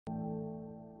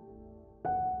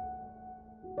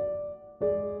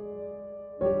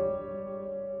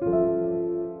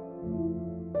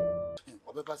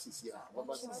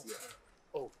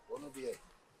Oh, one of the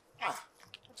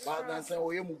but that's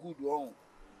how you good one.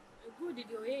 Good did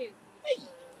you hear?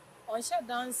 On shut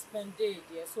down spend day,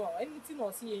 dear. So anything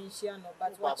was here in Shiano,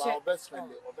 but Our best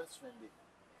friend,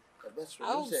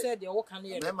 I said the walk on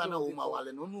here. Remember, no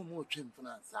more trim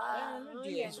finance.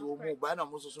 Yes, we'll move by no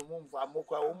most of them for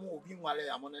Moka, being while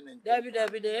I'm on an David,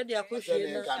 they are pushing.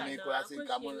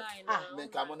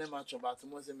 Make a money much about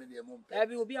most of the moon. There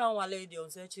will be our lady on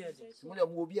such a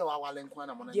will be our while and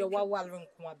Quanamon. dear Wawalun,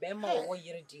 Bema, what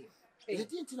year dear. You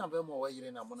didn't know about more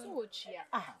in a money.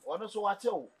 What also what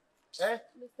you? Eh?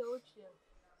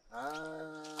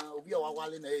 We are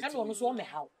while in a almost one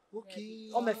how. Okay.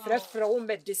 Oh, my fresh from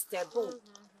bed disturb.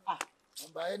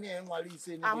 By any and while he's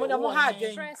saying, I'm on a hard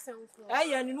game.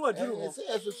 I know what you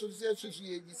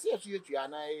see,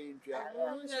 and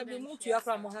I be moved to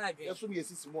from hard. Yes, we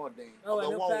see more than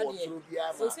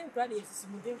so same Friday is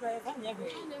smoothing for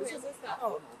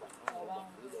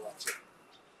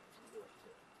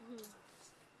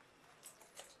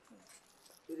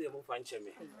Really, I'm fine,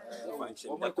 Chimney.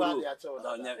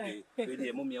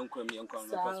 Really, Mummy, Uncle,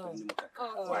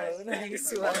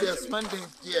 Monday,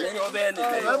 dear.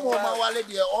 I'm my wallet,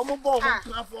 dear. Almost for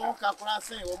Capra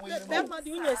saying, Bema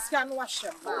doing a scan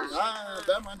washer.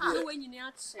 Bema, When you need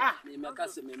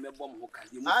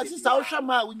I see South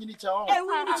Shama, we need each other.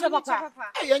 Papa.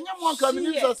 Hey, and you want coming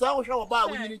in to South Shama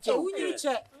about we need each other.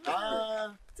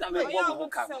 I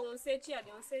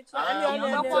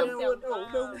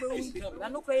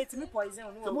no create me poison.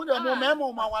 The moon of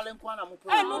Memo, my wallet,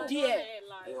 I know, dear.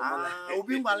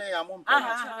 Obi Malay, I'm on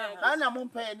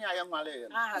pay any young Malay.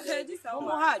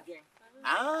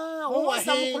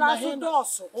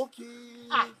 Okay.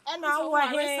 And now,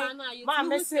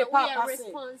 Mamma say, Papa,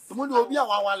 the moon will be a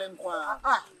while and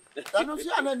I don't see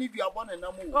any of your bonnet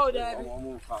no more. oh, there.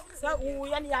 So,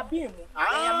 we are being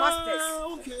masters.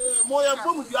 Okay, more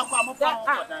with your farm.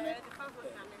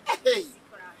 Hey,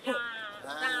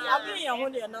 I've been a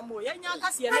honey and no more. Young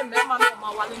Cassie and Mamma, my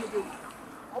one in the room.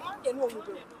 Oh, my, you know,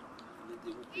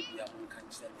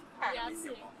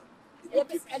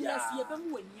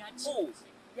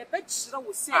 the bitch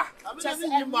was say, just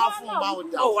in my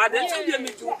phone. Oh, I didn't me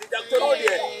to the doctor.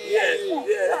 Yeah.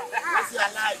 I see a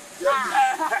light.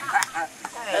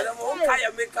 And I'm okay. I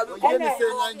make a look at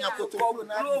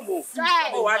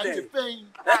oh, I did pain.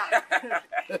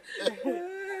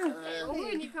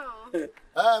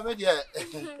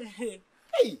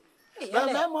 Hey,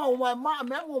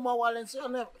 my wallet,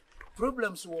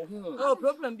 problems were oh,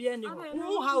 problem be any.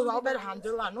 How I'll better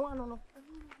handle. No.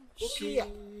 Okay.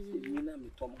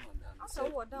 So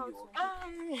what down?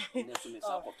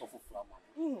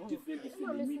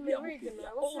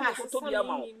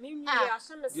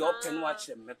 The open watch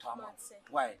and metal.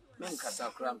 Why? Men cut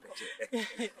out cramp.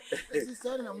 This is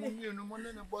a movie no more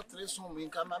than a bottle of me.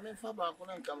 Come on, Faba,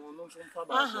 and come on, no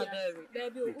Faba.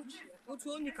 Baby, what's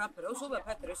only capital? Also, a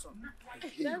Patterson.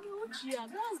 That's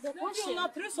the question.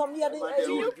 Not three some year. Do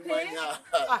you pay?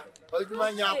 Oh, you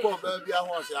mind your poor baby? I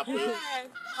want to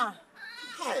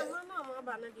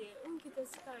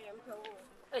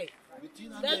hey,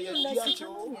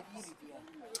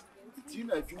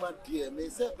 Tina, if you want dear, may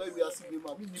say, baby, I see you,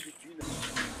 my mini between them.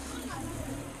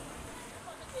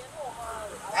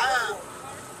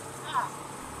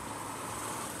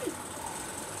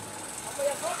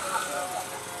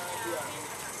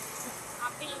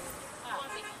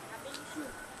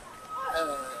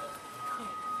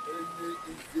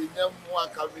 It's the more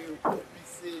coming, we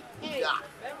say, yeah.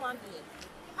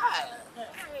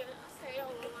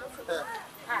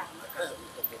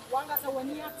 One got a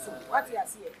 1 year. What you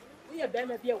see? We are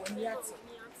Bama be a 1 year.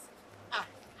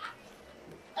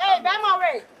 Hey, Bama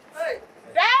way!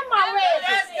 Bama way!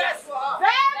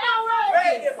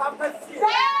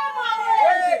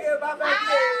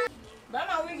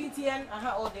 Bama way get here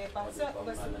all day.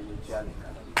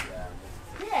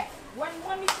 Yeah, when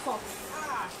money stops,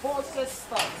 horses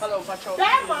stop. Hello, Patrol.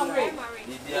 Bama way!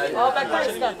 Oh, but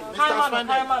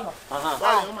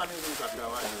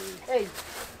hey,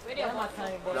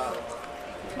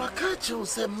 my catch will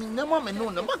send me no mamma no,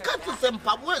 my cat is some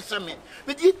power semi.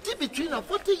 But you did between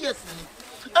 40 years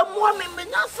and woman may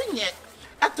not sing yet.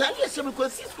 I tell you, some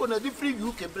because Cisco na different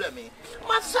you can blame me.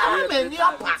 My son, man,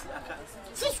 your pa.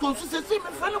 Cisco says, "Me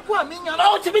friend of poor me,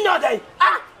 oh, to me no day.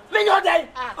 Me no day.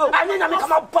 I need to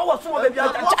come out power for baby.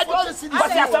 But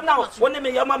I am now. When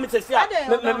me your mama says,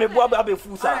 me boy be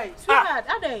fool sir.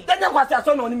 Then what I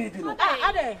saw on me, you know.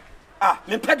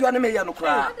 Me pet you me ya no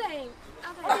cry.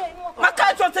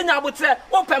 Maka cho tenya abutre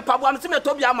wo pempa bo am se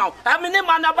metobi ama I mean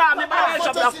man na ba me ba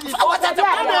shop na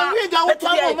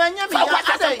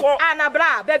ana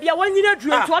bra baby a wanyina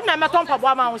dure nti on na meto mpabo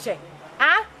ama ho hye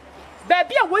ha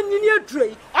baby a wanyina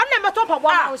dure on na meto mpabo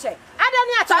ama ho hye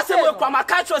adani acha se we kwa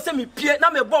maka cho se me pie na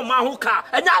me bom ma ho ka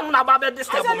enya ho na ba be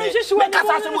disturb me ka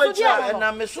sa se wo echi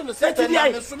na me so no se na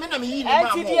me so me na me yi ni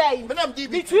ma mo me na me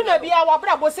between na bia wa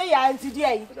bra bo se ya ntidi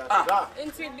ai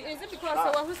Is it because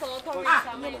I was so authority?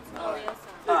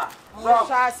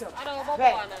 Shasho.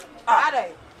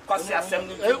 Ade. Kwasi asem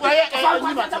ni.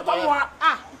 ni ma ta ba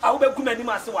Ah, wo be gu mani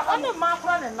ma se wa. Oni ma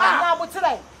kro ne na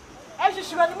abotere. E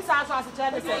hwehwe ni musa aso ase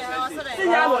kya ne se. Se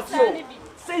ya wo so.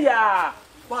 Se ya.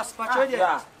 Boss, pacho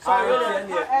dia. Sorry,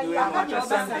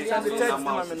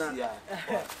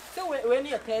 So when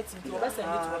you 30 you be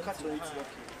send it to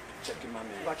check mama.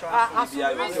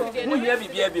 Mu ye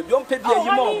bibia bi on pe bia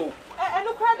yi mo.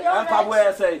 Enu kwa de Am pa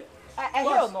we say.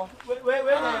 No.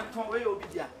 We obi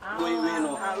dia. We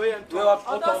no. We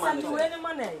Odo send we ni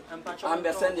man e. Am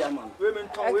be send ya man. we men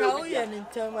ton we obi dia.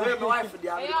 We my wife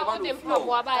dia. I want them to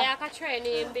go about ya catch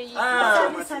any in the Ah,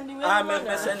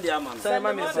 me send ya man. Say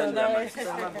mama send ya man.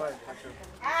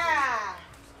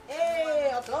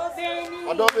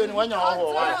 odo be ni wanya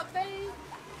ho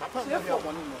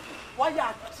Why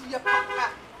ya tie papa.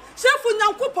 Chef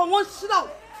Nyankopon won hira.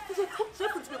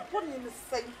 Chef to be born in the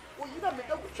same. O yira me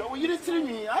da so wo yiri tiri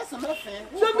ni asa me fe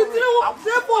Chef me tiri wo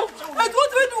chef I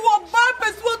don't really want bad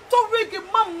person to wake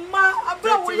mama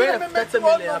abra wo yira me 30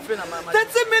 million afi na mama.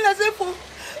 30 million chef.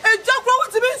 E jakro wo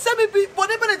ti be se me bi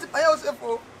body be ti pa ya chef.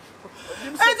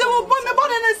 E je wo me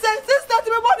body ne say sister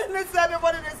me body ne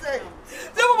say.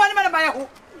 Je wo body me na ba ya ho.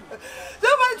 Je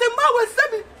wo body ma wo se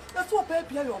me. That's what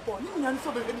baby your boy. You nyan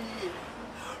so be ni ye.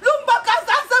 Lumba ka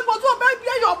sa mo so baby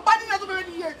your body na so be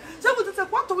ni ye. Se mo ti se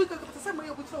kwa to we ka se mo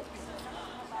ye bu so.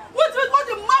 What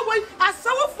the man way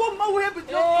asawo for ma we be.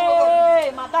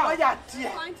 Hey, madam. Oh yeah,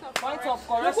 dear. Point of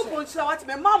correction. You go pon what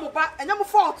me mama ba, enya mo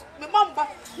fault. Me mama ba.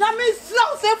 Na me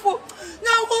slow sefo.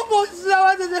 Na mo mo slow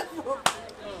what the sefo.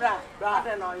 Bra,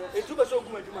 then now you. E tu be so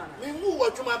gu adwuma na. me mu wo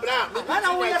dwuma bra me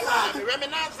na wo ye fa. me me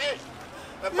na se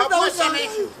papa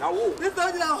se Na wo. This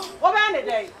don't know. What be any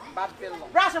day?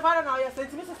 Brush of father now, yes,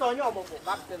 sentiment on your bobo.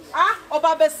 Ah,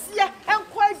 Oba Bessia, and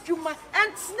quite Juma,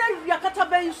 and snare Yakata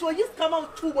Bay, so you come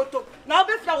out 2 bottle. Now,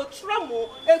 if I will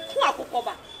tremble, a quack.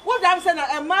 What I'm saying,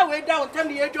 and my way down, tell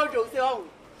me, Jojo, say, oh,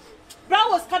 Brown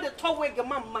was cut the top wig, a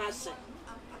man, master.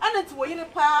 And it's where you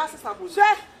pass,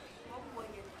 sir.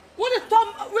 What a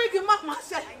Tom wig, a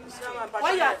master.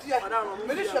 Why, yeah,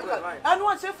 and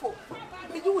what's it for?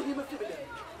 You would even feel it.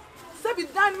 7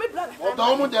 dime, me brother.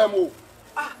 odo mu dem o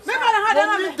Me brother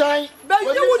had ni dan but you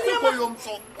would never yom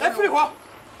so everywhere.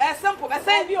 Simple, but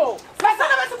send you. But sister,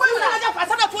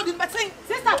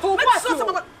 to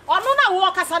what? Or no,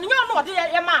 walk as an young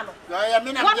man. ya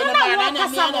me na One man,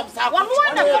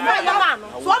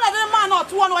 so another man or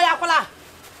 2 on Wayakola.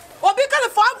 Or because the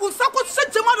farm will suck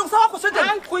such a man of South Sudan.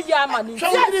 And Kuyamani. so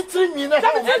yiri tiri ni na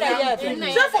That's why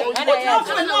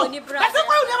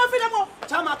you never feel more.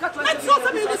 Chama ka 20. Let's go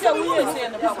to me this way.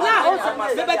 Now,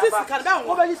 the Betis can down.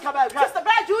 Over this cabal. Just the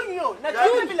bad junior. Now,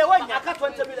 you will away. I got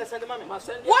 20 million send mommy. What?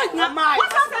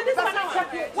 What's happening this man?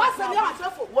 What's the name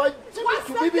of what to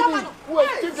be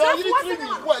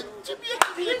what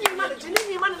yiri tiri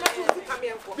ni what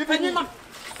Bibi man.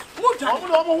 Muja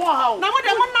omo ho ha o na mo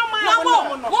de mo na ma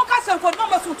mo ka se ko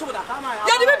no so to da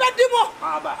ya di be di mo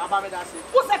Aba me da se.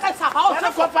 wo se ka sa ba o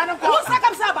se ko wo se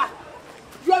ka sa ba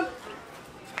yo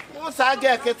mo sa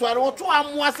ge ke to wo to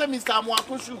amu ase Mr. Amu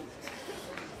Akosu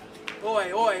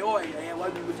Oi, wa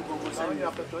bi mo ti go se.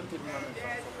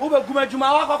 Wo be gu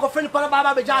adwuma wa ko fe ni para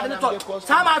baba be jade ni to.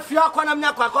 Sa ma fi akona me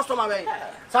akwa customer we.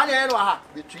 Sa na ye no ha.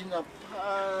 between them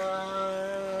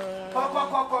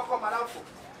Ko madam fo.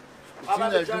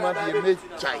 between the juma be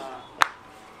make chai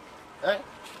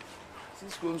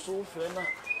Cisco so fe na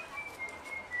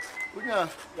unya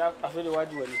Ya afi de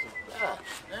wadi wani so.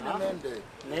 na mende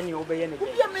Na ni obeye ne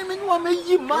ya me no ma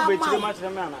yi mama be tire ma tire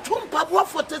me ana. tumpa bo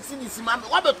for 30 ni si mama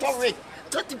wa be to rate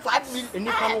 35 million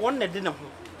Eni kan won na de ne ho.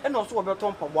 E no so obe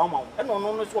to mpa bo ama wo. E no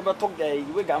no so obe to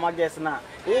we ga ma guess na.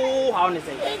 Oh how ne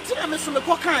say. enti me so me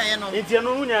ko kan ye no Enti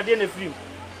no nya de na film.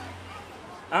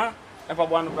 Ah, e pa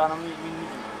bo no bra na mi.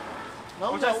 na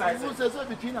wo say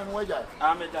between and waja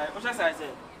Ah me dai. O say say.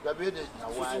 da be de na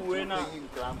wa we na. yin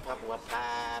grandpa wa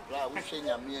pa bra wo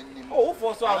hwenya me anim Oh,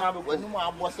 for so na be ko. wani mu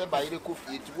abo se ba yire ko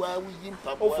fie ti wa wo yin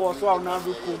pa Oh, for so na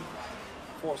be ko.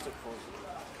 Force.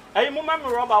 Ayi mo ma me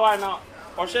rubber wa na.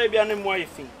 O hye bia ne mo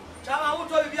ayefi. Chama wo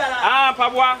to bibia na. Ah,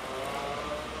 paboa.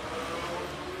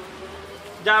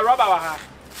 Ja rubber wa ha.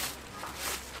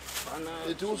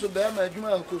 It also bear my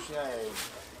Juma cushion.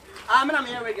 I'm not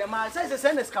here again. My says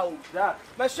send a scout. Yeah.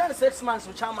 But 6 months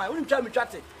with Chama. Wouldn't tell me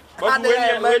chat it. But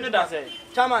when did I say?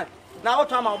 Chama. Now what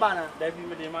time Albana? There be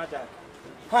with the matter.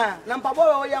 Huh? Number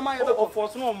boy, your mind for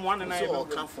some one and I will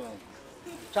come from.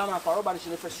 Chama for everybody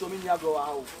should have shown me your go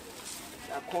out.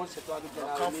 A concert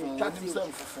come from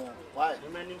himself. Why? The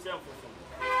man himself.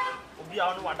 Be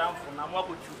out of Madame for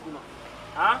Namako Chukuna.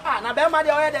 Ah, now be my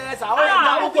there is for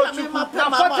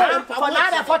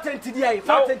another 14 today.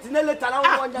 14 later now.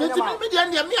 Oh,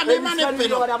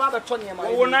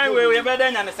 9 way we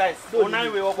better than the size. Oh,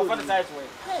 9 way for the size way.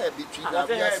 Between that,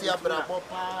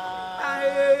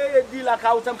 I deal like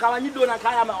out some kind you don't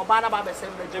care about Obama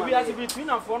assembly. We have to between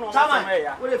and for no time.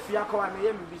 What if you are calling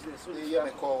business?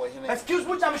 Excuse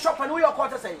me, I'm shopping. Who your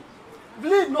quarter say?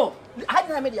 Believe no. I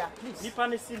didn't media, please.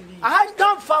 I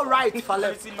don't fall right for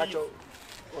left.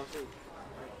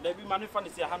 Let me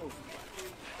manifest a hand.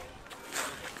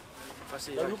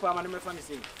 The group are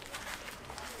manifesting.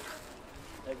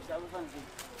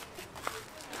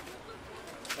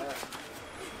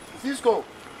 Cisco.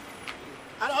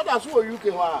 And others who are UK.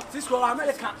 Cisco,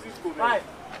 America. Right.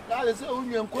 That is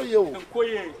only a Koyo.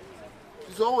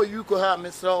 It's all you could have,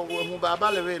 Mr.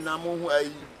 Mubabale, Namu,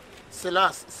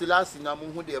 Silas,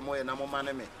 Namu, the Moy, Namu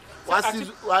Maname. What's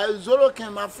Zoro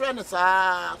came, my friend,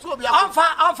 so be I'm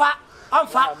fat.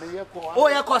 Oh,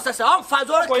 yeah, cause I'm fat.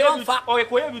 Or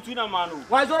between a man.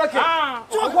 Why Zoro came?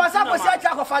 So what's up with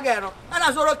Sika of Fagero? And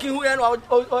I Zoro King or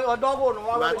dog or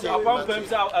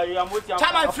himself. I am with you.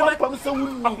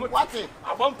 What?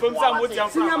 I won't put some with you.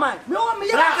 No,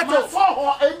 me. I'm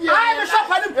a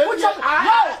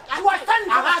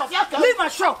shop. Leave my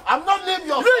shop. I'm not leaving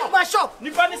your Leave my shop.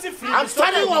 I'm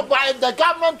standing by the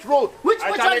government road. Which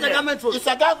one is the government road? It's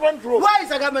a government road. Where is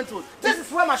the government road? This is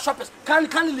where my shop is. Can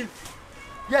you leave?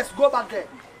 Yes, go back there.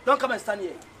 Don't come and stand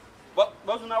here. But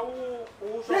now,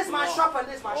 this is my shop and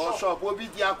this is my shop. Shop will be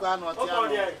the Aquan or the oh,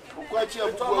 not yet.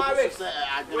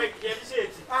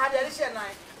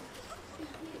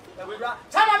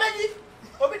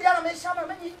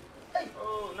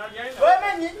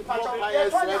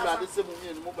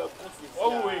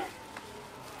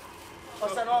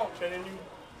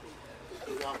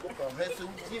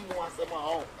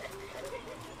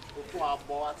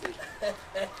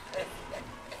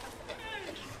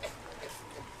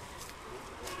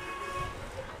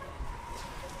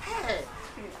 Hey,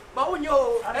 but when you,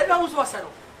 I don't know what's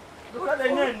up. Look at the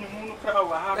name,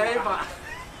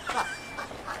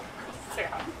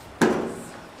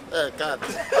 God.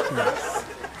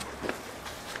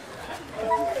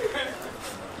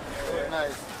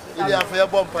 Nice. You have a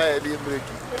bumpire, dear break.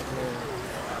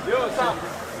 Yo, Sam.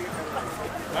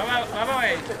 Mama,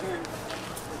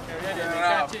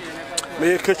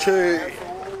 make a change.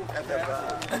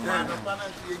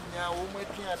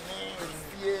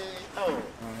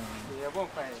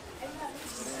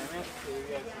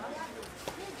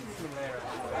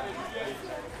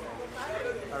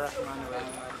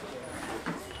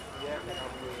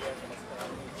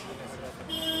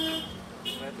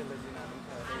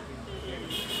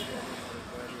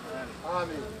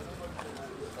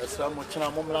 That's how much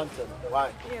I'm lantern. Why?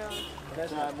 Yeah.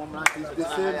 That's why mom lantern is the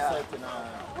same set now.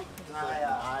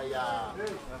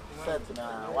 Set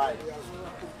now. Why?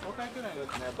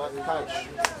 Never touch.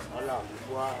 Allah.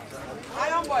 Wow. I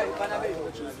am boy, Banabe.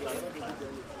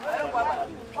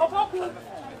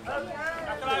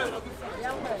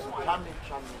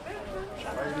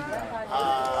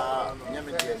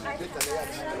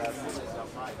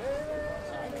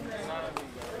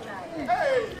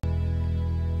 Hey!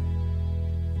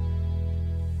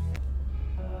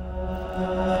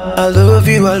 I love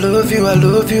you, I love you, I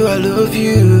love you, I love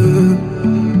you.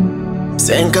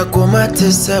 Senka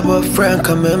kumate sebo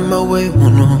franka mema we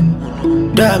uno.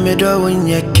 Dame do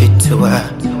wenye kitwa.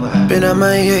 Bena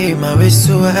maye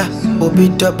mawesua. Obi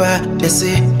toba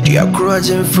desi. Dia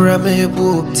krojen fra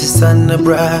mebu tisana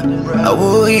bra.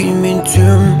 Awo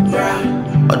imintum.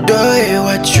 Odoye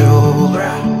wacho.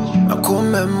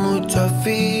 Akume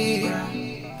mutafi.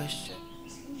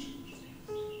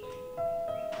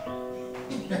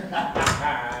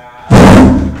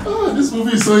 Oh, this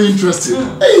movie is so interesting.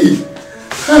 Hey,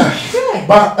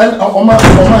 but on my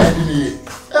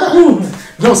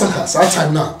no, sir,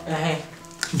 time now.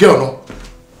 Girl, no,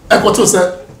 I got to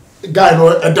say, guy, no,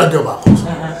 a daddy about.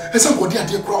 It's a good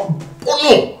idea, crowd.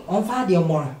 Oh, no, on Friday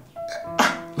morning.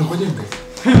 No, what do you mean?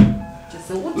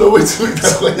 No, wait,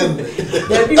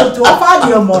 there be to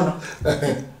Friday morning.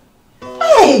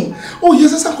 Hey, oh,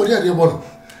 yes, it's a good idea, one.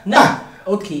 Nah,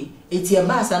 okay. It's your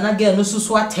mass and again, no so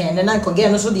 10, and I could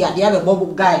get no so the idea of a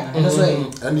bubble guy, and so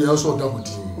and you also done with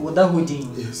him. With that with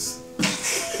him. Yes.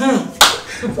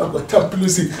 I've got time,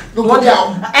 Lucy. No, what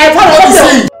down.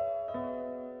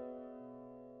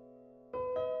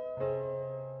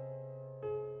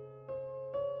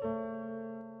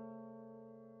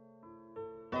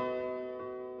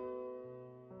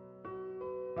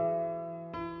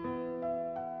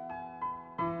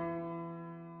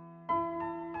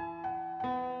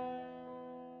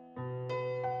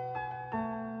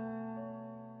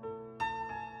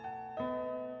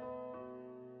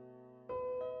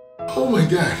 Oh my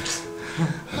God.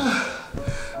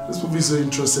 This will be so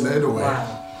interesting anyway.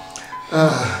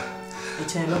 Wow.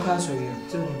 It's a local story.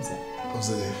 What's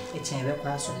that? It's a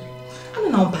local story. I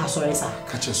don't know, Pastor.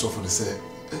 Catch yourself on the set.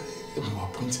 My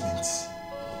appointment.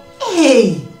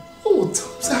 Hey! Oh,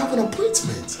 I have an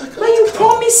appointment. But you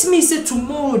promised me, say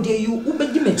tomorrow, dear, you will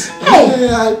be given. Hey!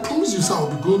 I promised you, sir, I'll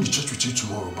be going to church with you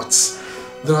tomorrow, but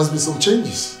there has been some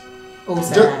changes. Oh,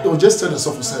 sir. Just tell the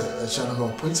officer she had an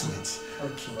appointment.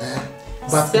 Okay.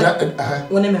 But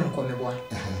when I'm coming, boy.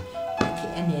 Okay,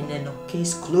 and then no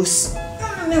case close.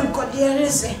 I'm got the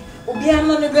arrest. Obian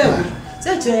on the baby.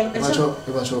 Say to him,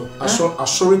 I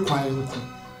saw it crying.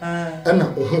 And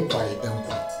I'm crying.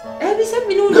 Every 7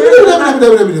 minutes.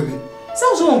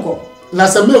 Sounds uncle.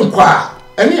 Nasa Menqua.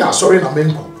 Any are sorry, na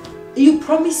Menko. You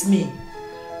promised me.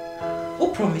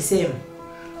 Who promised him?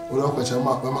 Well, I'll catch a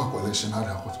mark collection. I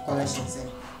have collection.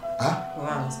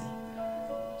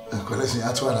 Collection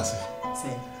at what I say.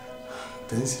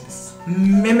 10 cities.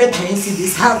 Meme 10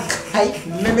 cities. How?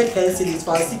 Meme 10 cities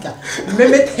for Sika.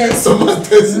 Meme 10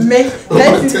 cities. Meme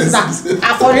 10 cities. I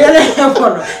for really.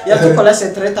 You have to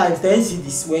collection 3 times 10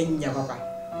 cities when you papa.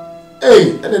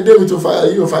 Hey, and then they will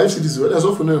fire you 5 cities. That's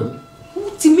all for now.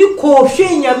 Timmy call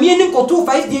Shane, ya me and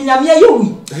 5 days. Ya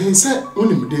you. He said,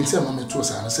 only they say, Mamma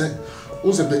Trosa. I said,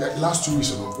 was the last 2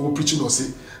 weeks ago, preaching or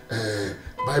say,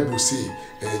 Bible say,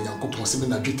 Yanko Simon,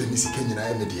 Nadri Tennis Kenya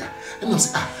media. And I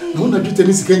say, no, Nadri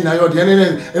Tennis Kenya,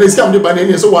 and it's come to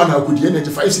banana, so one I could get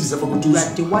 5 cities for good.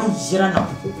 Like the 1 year now.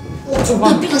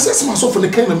 Because that's myself from the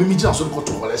kind of image also got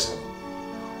to collection.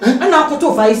 And I got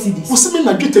to 5 cities. Was Simon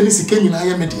Nadri Tennis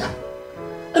Kenya media.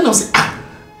 And I say,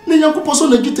 then Yanko Poso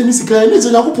Nadri Tennis Kenya, and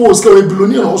Yanko Post go a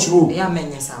billionaire also. Yeah,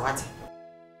 men, yes, what?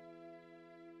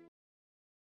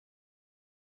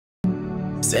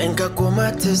 Senka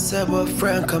kumate sabo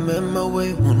franka mema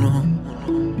we uno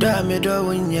Dame do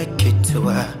wenye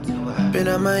kitwa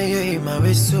Bena maye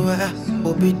mawiswa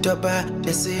Obitoba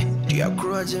Desi Dia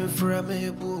kruajen fra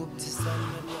mebu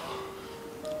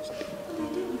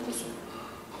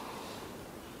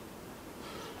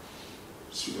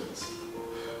Students,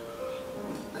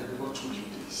 I never told you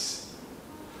this.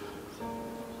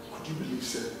 Could you believe,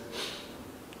 sir?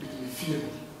 Did you fear me?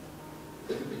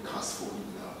 Let me cast for you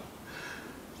now.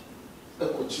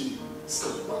 Akohwie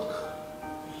Sika Bank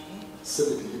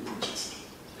 7-day project.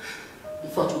 In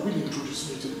fact, we will introduce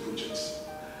me to the project.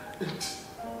 And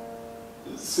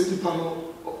say the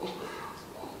panel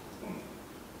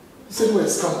say we're a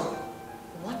scammer.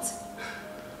 What?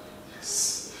 Yes.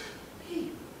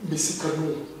 Me Sika no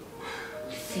me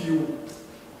feel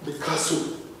the castle.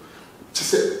 She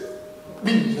said,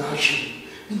 me nashi,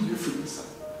 me free sir.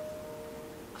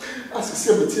 As I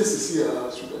see, I'm a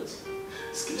TSC student.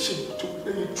 Sketching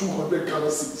 200 Ghana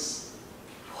cedis.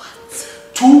 What?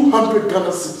 200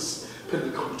 Ghana cedis.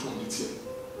 Penny come to me here.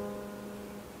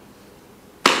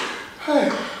 Hey.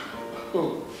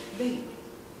 Oh. Babe.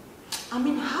 I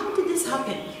mean, how did this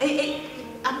happen? I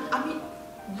mean,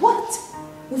 what?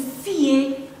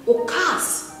 Fear or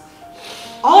cast?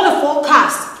 All the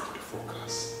forecasts. The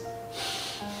forecast.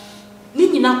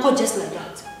 Leaving not just like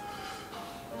that.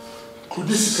 Could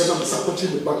this kind of support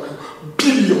in the bank?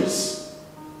 Billions.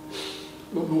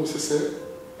 No, she said,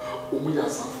 Omi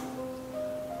Yasa.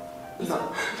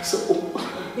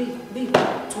 Baby,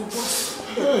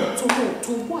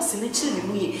 to what's in the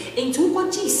and to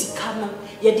what Sika,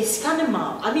 you're this kind of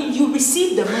man. I mean, you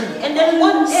receive the money, and then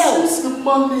what else? The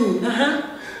money. And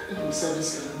we said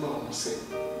this kind of man will say,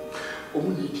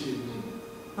 Omi came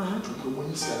to the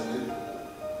one said,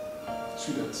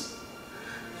 students,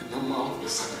 and now all of a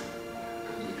sudden,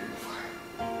 I'm making fine.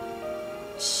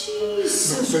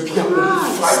 Jesus no,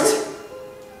 Christ.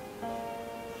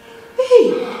 Hey.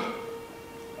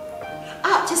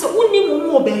 Just only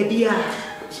more baby.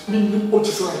 What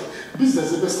is like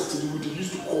business ever started, they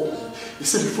used to call me. They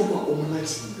said before my own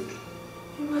nights in bed.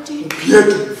 Imagine.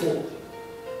 Before.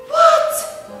 What?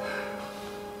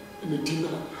 In the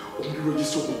dinner, on the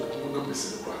register of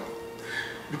numbers in the ground.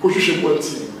 Because you should want to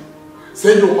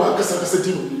say no one because I said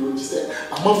you register.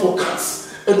 I'm not for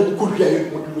cats and we could be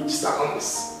able to register numbers.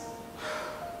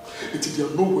 It is there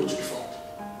nowhere to be found.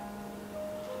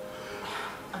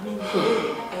 I mean,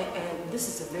 this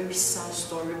is a very sad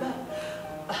story, but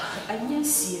I can't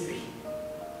see it.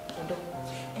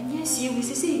 And yes, you will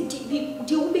say,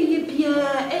 the obey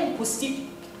and proceed.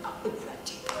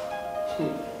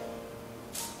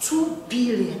 2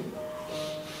 billion.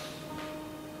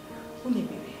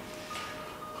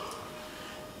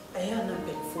 I am not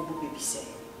been for baby say.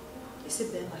 It's a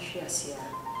bad machine and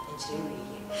Jerry.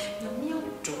 No,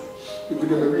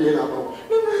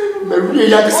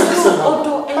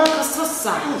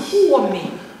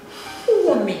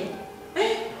 who me?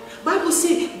 Bible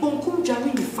say, Bonkum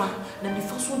Jerry the fan, and the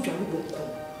first one Jerry Bonkum.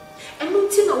 And no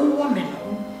tin a woman.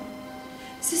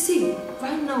 See,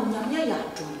 right now, Namia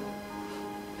Yadrum.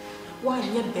 Why,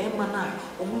 ye bear mana,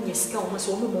 or when you scout, almost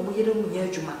all the moment you don't hear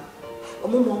Juma. Or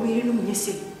more, you don't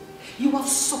say. You have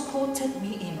supported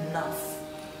me enough.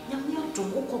 Namia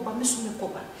don't walk up by Miss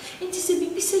Mekoba. It is a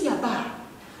BBC Yaba.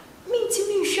 Mean to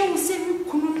me, shall say you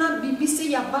could not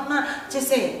BBC Yabana. Just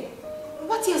say,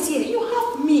 what is here? You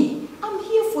have me. I'm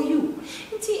here for you.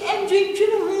 It's the end,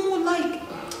 you like.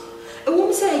 A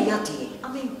woman say, Yati.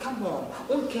 I mean, come on.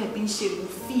 One can't be shaped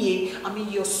with fear. I mean,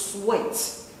 your sweat,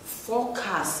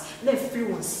 forecast, let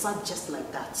everyone start just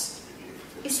like that.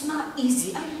 It's not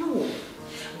easy, I know.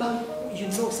 But you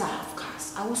know, I have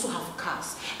cars. I also have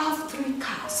cars. I have 3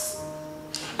 cars.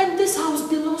 And this house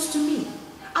belongs to me.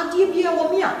 And you be a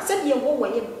woman. Said you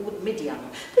with media.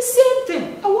 The same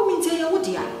thing. A woman tell you what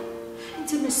dear.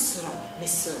 Into Miss.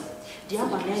 Dear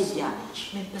Malaysia,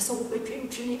 men person will be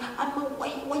training. I'm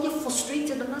why you're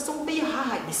frustrated and I so be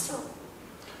high, Miss.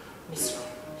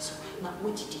 Now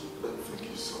what did you?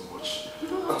 Thank you so much. You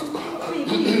don't have to beg.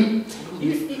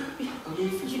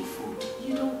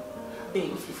 You don't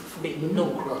beg. No.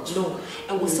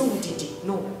 I was so did it.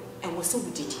 No, I was so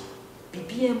did it.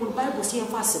 BBM Bible say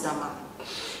fast that man.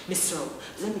 Mister,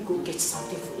 let me go get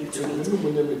something for you to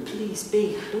eat. Please,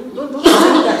 babe. Don't say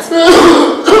that.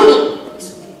 It's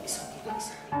okay.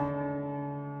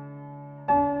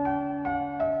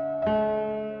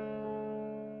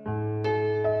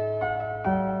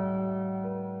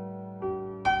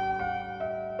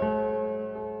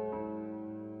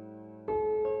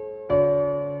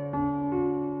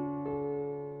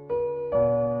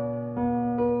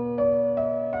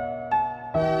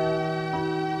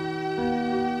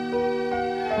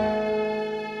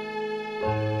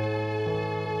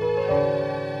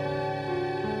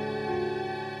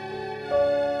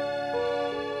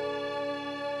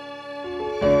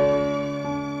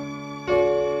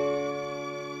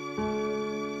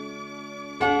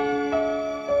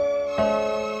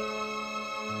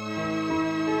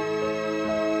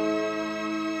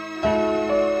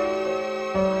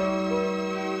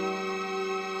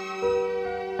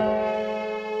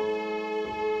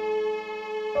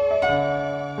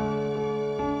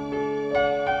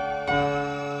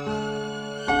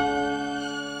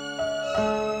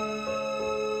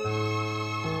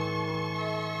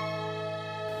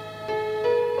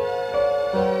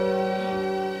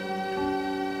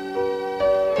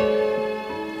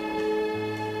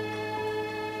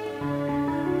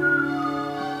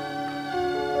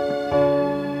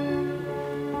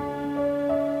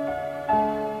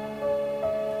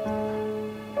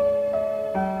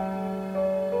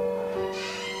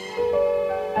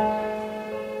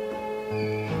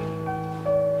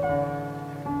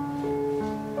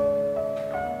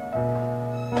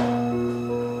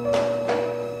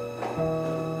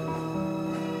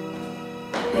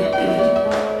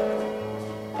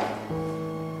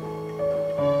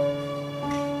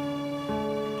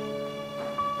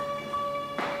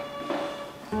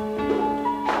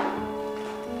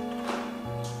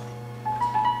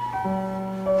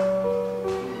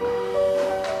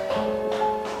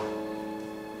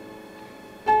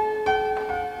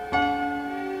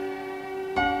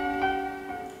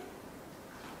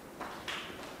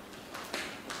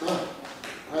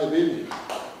 Hi, baby.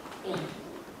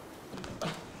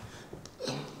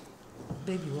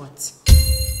 Baby, what?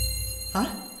 Huh?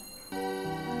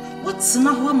 What's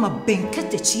now what my banker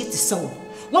the cheat is so?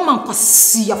 What man can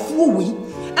see a fool we?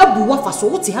 Abu wafa so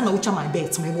what's here now which my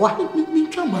bet me what? Me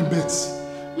try my bets.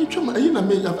 Me try my you know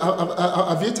me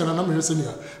I've yet and I'm listening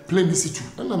plain this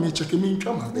too. And I'm checking me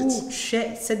try my bets. Oh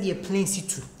shit said you plain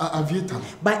situ. I've yet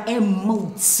by a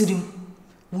mouth sirim.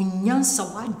 Unyansa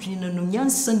wadwene no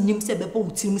nyansa nim se beba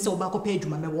utirim se oba kopɛ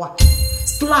adwuma mewa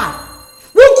sly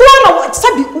wo kwa na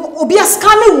sabi obi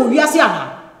askame wo wiase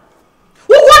ana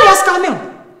wo kwa na askame.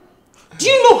 Do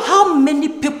you know how many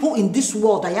people in this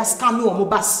world are askame or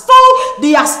but still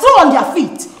they are still on their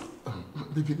feet?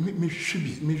 Baby me should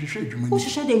adwuma. Wo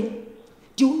hwehwɛ den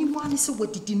di oni mu ane se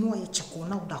wadidi no ye cheko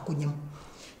na woda konyam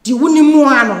di woni mu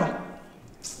ano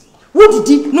no What did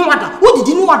he no other? What did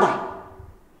he no other?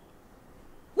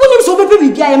 When you so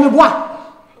baby be I am a boy.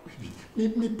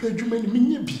 Me pay you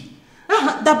many be.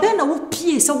 Ah, the ben I will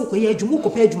pay so go ye jumu ko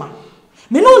pay juma.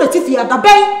 Me no let if you the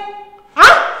ben.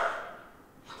 Huh?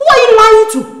 Who are you lying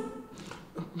to?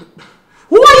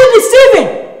 Who are you deceiving?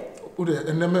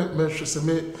 And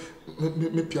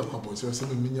me pia kwabo so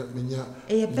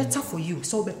me better for you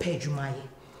so be pay juma.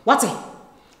 What?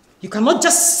 You cannot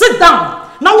just sit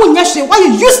down. Now when you say why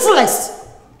you useless?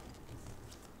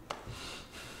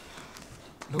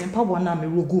 Remember one na me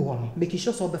will go on. Make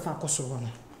sure so be fa koso on.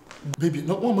 Baby,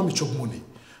 not one mommy chop money.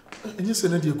 And you say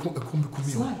na dey come.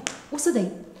 Why? What's the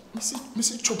day? Me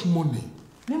say chop money.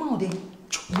 Me ma dey.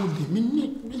 Chop money.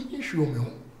 Me sure me.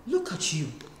 Look at you.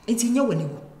 Enti nya wani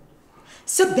wo.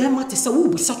 Se be ma te se wo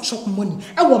bu sa chop money.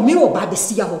 E wo me wo ba be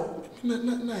sia ho.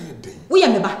 Na ye den. Wo ye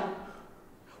me ba.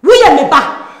 Wo ye me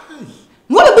ba.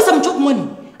 No be some chop money.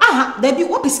 Aha, there be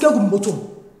what piska gum bottom.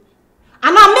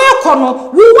 And I make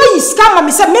no, who is scam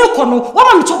me say make no,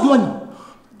 what am chop money?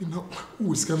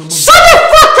 Who is scam money? Shut the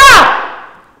fuck up!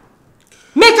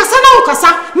 Make a sana ukasa.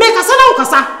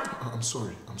 I'm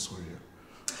sorry.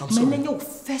 My name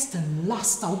first and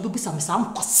last I will be some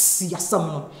kosi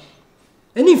asam.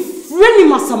 Any friendly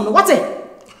masam, what it?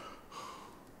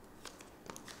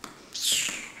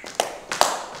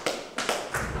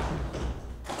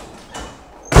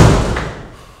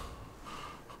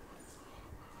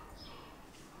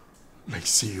 Like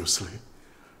seriously?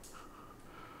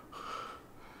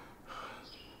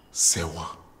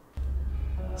 Sewa.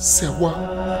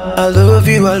 I love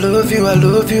you.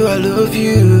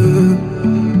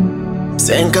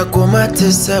 Senka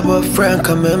kumate sebo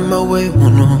franka mema we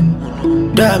uno.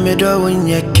 Dame do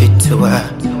winye kitwa.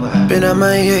 Bena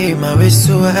maye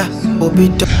mawiswa.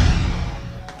 Obito.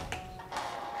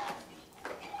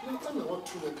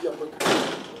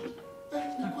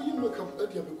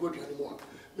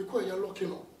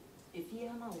 If you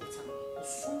are not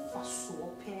so fast, so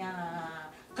pay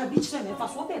Kabich and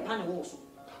fast, what pay panel also.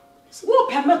 Who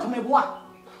pay me come boa?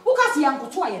 Who can see Uncle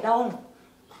Toya down?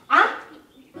 Ah?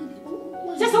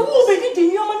 Just a woman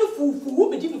in your money fool,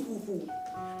 be didn't fool.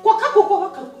 Coca-Cola,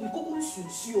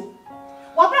 you.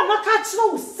 What I can't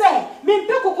slow say, me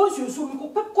Peco Consu,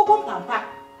 Coco Pampa.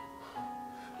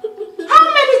 How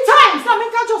many times I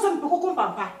make a Joseph Coco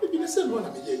Pampa?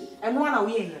 And one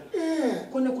away.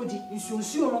 Conacodi,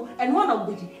 Insuno, and one of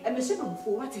Betty, and the second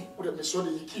for what? Would have been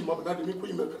sorry you keep up and me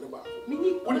queen milk about.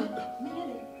 Minnie, me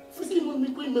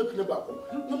queen milk about.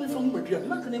 Let me from Madina,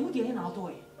 Macanamudi and our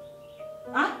toy.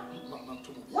 Ah?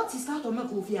 What is that on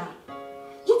Akohwie?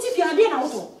 What if you are there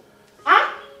auto?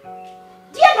 Ah?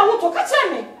 Dear auto, catch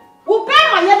me. Who pay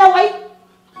my yellow way?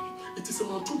 It is a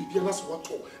man to be a last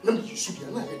water. Let me use you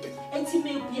another day. And it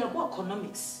may be about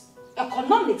economics.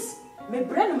 Economics. Me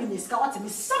brand me niska what me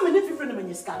some different me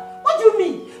niska. What do you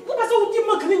mean? Who was all the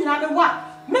marketing and what?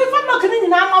 Me for marketing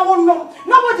and I won't know.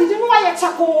 Nobody didn't why a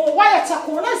chaco.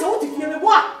 That's what if you me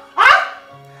what? Ah?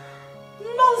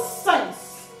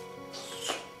 Nonsense.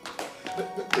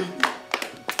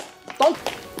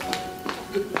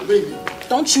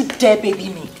 Don't you dare baby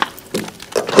me.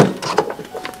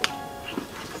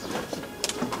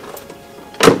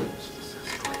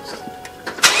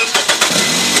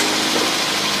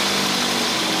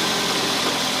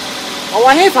 Oh,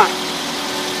 I have her.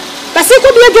 But she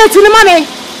could be a girl to the money.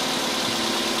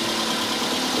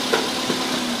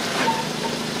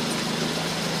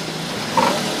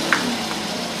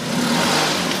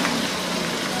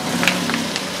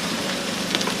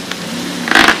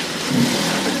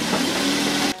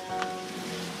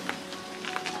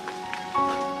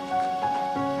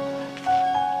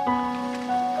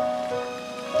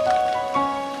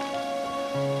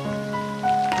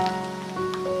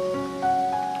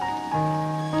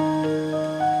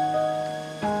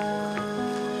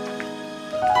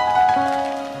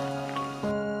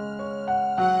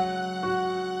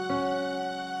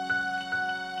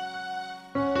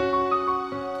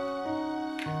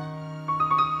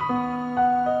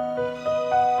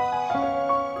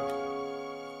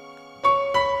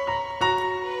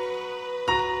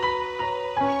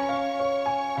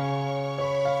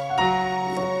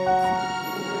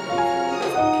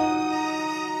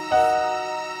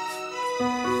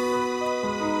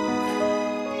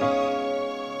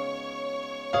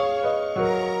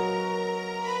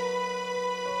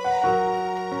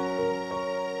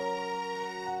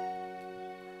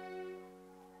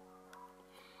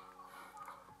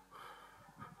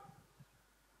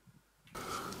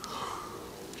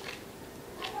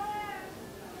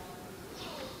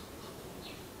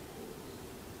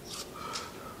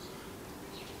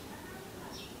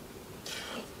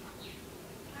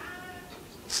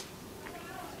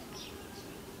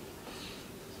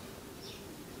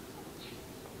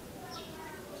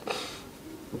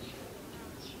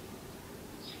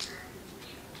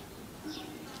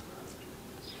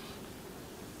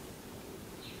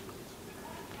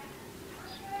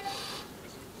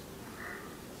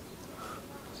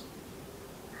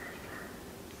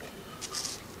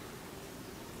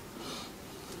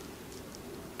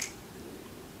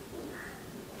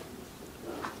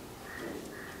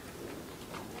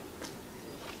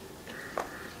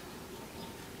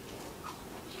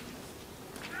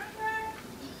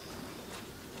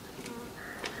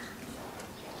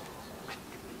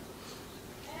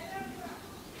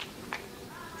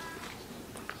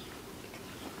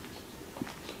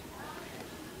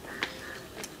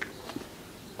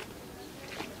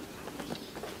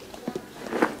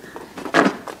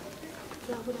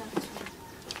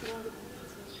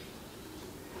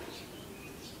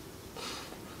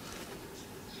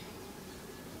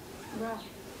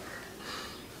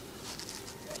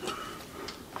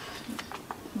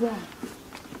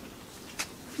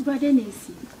 Brother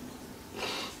Nancy.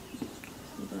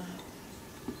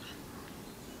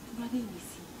 Brother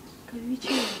Nancy. Can we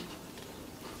change?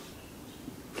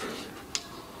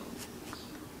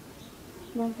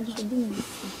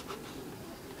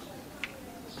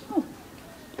 Oh,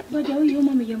 but your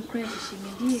mamma young precious, my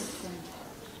dear son.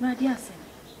 My dear son.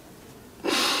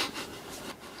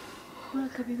 Well,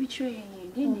 can we betraying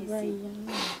you?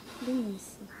 Didn't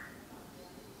see.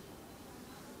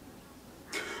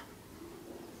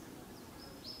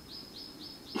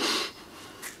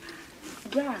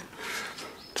 Yeah,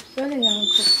 very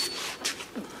uncle.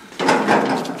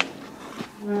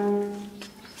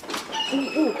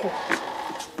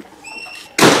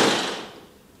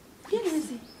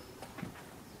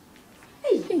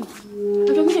 Hey, I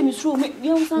don't mean it's true. You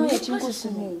don't sound like you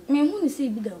me who say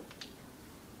be down.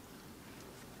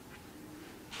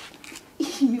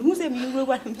 Me who say me go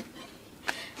one.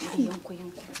 Uncle.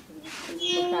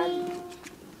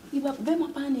 You have been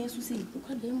my partner to say, look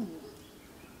at them.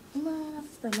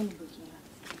 Master, I'm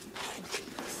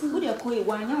good at Akohwie.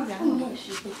 Why now? I'm not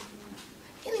sure.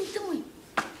 Anything.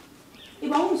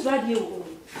 If I was radio.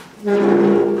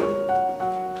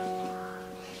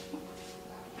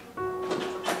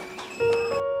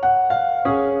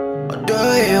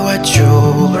 What you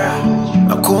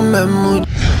I come and mood.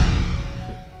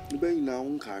 The bay now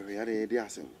carry a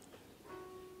dancing.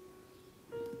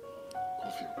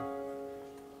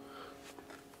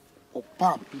 Oh,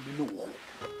 Pam, you know.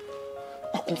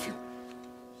 Confion.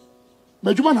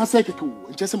 Madjuma na say keke wo,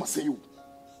 nche se ma say you.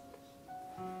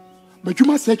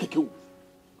 Madjuma say keke wo.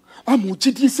 Amu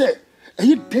gidi say,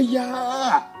 eyi de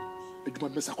ya. Madjuma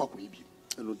mesa kwa bi.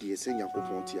 Eno de se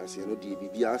Nyankopon ti ase, eno de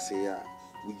bibia ase ya.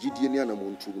 Wo gidi ni ana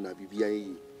montu na bibia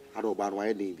yi. Ade oba no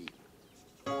aye den bi.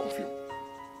 Confion.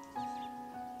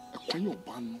 Akwan yo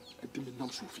ba no, e de me nam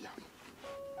Sofia.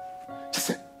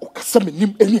 Say, o kasa me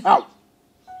nim anyhow.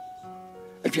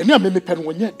 Aduane a me pɛ no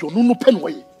wonye dono no pɛ no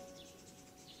ye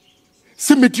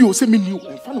se medi o se meni o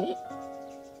mfa no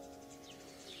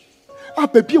a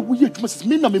baby wo ye adwuma se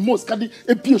me na me mos ka de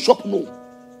ebie shop no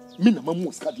me na ma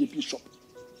mos ka de ebie shop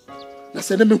na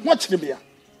se na me ho akire me ya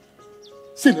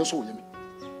se na so wo ye me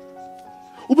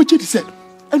obechi di se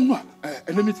enu a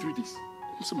enemy 3 days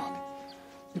so ma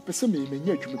me pese me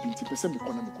nya adwuma bi nti pese me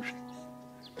kona me kohwe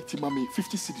eti ma me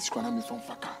 50 cedis kwana me so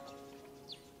mfa ka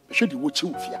ehwe di wo chi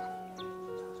wo fia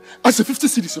as a 50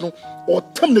 cities, you know, or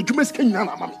 10 the Jumas can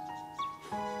yana, mammy.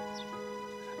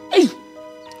 Hey,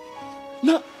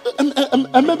 now,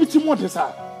 I'm maybe more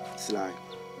desire. Sly.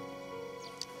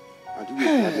 I do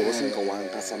there wasn't a one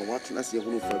person watching us for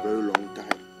a very long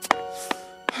time.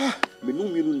 Me no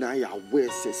me na ya wear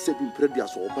say 7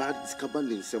 previous or bad is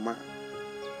cabin in summer.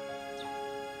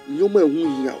 You may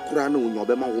who ya Kurana on your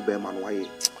Bema will be man way.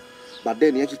 But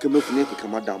then you can make me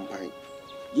come a damn pine.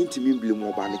 Yintimi blame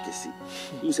more banikesi.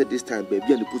 You said this time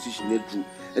baby and the position they drew.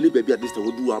 Any baby at this time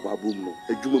will do about boom no.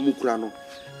 A juma mukrano.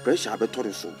 Pressure be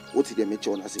torn so. What did they make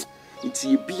you say? It's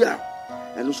a beer.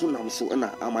 And also now so and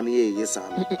amani yes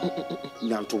and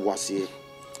now to was here.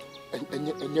 And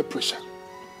your pressure.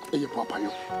 And your papa yo.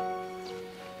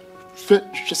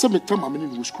 She said me time I'm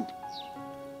in school.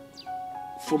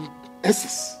 From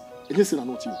SS. And you say I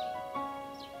not you.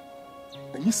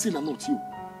 And you say I not you.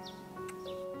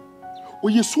 Oh,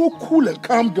 you're so cool and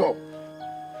calm, girl.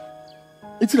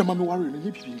 It's the mommy worry and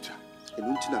you be winter. And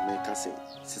until America say,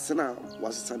 Sisana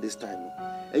was Sunday's time.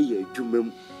 A year,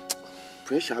 you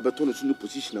pressure, I bet on a new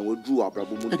position and will do our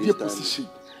bravo. A dear position,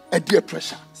 a dear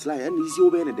pressure. Sly and easy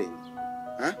over any day.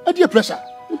 Huh? A dear pressure.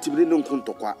 What you don't come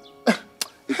to qua.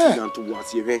 It's not to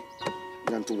was here,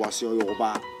 than to was your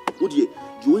bar. Would you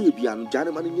do you be an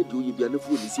gentleman in your do you be an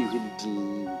fool? You see,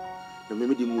 really, the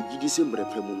memory will give you some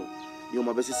repremono. You're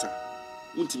my best son.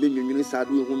 Until you start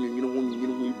doing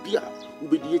you beer, who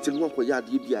be the eating one for yard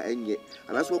beer and yet,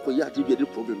 and that's what yard be the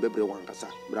problem, baby one cassa,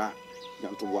 bra,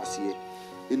 young to was here.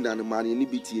 In the money, any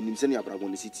BT and send your brother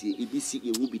on the city, ABC,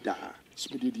 it will be there.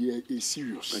 Smith is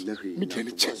serious. And me tell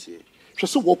the chance here.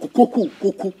 Just so walk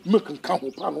cocoa, milk and cow,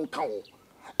 pan cow.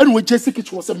 And when Jessica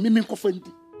was a mimic of Fendi.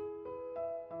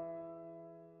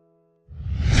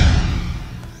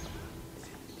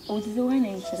 What is the one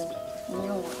name?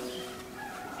 No.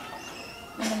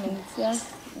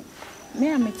 Me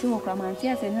am a two of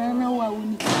Ramantias and I know what we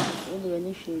need to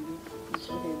initiate.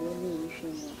 So they really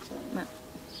initiate.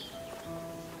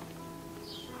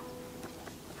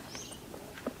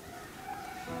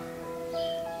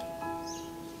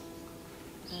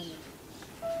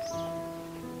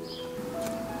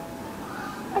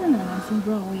 I don't know, I'm from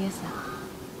Bro, yes, sir.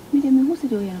 Me, the most of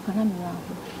the way I can around.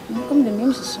 You come the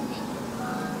music.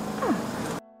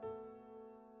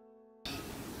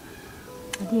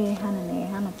 dear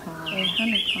Hannah Power. I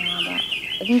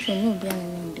think so. No, dear,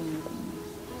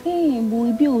 hey,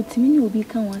 boy, be old to me. You will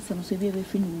become once and so be a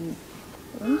friend.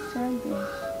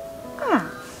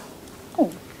 Ah,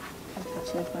 oh, I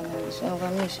catch up on a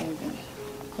mission.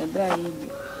 The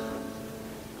bride.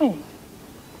 Oh,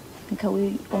 because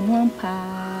we on one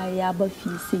pie,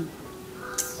 Abafi say.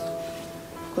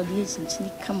 Codius and she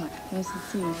come up, and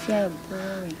see if you are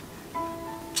boring.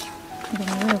 The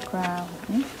real crowd.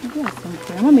 Yes,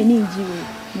 I'm need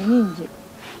you.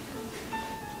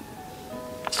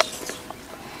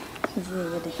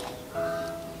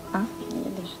 Ah,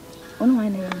 on my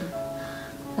name.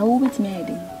 I will wait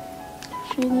me.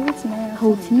 She will wait me.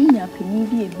 Hold me up, and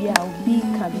maybe I'll be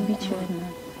cabby children.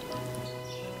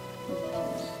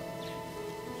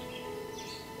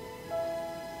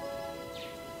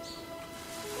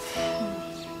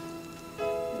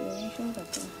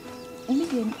 Me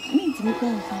to be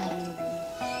going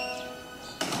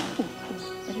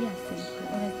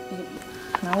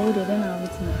now, we don't know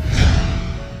what's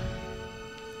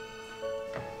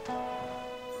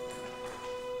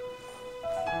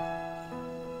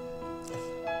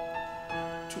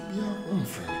to be our own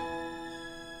friend.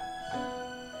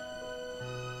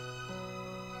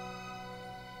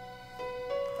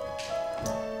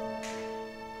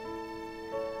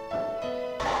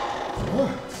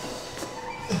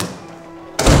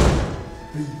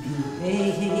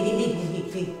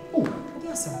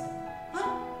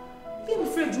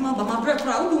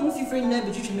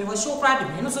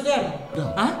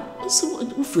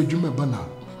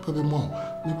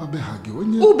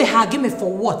 me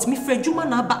for what? Me Fred Juma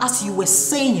na ba as you were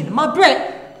saying, my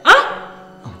bread. Huh?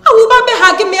 I will be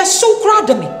hugging me a so crowd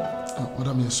me.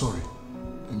 Madam, you're sorry.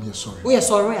 I'm sorry. We are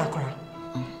sorry, I cry.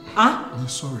 Huh? I'm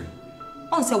sorry.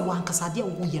 On say one casadia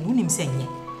who you know him saying. Me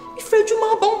Fred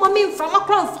Juma ba my me from a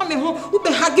crown family who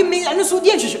be hugging me and so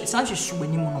the she should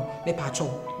when you know me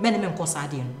patrol. Many men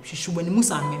cosadian. She should when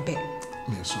Musa and me pay.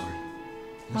 I'm sorry.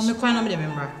 I'm crying on the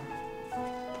member.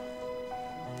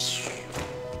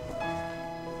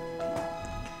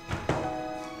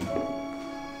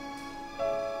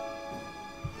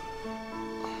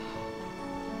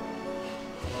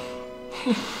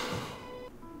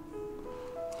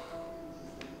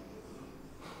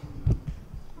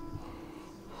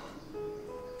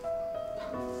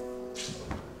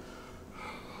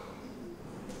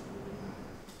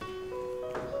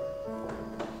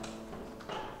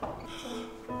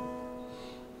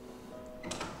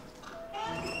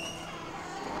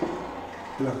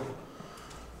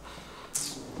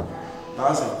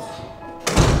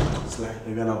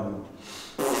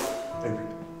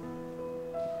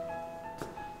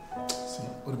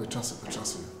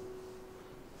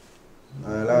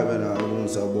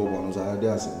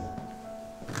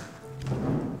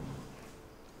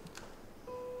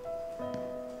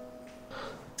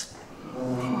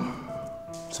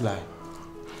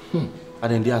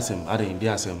 I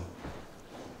didn't him.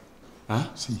 Huh?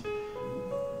 See.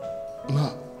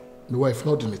 No, the wife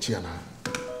not in the chair now.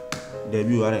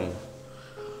 Debut, I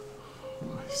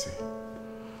say.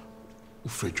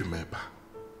 Ufred Jumeba.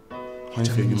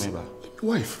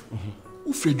 Wife.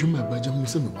 Ufred Jumeba,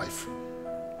 Jamus and my wife.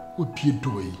 What be a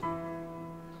doy?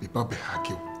 Be Baba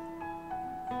Haki.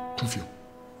 Confion.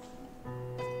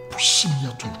 Push me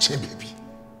out to chair, baby.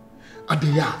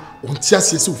 Adeya, on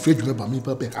Tias is Ufred Jumeba, me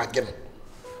Baba Hagen.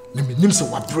 Name names of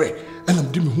what bread, and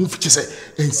I'm doing who fitches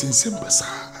and since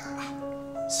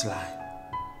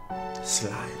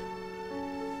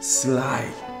Sly.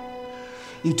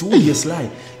 Into all your sly.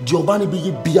 Giovanni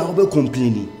be Biabe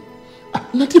complaining.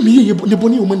 Not me, you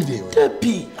bonny woman there.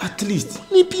 Be at least.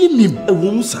 Maybe him a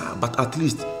woman, sir, but at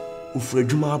least Ufred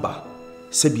Jumaba.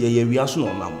 Sebia, we are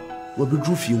so now. What be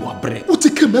drove you a bread? What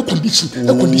take a condition?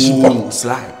 A condition,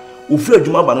 Sly. Ufred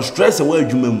Jumaba, no stress away,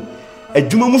 Jumem. A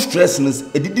Jumemu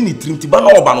stressness, a didn't treat Bano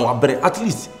at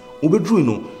least. Obedru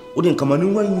no, wouldn't come on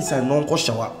inside no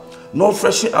shower, no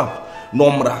freshen up, no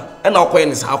mra, and our coin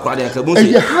is how crowd I can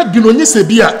you had been on your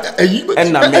Sabia,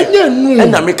 and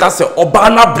I make us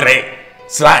Obana bread.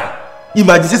 Sly.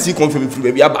 Imagine see confirm through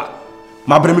baby abba.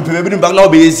 My brain back now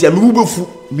be easy, and we will fool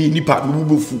me nipa, we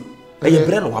will fool. A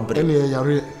bread or bread,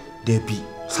 there be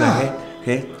Sly,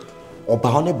 hey,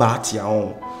 Obana bat ya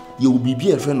own. You will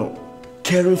be a friend.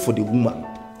 Caring for the woman,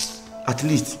 at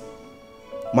least,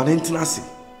 man intimacy,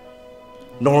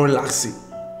 non relaxing,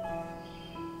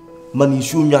 man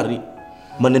insure yari,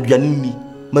 man ebianini,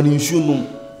 man insure no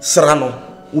serrano.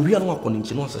 We are not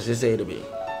connected, no such as a baby.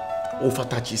 Over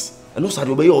touches, and no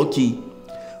sorry, be okay.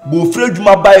 But afraid you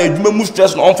might buy a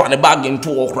stress on for the bag into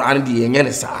or around the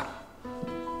yensa.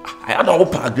 I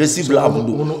don't aggressive love.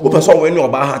 Open so when you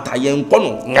about her, young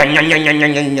Pono.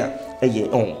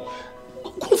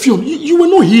 Confion, you were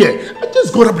not here. I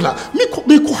just got up like, make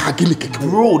Haginic.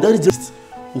 Bro, that is just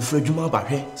Ufrejuma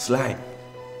Bahe, Sly.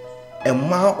 A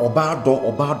man or bad dog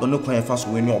or bad on the coin fast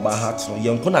when you're about heart, so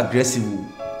young con aggressive.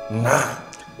 Nah.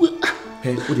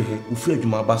 Hey, what the heck,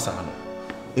 Ufrejuma Bassano.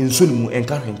 In Sunimu and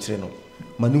Carhen Treno.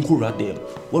 Manunku Radel,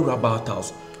 what about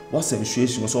house? What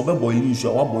sensation was over boiling,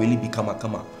 or boiling become a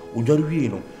kama.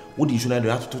 Ujari, what do you should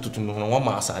have to know one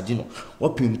massagino?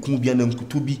 What pin Kumbian and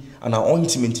Kutubi and our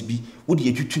ointment be? What do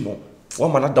you know?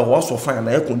 One man at the was so fine and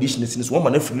air conditioning since one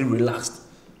man fully relaxed.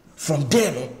 From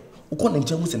there, no, who couldn't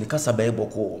Jamus and the Casa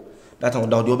Bako. That on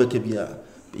down the Obekabia.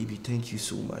 Baby, thank you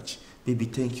so much. Baby,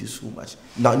 thank you so much.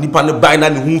 Now, Nipan buy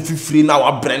and whom feel free now,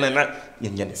 I'm Brennan.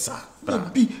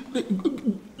 Baby,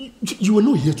 you were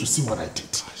not here to see what I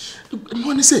did. You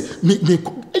want to say,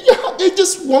 it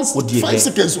just wants 5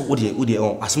 seconds.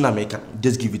 As soon as I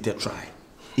just give it a try.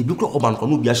 If you could open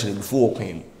can be actually before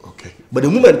okay. But the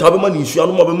moment Taberman is your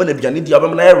mobile man, if you need the other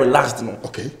man, relaxed.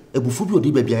 Okay. A before you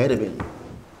did baby ahead of him.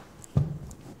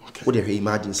 Okay. What if you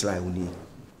imagine Sly only?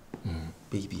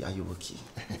 Baby, are you okay?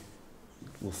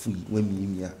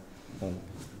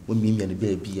 When me and the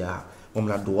baby are,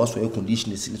 woman, do also air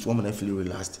conditioning since woman I feel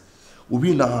relaxed.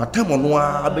 We now time on one.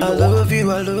 I love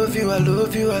you, I love you, I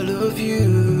love you, I love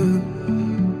you.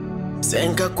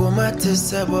 Senka kumate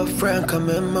sabo franka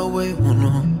mema we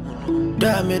uno.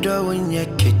 Dame do wenye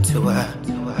kitua.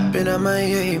 Bena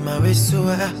maye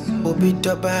mawisua.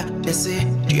 Obitoba desi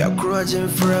dia krojin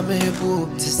fra mebu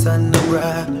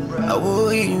tisanabra.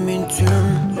 Awo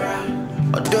imintum.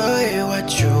 Odoye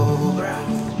wacho.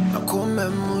 Akume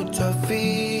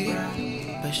mutafi.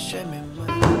 Besheme ma.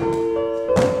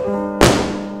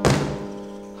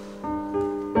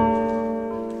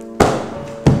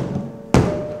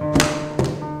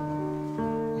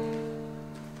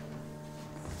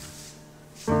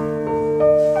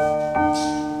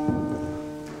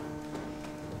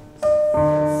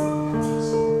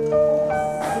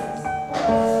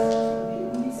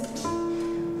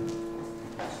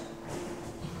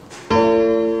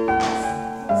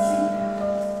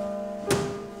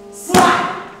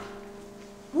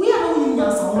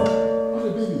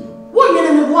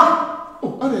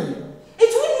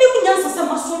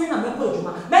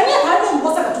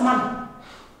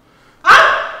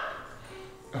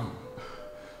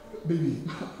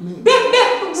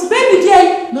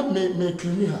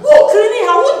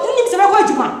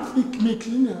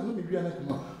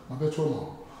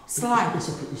 Slide. It's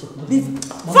okay.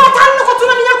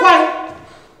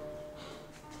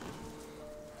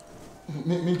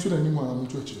 Me too anymore. I'm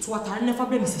too much. What I never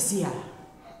been to see her.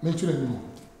 Me too anymore.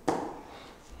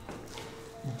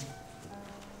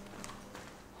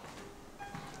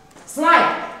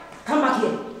 Slide. Come back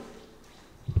here.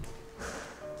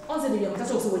 On the day I'm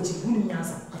catching also with you,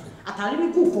 Nyansa. I tell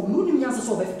me go for Moon Nyansa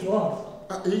so with you on.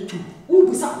 I ate you. Who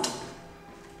was up?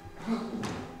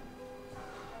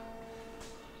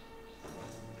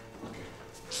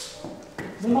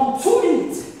 More 2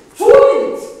 minutes. 2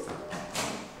 minutes.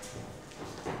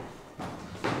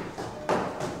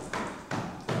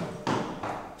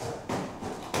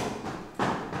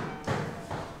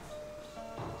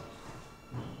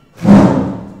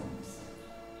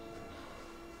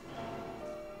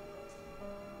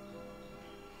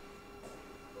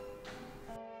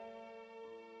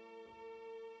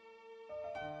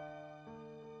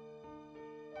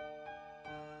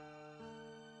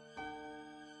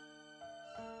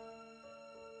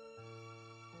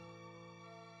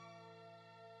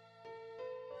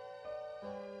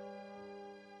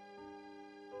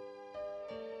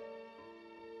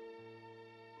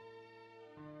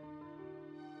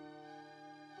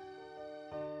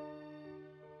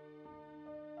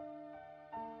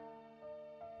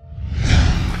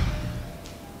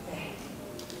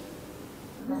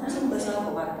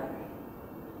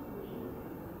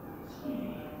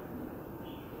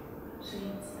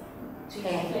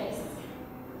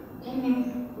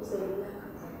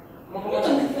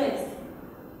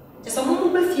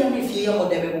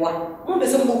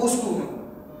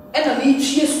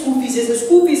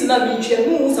 School fees na be share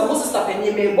no suppose stop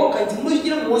any me work and mo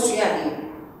jira mo so ya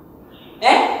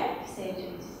eh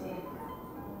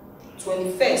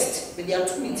 21st with their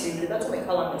 2 meetings that's my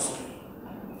calendar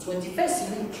 21st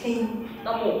you came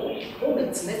na mo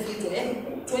moment na fit to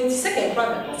 22nd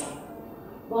prime also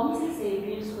one say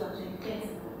you school at 21st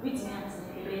with me at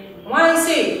why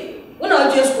say when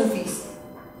I just school fees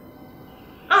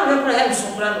I never had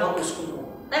some plan to school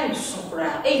I'm so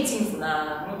proud 18th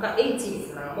na monka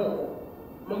 18th na mo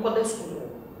the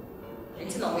school.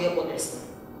 It's not way about this.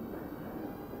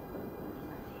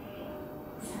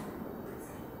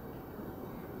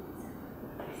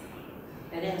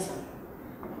 There's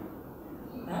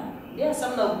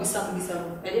some now be some.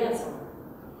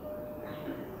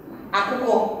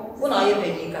 Akoko, who are you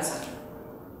making Casa?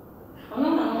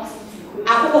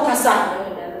 Akoko Casa.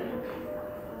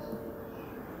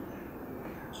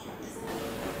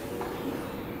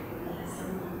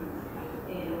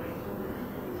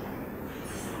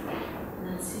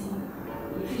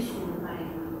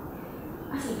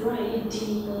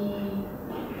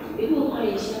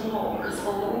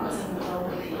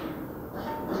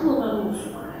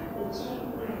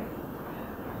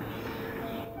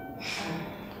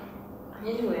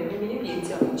 Anyway, maybe you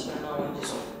tell me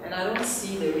and I don't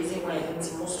see the reason why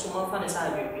it's most too much fun as I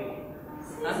do.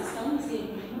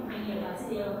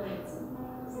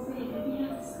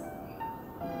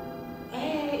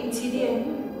 Eh, indeed.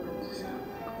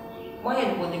 Why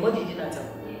anybody what did not tell?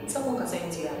 Someone can say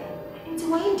it.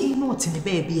 Why do you not in the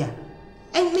baby?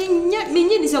 And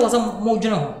me, this was a more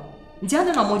general. The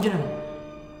other are more general.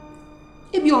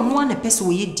 If you are one a person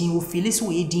we eating, will feel this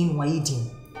way eating, why eating?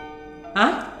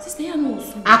 Huh? Sister,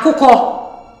 Akoko.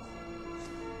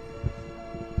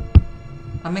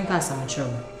 I mean, some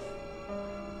children.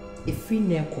 A free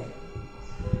neko.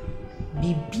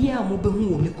 Bibia mobile who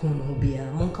will become Mobia,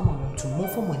 Monkama to more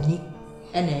for money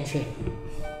and a share.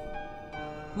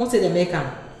 Most of the American.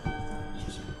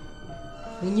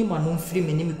 When you are non free,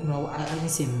 my name is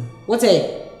what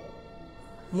a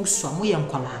Musa, Moyam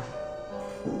Kola.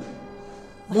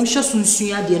 Monsha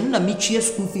Sunsuya, dear, no, Michia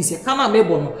school fees, a cana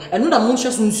mebono, and no, Monsha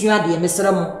Sunsuya, dear, Mr.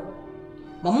 Ramo.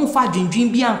 Mamma Fadjin,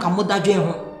 dream beyond Camoda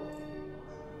Jane.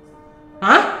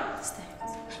 Huh? Sister,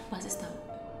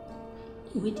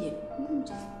 wait, dear.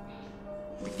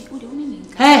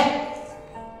 Hey,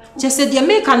 just said the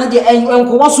American, dear, and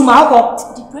Uncle Wasuma.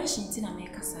 Depression in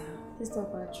America, sir.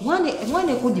 One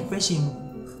a good depression.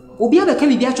 Obia can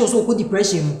be also good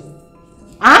depression.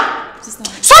 Ah? Sister,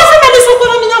 so many so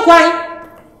cry.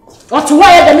 What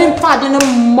why the main part in a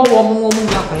more woman in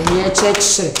church?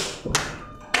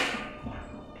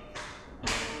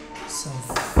 Some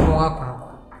more.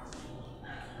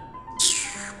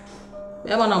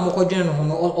 Ever I'm going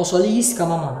to also least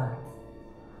come on.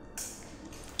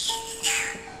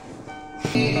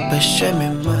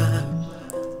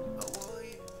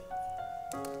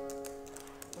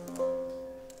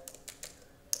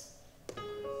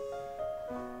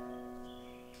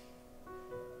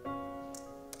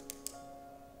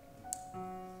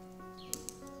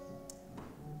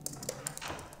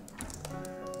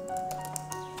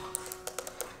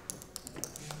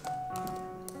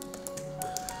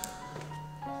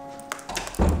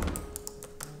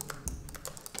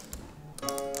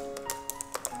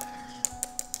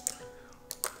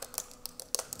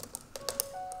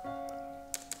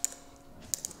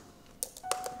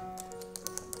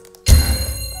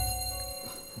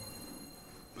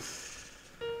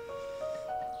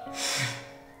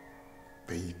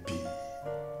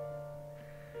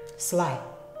 Sly.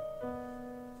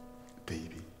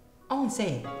 Baby. I won't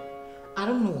say. I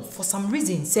don't know. For some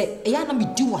reason, say, I don't be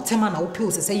do whatever I will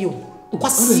pills say you.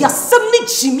 Because you are suddenly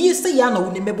Jimmy say Yana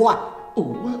will never boy. Oh,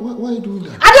 why are you doing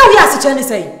that? I don't hear such any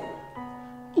say.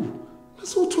 Oh,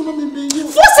 that's what you want me to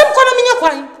for some corner in your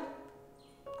crying.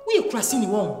 We are crossing the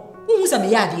wall. Who was a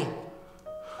yard here?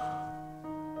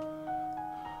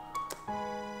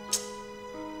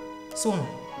 So,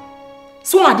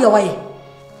 my dear, why?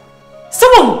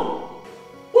 Someone!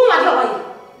 Who are you? Why?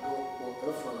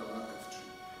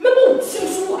 Maybe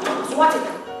seems so what it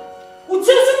would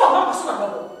tell you about personal.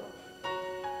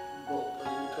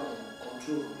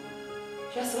 Control.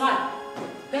 Just like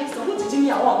thanks to what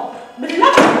Jimmy I want. But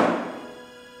love.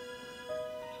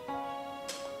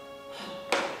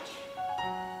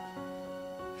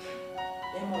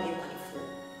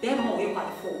 Them more you can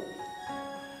fall.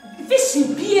 This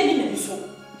should be any man so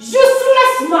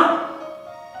useless man.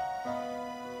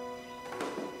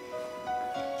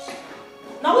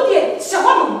 Now what dear,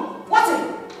 Shawan, what is it?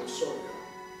 I'm sorry.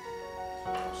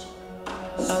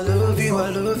 I love you, I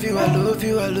love you, I love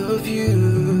you, I love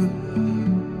you.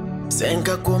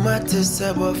 Senka kumate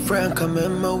sebo franka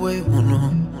mema we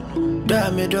uno.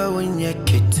 Dame do wenye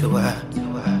kitua.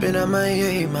 Bena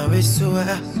maye mawisua.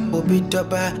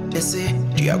 Obitaba desi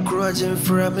dia krojen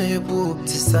frame bu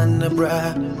tisana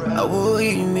bra. Awo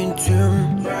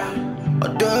imintum.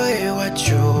 Odoye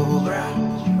wacho.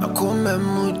 Akome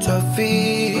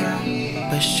mutafi.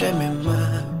 Besheme ma.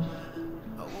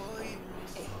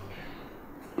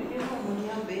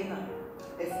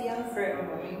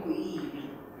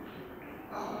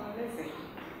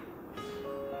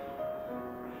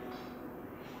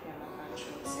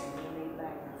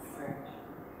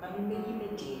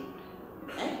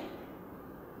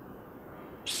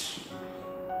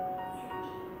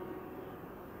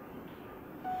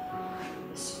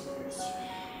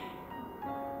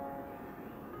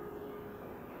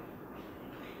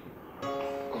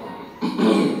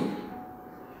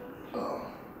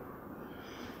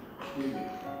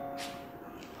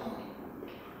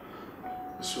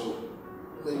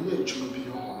 be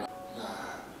on. Nah,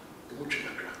 the much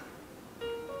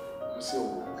you say,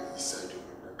 oh, I decided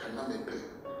I cannot make pay.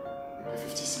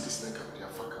 50 cities like I'm the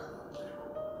Afaka.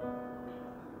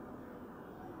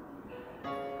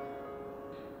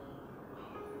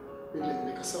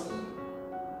 Make a sound.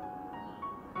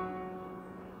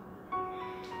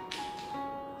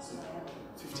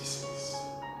 50 cities.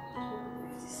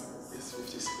 Yes,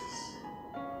 50 cities.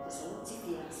 So, TV,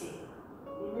 I say,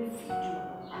 we will feed you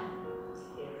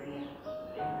area.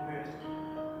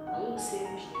 I will say,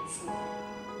 my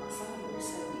son will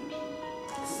send me.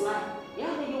 It's like,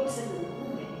 yeah, they will send me.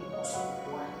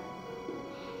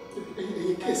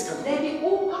 Then the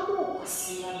old couple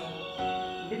see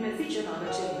be my feature on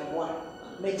the chair.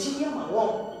 Virginia, my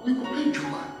one. We could pay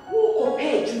Juma. Who could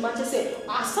pay Juma to say,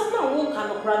 I somehow won't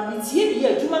kind of run with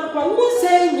here. Juma won't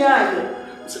say, yeah.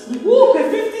 Who pay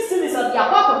 50 cents at your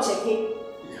papa checking?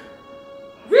 Yeah.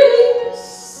 Really?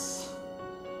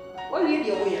 What will you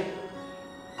do here?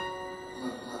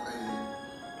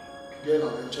 Girl,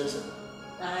 I'm interested.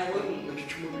 I will be.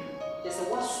 There's a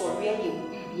what so really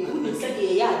you wouldn't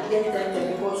say, yeah,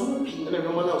 because who be. And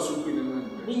everyone else who be the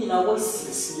man. Meaning I was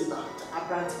see that. A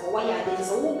brand for why there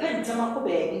is a open Tamako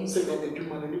baby. Say that the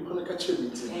human and you can catch it.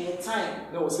 And your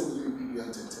time. No, I said you be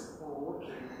attended. Oh,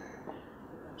 okay.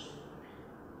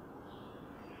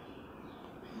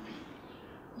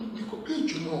 You could pay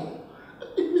you more.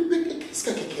 You make a kiss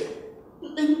cake.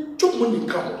 And chop money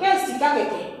come. Yes, Sika.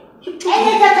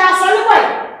 Hey, Kaka, solid boy.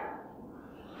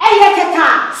 Hey, Kaka,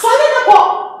 solid boy.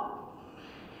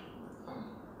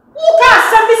 Who can't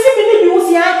send me see me use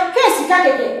here? Yes, Sika.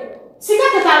 Sika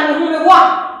Kaka, no me what?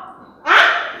 Huh?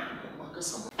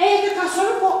 Hey, Kaka,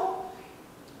 solid boy.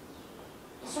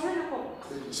 Solid boy.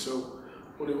 So,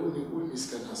 what the only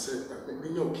witness can have said,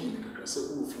 when you're keen, I said,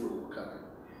 who fool can.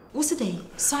 What's the day?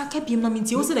 Saka be my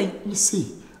minty. What's the day? You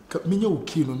see, Minyo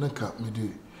keen on Naka, me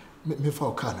do. Me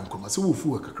for can and come. So, who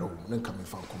fool a cacao, then come and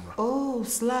found Comra. Oh,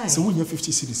 Sly. So, when you're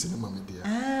 50 cities in a mamma, dear.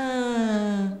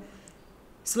 Ah,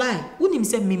 Sly, wouldn't him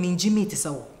say me Jimmy to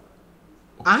so?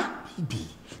 Ah, baby.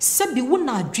 Sabi wouldn't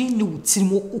I dream no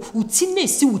Timo, who tinne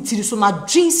see what so my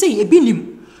dream say a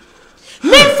binim.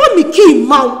 Never me key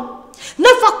mount.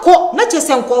 Never caught, not just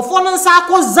and Confion and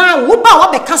Sako Zan, who bow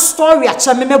up a story at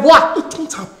Chamemebois. It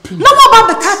won't happen. No more about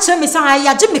the catcher, Miss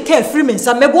I, Jimmy Care Freeman,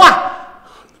 Samebois.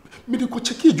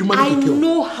 I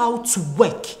know how to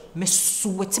work. Me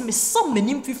sweat me some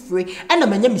minim free and a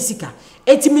man Sika.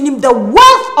 It minim the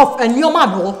wealth of a new man.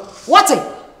 What it?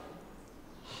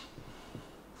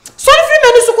 So if you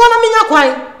manage to call me your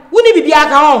quine, wouldn't it be a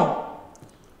gown?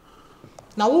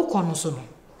 Now, who can so?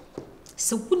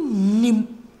 So, wouldn't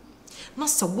nim.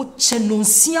 Master, what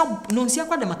Chenosia, Noncia,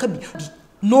 the Macabi.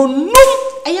 No,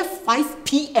 I have 5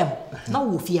 p.m. Now,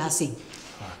 what you are saying.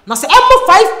 Now, say,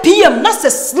 5 p.m. That's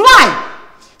a slide.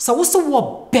 So, what's the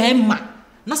word, Bema?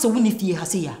 That's a winning fear,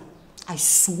 Hasia. I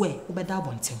swear, over that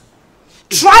one thing.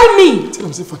 Try me. Tell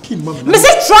him, say, for king, mama.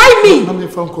 Mrs. Try me. I'm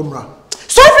from Comra.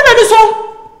 So, if you know this one.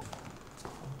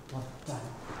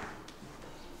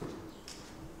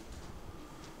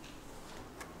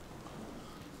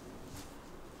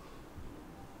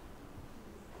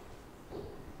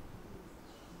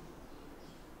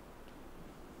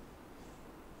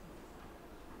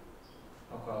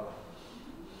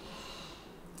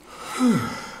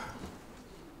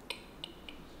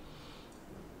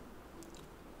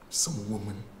 Some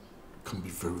women can be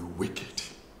very wicked.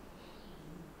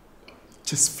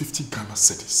 Just 50 Ghana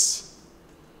cedis.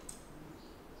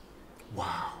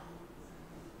 Wow.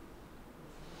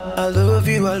 I love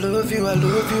you, I love you, I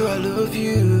love you, I love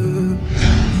you.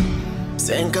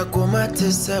 Senka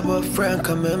kumate sebo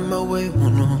franka mema we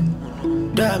uno.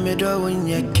 Dame do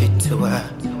wenye kitwa.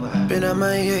 Bena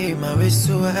maye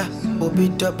mawiswa.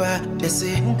 Obitoba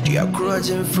desi. Dia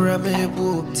krojin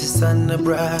framebu tisana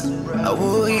bra.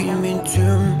 Awo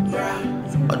imintum.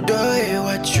 Odoye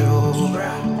wacho.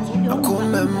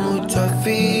 Akume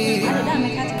mutafi.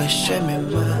 Besheme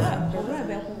ma.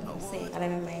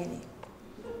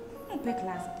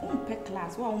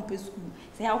 Class, one per school.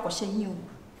 Say, I'll question you.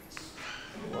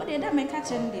 What did that make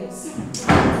catching this?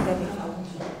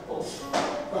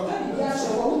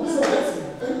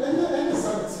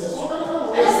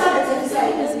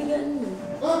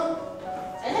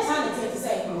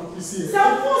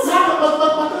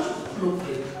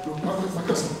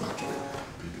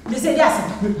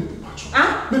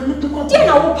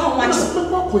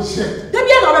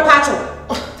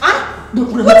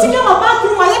 What's in your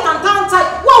bathroom? I can't tie.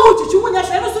 What would you when you're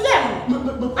trying to them?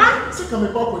 Sika me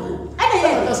papa you. I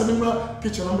can't remember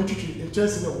kitchen I'm chichi in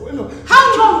Chelsea.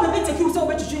 How long will it take you so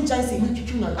much to drink Chelsea? Me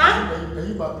chichi na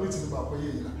you ba plate ni ba ko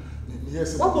ye na.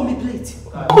 Yes. What for me plate?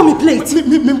 What for me plate?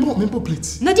 Me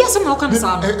plate. Na dia some how can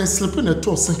sound? Slip in a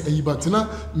to sink e but na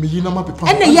me yi na ma pepa.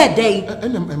 And na ye day.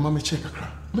 And ma me check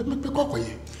akra. Me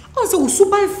kwakoye. Oh so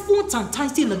suban phone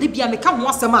tantan na de bia me ka ho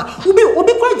asem a.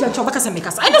 Obi kwa jancho baka se me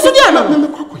kasa. I know so dia no. Me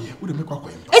kwakoye. Wo de me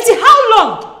kwakoye. Eti how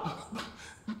long?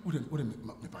 Wo de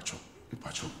me pacho. Me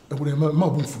pacho. E wo de ma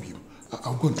bu fu bi.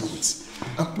 I'll go and do it.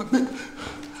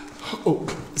 Oh,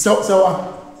 so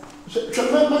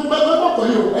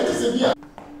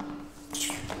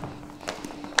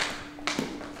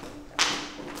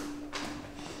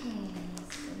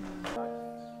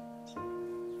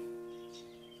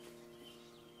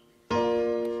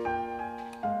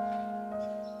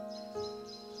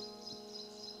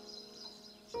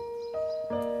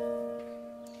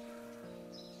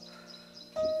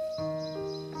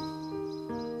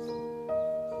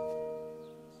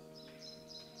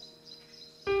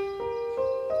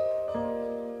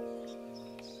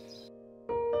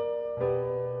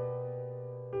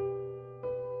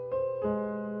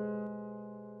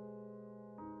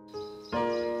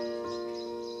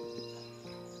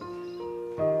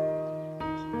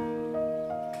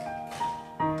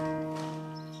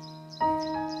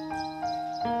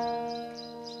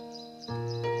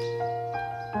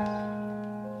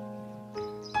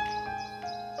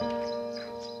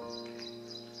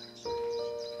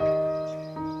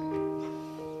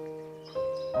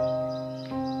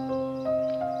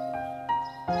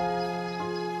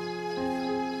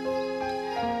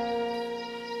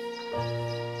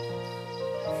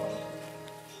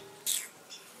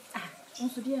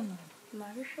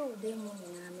Marisho demo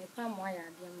na me pa mo ya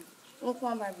de mo. Wo ko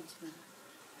ba bi jina.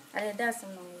 Ale da sem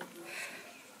no ye.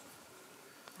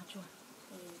 Ajua.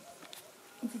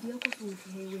 Nti dia ko so fi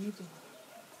we ni to.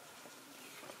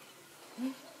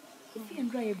 If you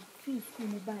dry feel school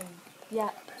me buy. Ya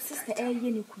sister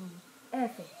ye ni kunu.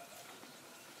 Efe.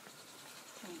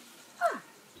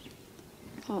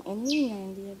 Eni na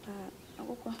ndi ba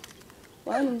akoko.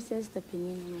 Wa no sister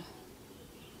penin no.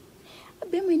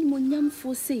 Abema ni monyam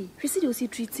fo sei hwese de o si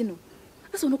treat no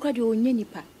aso no kwa de onya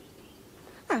nipa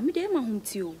me de ma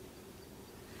humti o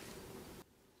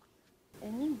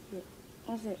de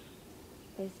ose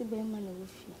ese bema na wo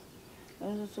fi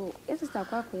enso so ese sta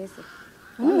kwa kwa ese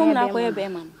mo na kwa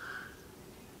bema no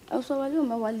aso wale o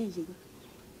ma wale yi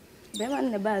bema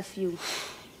na ba fi o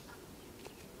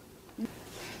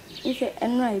ise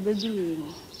enra e be duwe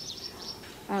ni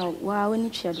wa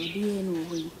woni twa do die no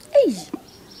wo yi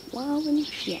wow when you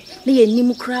na ye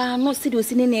nim kra no se de o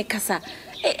si ne kasa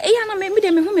ya na me de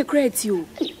me hu me kra ti o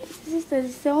sister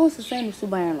se on se sai no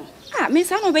suban no me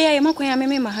sa no be ya ye makwan ya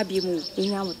me ma ha bi mu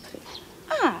enya wotre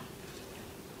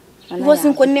wo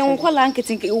sin ko ne nkola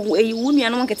nketenke e wu nua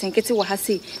no nketenkete wo ha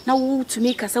se na wo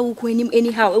tumi kasa wo ko anim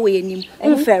anyhow e wo ye nim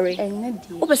unfair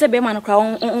wo pese be ma no kra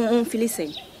on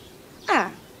filisei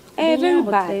very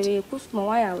bad kusuma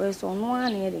wa ya we so no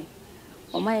an ye de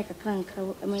Omaya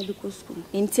kakranka amadi ko school.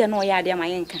 Intia no ya de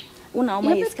mayenka. Una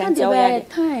omaya skantia o ya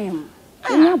time.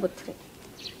 Nya botre.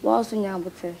 Wa so nya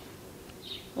botre.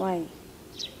 Why?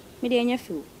 Me de nya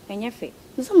fe. Nya fe.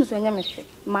 Nso so nya me fe.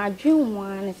 Ma dwen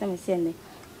wa ne se me se ne.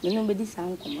 Me no be di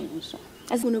san komo nso.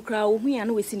 Azu no kra wo hu ya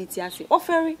no we siniti ase.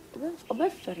 Oferi.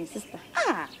 Obeferi sister.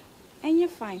 Enya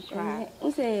fine kra.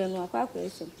 Nse no akwa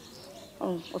ese.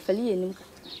 Ofeli ye nim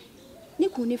ni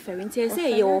kunu fere nti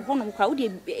say ye wo honom kwa wo de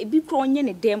bi kro onye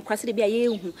ne dem kwa se de bia ye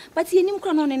hu but ye nim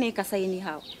kro no ne kasa ye ni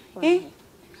how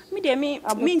me de me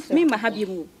ma ha bi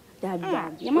mu da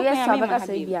bia ye ma kwa me ma ha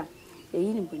bia ye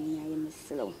yi ni boni ya ye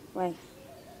meselo why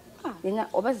ye na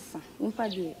obesisa nimpa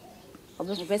de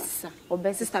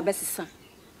obesisa besisa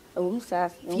o musa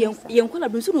ye nkola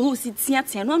bi so no si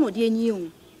tia no de anyi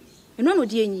hu eno no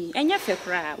de anyi enya fe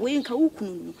kra we nka wo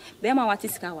kunu no be ma wate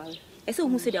sika ware ese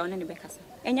hu se de one ne be kasa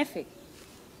enya fe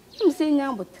say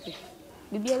nya botre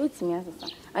bibia wetimi asesa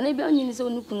ana bia onyi ni se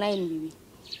onuku na yin bibi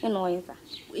e no yesa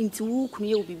nti wu kunu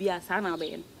ye bibia sa na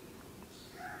abaye no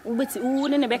wo beti wu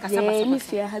ne be kasa basa mi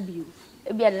fia ha biu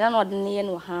e bia de na no de ne ye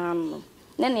no ha no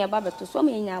ne ne ba beto so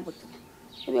ma nya botre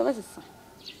e bia basesa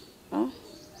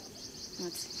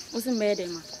Osin be de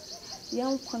ma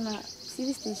yan kona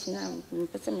TV station am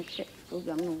pese me hwe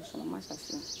program no so ma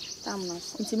sase tam na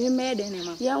so nti me de ne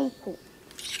ma yan ko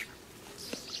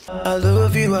I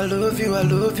love you, I love you, I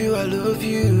love you, I love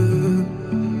you.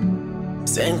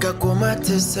 Senka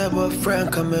kumate sabo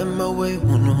franka mema we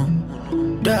uno.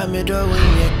 Da me do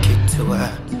when you kick to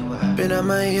her. Bena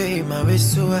my ye my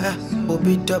wisua.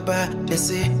 Obi toba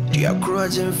desi. Dia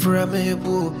crojin from me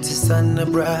boo to sana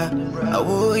bra. I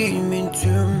will him into.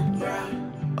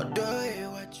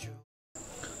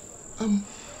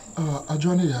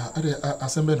 Adjourney ya ade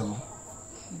asembe no.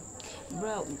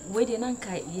 bro, waiting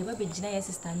Anka, you ever been Gina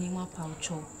sister name up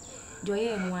Paucho. Do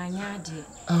you know one yard?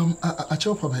 A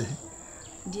chopper, baby.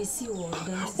 Do you see what?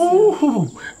 Oh,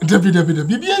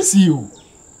 BBNC.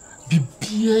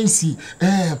 BBNC.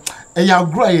 I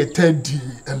grow a teddy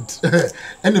and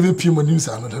never pay my news.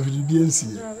 I'm not a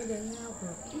BBNC.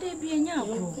 There be a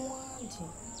nyabro.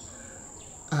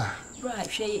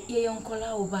 Right, she young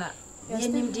Colauba. Your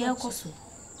name, dear Cosso.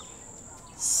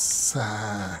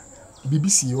 Sir,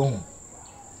 BBC on.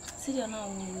 See, you know,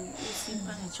 see,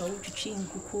 Panacho to change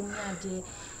Kukumia de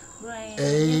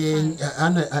Brian.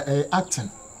 Acting.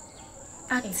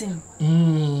 Acting.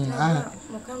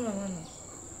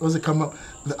 Was it come up?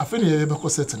 I feel you ever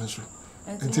was set in a shoe.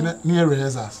 And near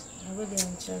rehearsals.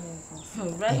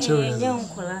 Right, young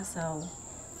Colasso.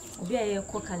 Be a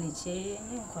college,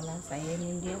 young Colassa,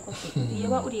 and dear Cosso.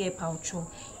 You are the Paucho.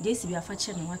 This be a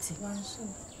fashion, what's it?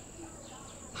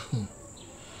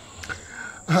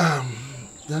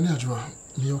 Daniel,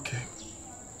 me okay.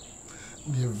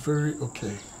 Me very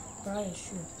okay. Brian,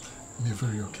 sure. Me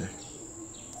very okay.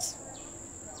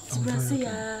 I'm very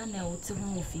okay. Now to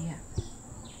move here.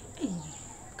 Hey,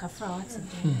 Kafra, what's it?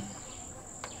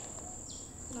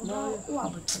 No,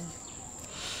 what?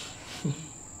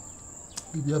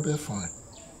 Bibi abe fine.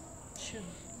 Sure.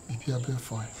 Bibi abe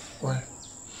fine. Why?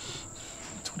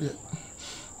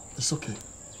 It's okay.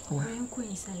 Why am I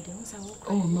inside?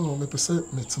 Oh no, me pese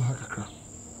me tina kakra.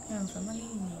 I'm family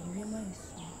ni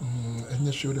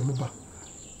Enye show dem ba.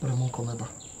 But I'm come ba.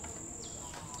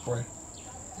 Why?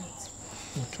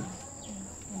 Okay.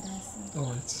 All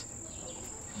right.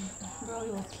 Bro,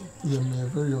 you okay? Yeah, me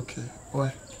very okay.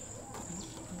 Why?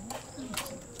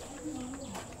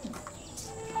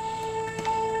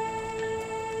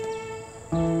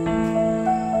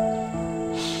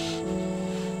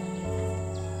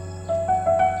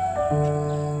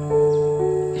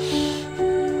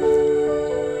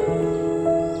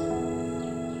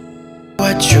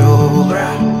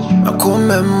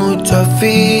 Akume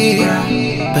mutafi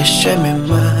Besheme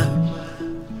ma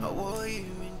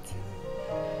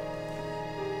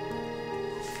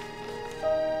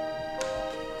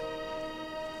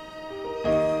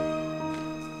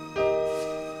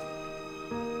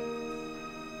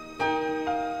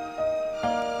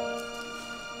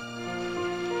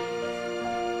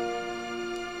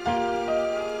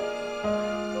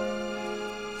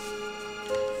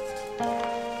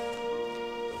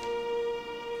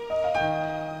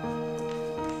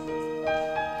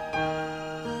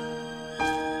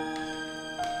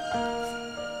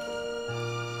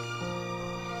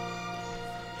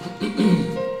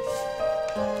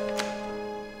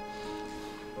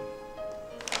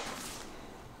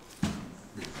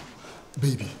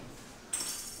Baby,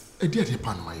 a dear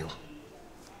pan mayo.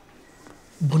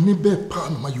 Bonibe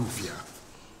pan mayo via.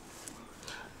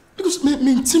 Because me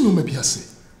intinu maybe I say.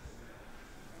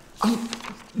 And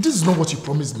this is not what you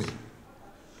promised me.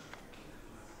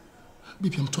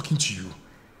 Baby, I'm talking to you.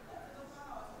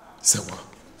 Sewa.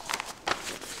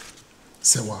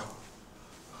 Sewa.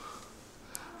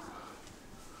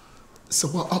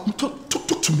 Sewa,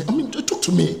 talk to me. I mean, talk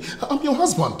to me. I'm your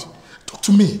husband. Talk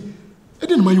to me. I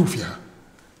didn't my ofia.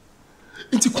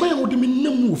 Inti kwaya wo de me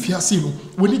nam ofia se no,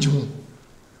 woni je ho.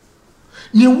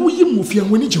 Ne wo yi mu ofia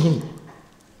woni je ho.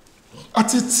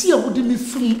 Ateti a wo de me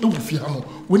fam e ofia no,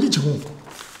 woni je ho.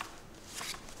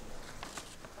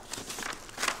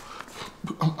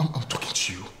 I'm talking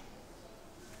to you.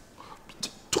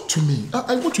 Talk to me.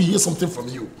 I want to hear something from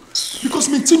you. Because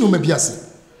me tinu me biase.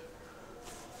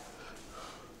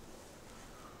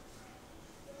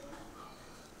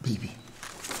 Baby.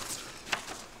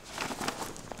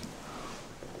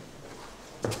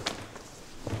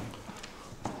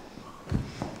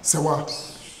 Sewa.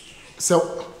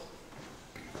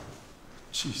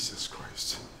 Jesus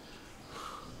Christ.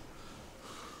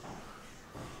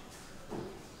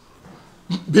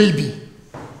 Baby.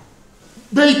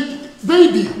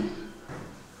 Baby.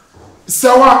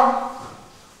 Sewa.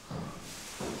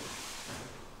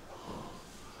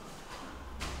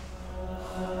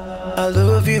 I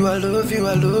love you, I love you,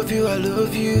 I love you, I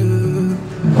love you.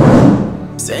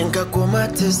 Senka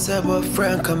kumate sebo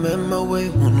franka mema we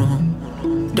uno.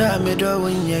 Dame do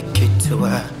wenye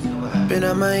kitwa.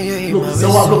 Bena maye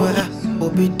mawiswa.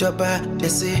 Obitaba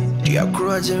desi dia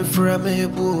krojen frame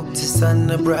bu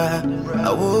tisana bra.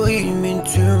 Awo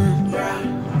imintum.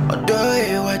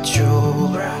 Odoye wacho.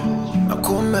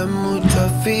 Akume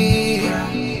mutafi.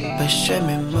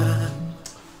 Besheme ma.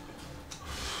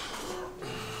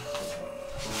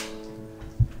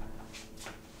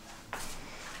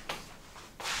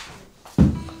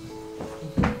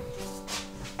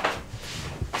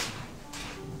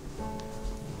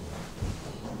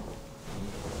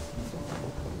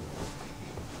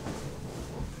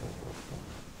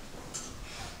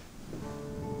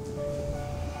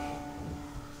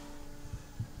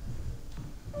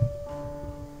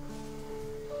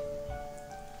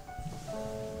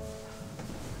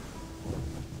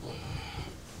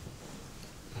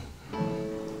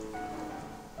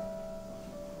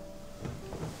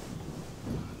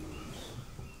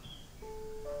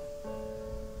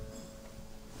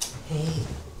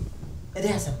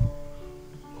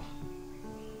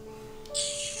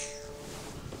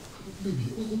 Baby,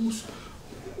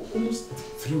 almost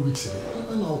 3 weeks ago.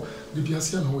 I know the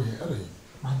Biasia no way, are they?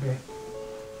 My bread.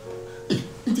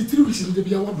 In the 3 weeks in the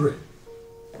Bia bread.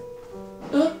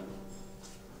 Huh?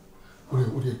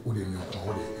 What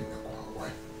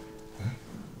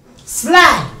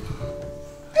Sly!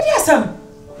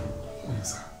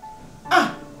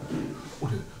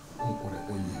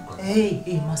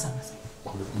 Hey, Massa.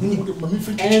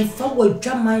 And forward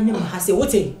jam my name has a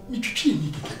what? Me what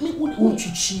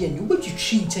you cheer and you what you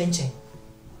cheat changing.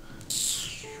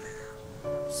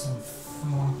 Some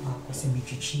small was a me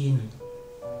cheating.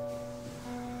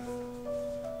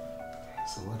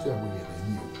 So what are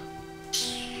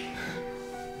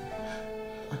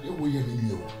we in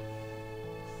you?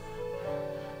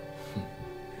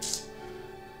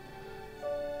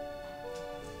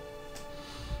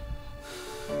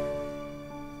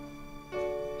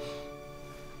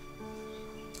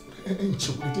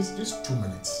 Just 2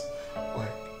 minutes. Why?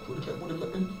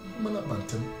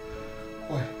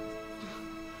 Why?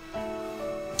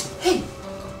 Hey!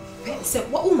 Say,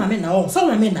 what woman now? So,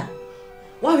 woman now.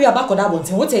 Why we are back on that one?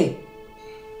 What?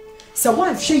 So,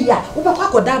 why she ya? Who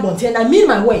back on that one? And I mean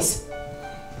my words.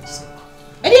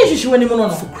 I didn't show any more.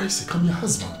 For Christ's sake, I'm your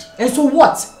husband. And so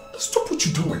what? Stop what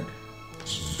you're doing.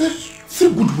 3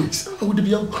 good weeks. I would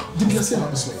be saying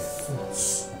I'm sorry.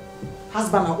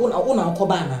 Husband, I own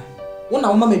Kobana. One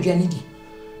of Mamma Janidi.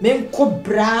 Men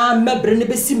cobra, me brenne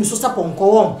besim so sapon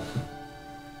co.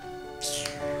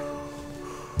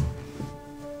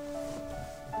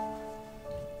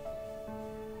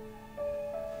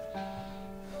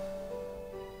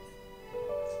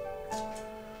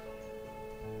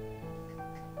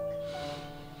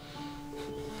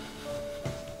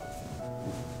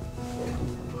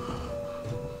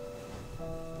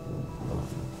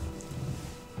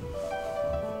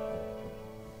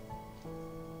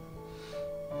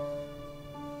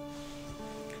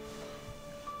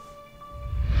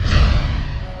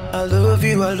 I love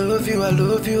you, I love you, I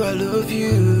love you, I love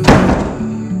you.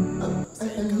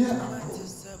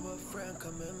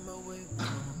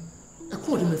 I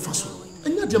call him a fast one.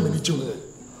 And you're the manager.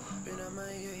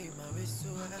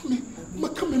 I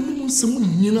come and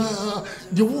someone, you know,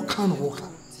 the walk can walk.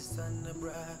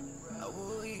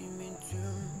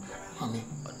 Mammy,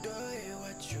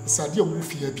 Sadia will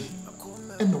fear be.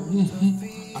 And no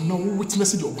woman, and no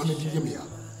witness your one of the Yamia.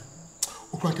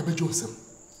 Or crack a bed Joseph.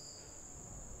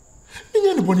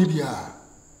 Any bonibia.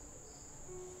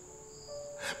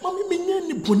 Mammy,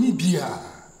 any bonibia.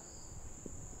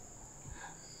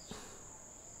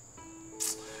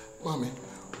 Mammy,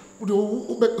 would you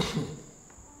obey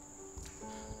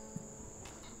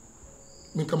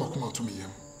me? Come out to me,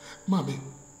 Mammy.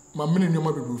 My men in your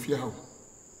mother will fear how.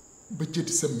 But yet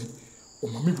send me, or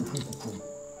Mammy will come.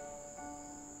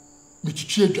 Me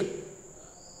cheer.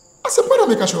 I said, what I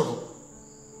make a show.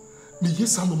 Me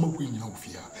yes, I'm not going to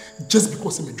fear. Just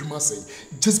because I'm a Juma say,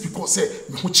 just because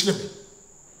I'm a chilling.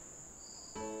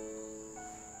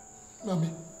 Mammy,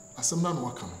 as I'm not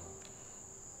working.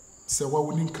 Say, what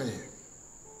we need Kaye?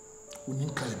 We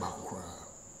need Kaye back.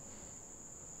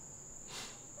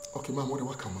 Okay, ma'am, what do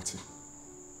I come at?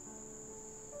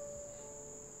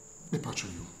 Me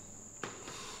patrol you.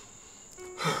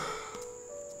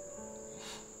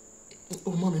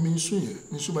 Oh, mommy, me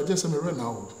you but just I'm right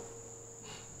now.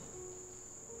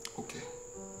 Okay.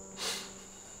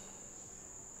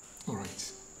 All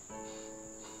right.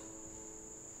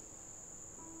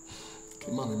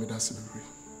 Okay, mommy, me that's it.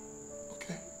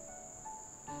 Okay.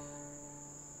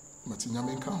 Matinya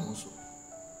me can also.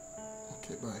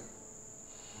 Okay, bye.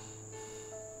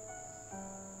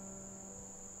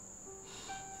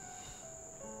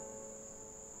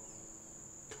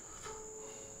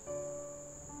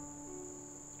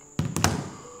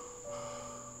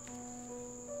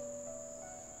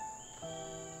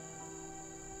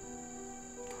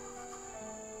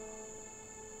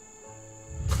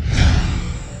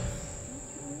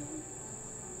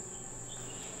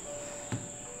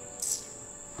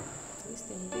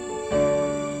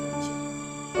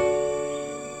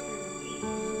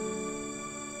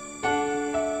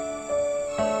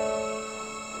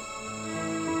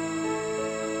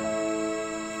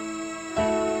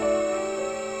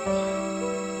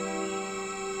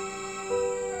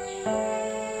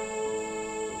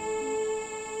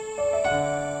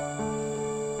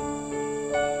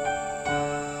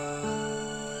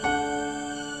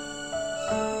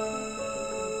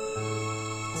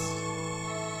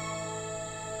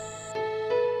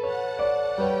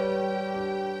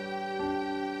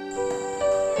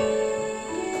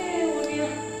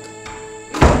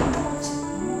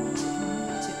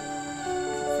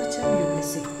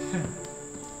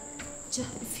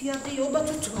 Fiade yo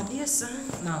batutu ade san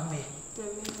na me.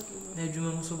 Na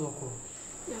adwuma mu so boko.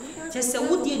 Just say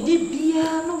wo de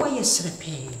bia no wa ye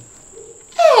hrepe.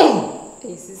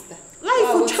 Hey sister.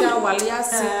 Life for child wale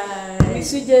ase.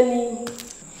 Misujani.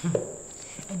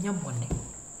 Enya bone.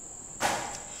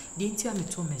 De nti a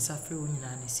meto mensafre wo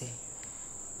nyina ne se.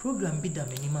 Program bi da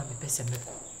mani ma me pese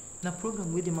meko. Na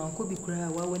program we de manko bi kura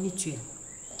wa wani tua.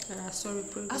 Sorry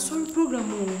program. Sorry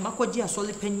program o makoji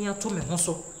asole pani ato me ho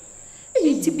so.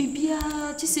 Enti bibia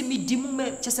chese mi di mu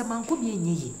me chese manko bi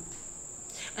enye.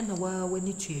 Ana wa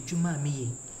wani tua adwuma me ye.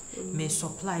 Me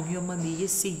supply nyoma me ye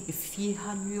sei efie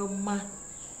ha nyoma.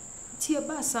 Ti e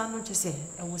ba sa no chese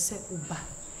e wo se uba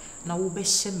na wo be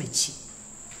hye machi.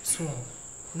 So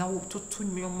na wo toto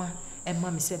nyoma e ma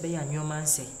me se be ya nyoma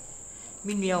nse.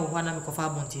 Me nua wo hwa na me kofa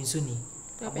abontin so ni.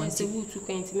 Abontin wutu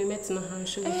kwenti me metena han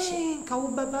hwe wuchi. Nka wo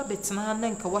baba betena na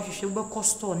nka wahwehwe wo be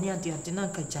store ne ade na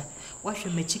nka ja.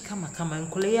 Wahwe machi kama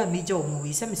nkole ya meja wo mu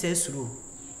wi se me se suro.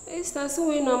 So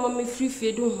we no mama free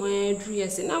fie do ho adru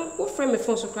yese na wo frame me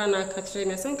phone so kra na aka kire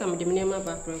me senka me de me ma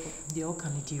ba prego de o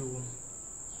kan di wo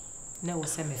na wo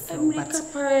se me free but America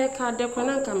pa ka de kra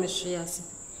na nka me hwe yase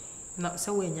na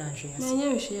se we nya hwe yase na nya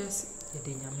hwe yase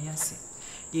de nya me yase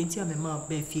de nti a me ma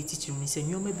ba fie tichiru ni se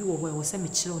nyoma bi wo se me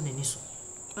kire onani so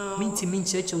minti min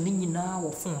cheche oni nyina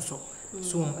wo phone so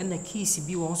so na keys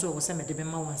bi wo so wo se me de be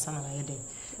ma wansa na ye de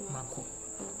mako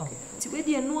ti we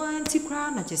de no anti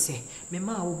kra na chese me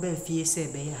ma wo ba fie se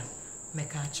be ya me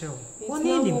ka chero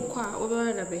woni ni kwa wo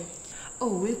be da be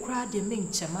we kra de me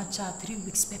nche ma cha 3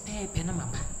 weeks pepe na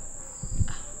maba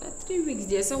 3 weeks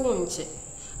de se won nche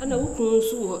ana wo kun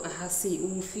so wo ahase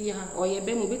wo fie ha o ye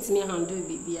be mo betimi handle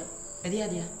bibia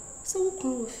ade se wo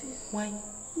kun wo fie why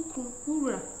wo kun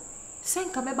wura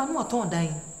senka me ba no aton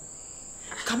dan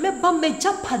ka me ba me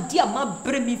japade ama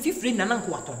bre mi fifiri na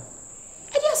nanko aton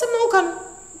ade asem na wo kan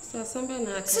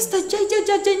sister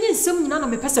jaja nsem nyina na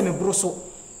me pese me bro so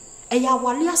eya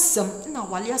wale asem na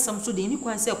wale asem so de ni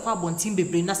kwan se kwa bontin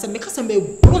bebre na se me kase me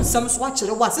bro nsem so a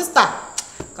kire wa sister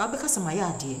ka be kase ma ya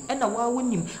ade e na wa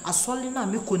wonim asole na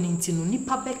me koninti no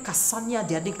nipa be kasa ne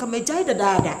ade ade ka me jai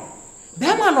dada be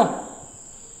ma no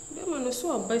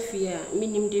so aba fie a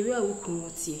minim de wi a wukun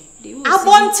wotie de wi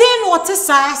abontin wote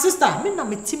sa sister me na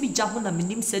me timi ja ho na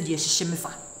minim se de hyehye me fa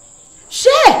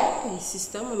share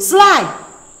sister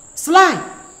Sly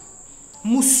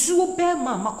musuo be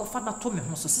ma makofa na to me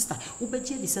ho so sister wo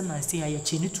beje bi se na se ya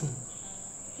chenitum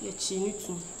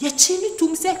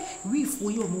se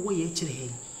wifo ye omo wo ye kire he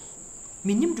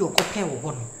minim de okope wo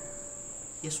ho no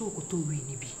ye so okoto wi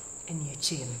ni bi ene ye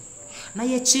che no na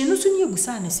ye che no so ni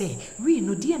ebusa ne se wi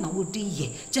no de na wo de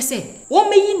ye je se wo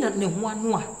meyi na ne ho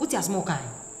anu a wo ti asmo kan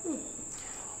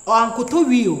o ankoto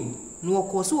wi o no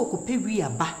okoso okope wi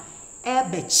aba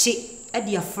ebe che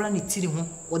ade afra ne tiri ho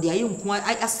wo de aye nko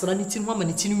asra ne tiri ho ama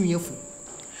ne tiri wiafu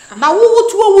na wo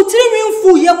wutuo wo tiri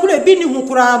wiafu ye kura bi ni ho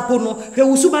kura ampo no hwe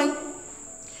wusuban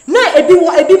na ebi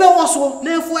be wo so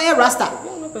na efo e rasta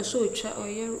no person twa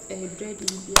oye bread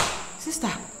bia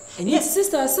sister yes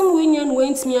sister some we nyan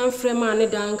went me amfrɛ ma ne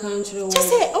dan kan kire wo just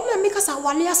say o na make us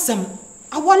awale asem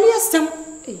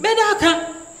be da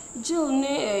kan Jill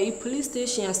ne police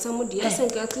station asam de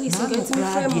asenka at least get me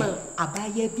friend ma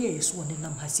abaya bi e so ne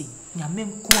nam hasi nyame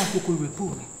nko akoko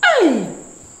repo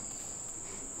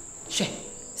she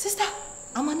sister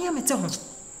amani amete ho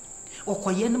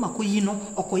okoye na makoyi no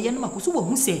okoye na makoso wo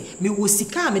hu se me wo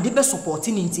sika me de be support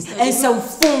ni nti ensem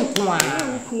fon ko a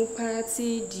ku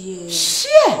party die she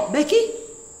Becky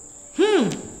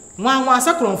nwa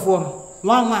sakronfo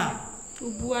no nwa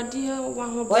Ubuadia wa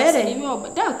ho basi ni oba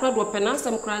da akra do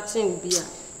penasam kra chen bia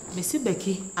mesi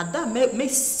Becky ada me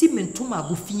simentum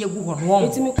agofia gu ho no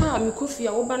etimi kwa me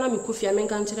kofia wo bana me kofia me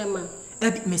kan kire ma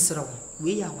abi mesrawo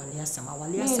we ya wale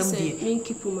asam die me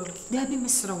nkipuma da bi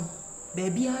mesrawo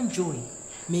baby enjoy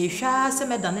me hwa se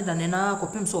me dane na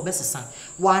kopem so obesesa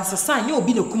wan sesa nya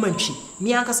obi na kumantwi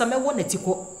me ankasa me wo na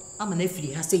tiko ama na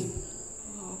afiri ha sei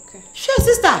okay she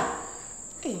sister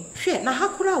she na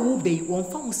hakura wo be won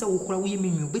fa wo se wo kura wo yemi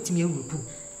betimi awupu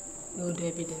no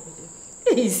debi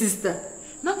sister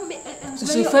na me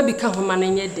so fa bi ka ho ma na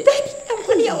nye de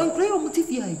enkoni ya onkra yo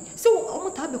motifi ai se o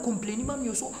mota be complain ma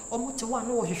mi so o mote wa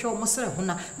no wo hwehwe o mo sere ho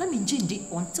na me njindi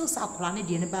until sa akura ne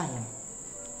de ne ba ya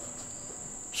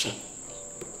she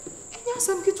enya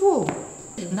sam kitu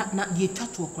na de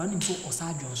tatu akura ne so o sa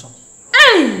adwon so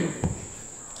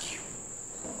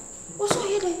o so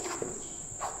yede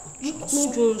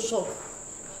no Johnson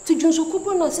ti Johnson ko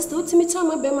bona sister o timi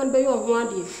chama be man be yo ho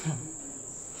ade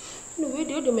no we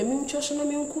de me mtwehwe na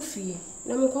me nko fie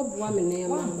na me ko boa me na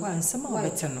ma kwa nsema o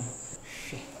bete no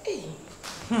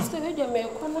Sister, we dey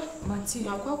make corner. Mati,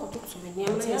 na kwa ko to me ni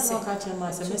am na say no catch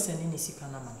ma say mesen ni Sika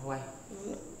na man. Why?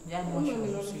 Ya no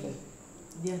show.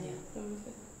 Dia.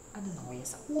 Ada na wo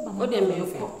yesa. O dey me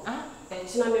ko. Ah,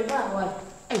 na me ba why?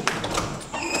 Eh.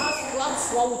 What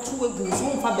two egu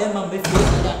so fa be man be fi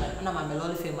na ma me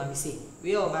lole fe ma me say.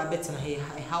 We all ba bet na he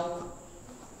how.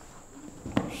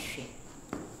 Shit.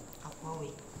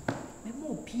 Akohwie. Me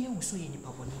mo pie wo so ye ni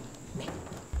paboni. Me.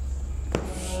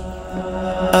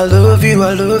 I love you,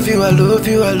 I love you, I love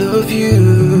you, I love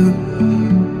you.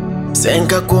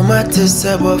 Senka kumate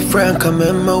sabo franka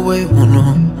mema we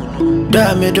uno.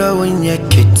 Dame do wenye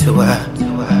kitwa.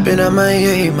 Bena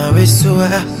maye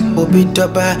mawesua.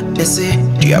 Obitoba desi.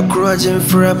 Dia kruaje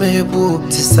mfra mebu.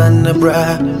 Tisana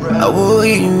bra. Awo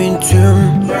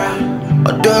imintum.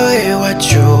 Odoye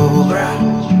wacho.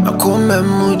 Akume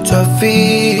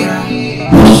mutafi.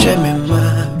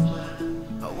 Shemema.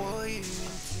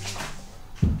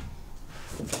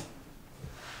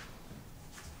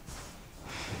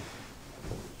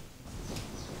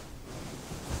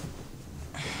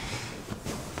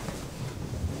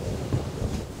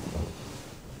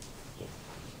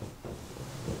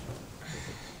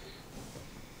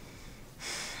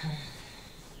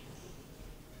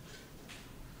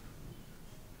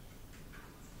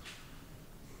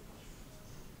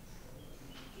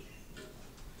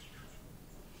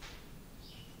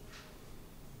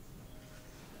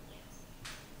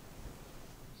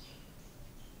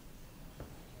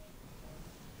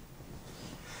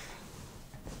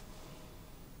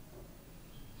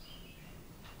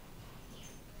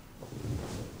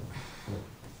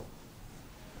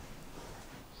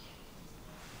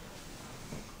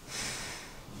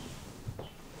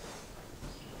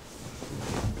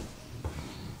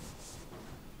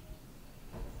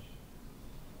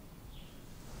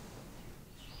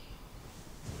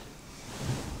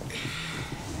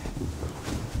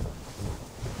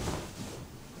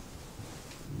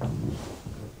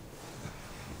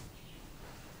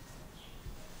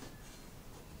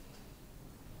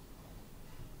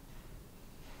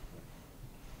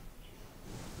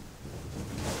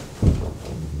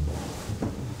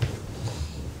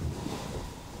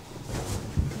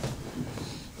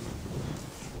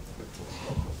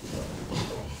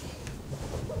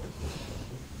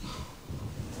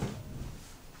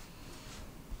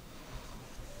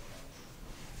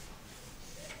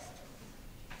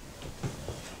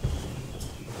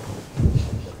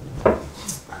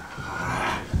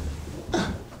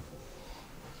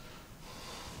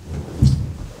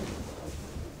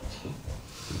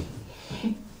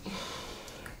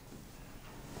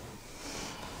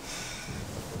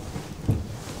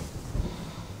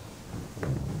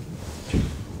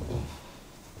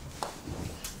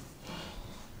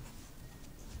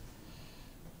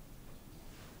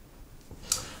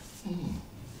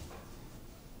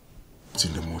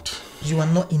 In the mood. You are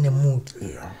not in the mood.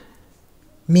 Yeah.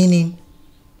 Meaning?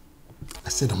 I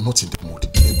said I'm not in the mood.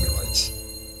 You heard me right.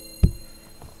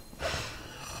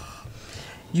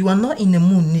 You are not in the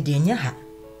mood, Nidia.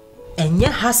 And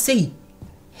ya say.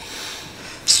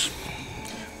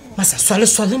 Masa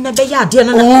swallow na be ya dear.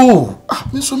 Oh,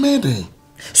 Miss Omede.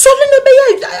 Swallow na be ya.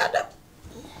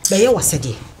 Be ya was said.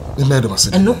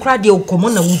 And no cry the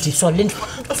common woody swallowing.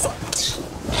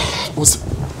 What's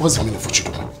the meaning of what you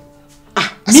do?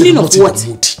 Meaning of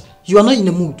what? You are not in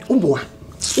the mood. Uboa.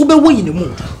 Ube in the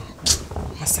mood.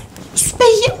 Masa.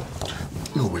 Stay here.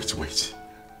 No, wait.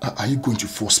 Are you going to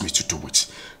force me to do it?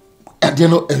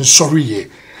 And sorry,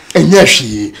 and yes,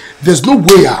 there's no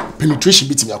way penetration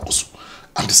beating me.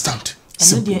 Understand?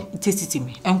 Simple. Taste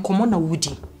me. And come on,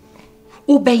 woody.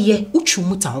 Obeye,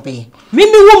 uchumuta obeye.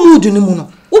 Mimi wo mood ni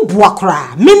muno. Uboa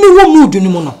kra. Mimi wo mood ni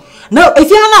muno. Now, if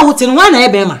you are not in one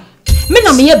ebema. Me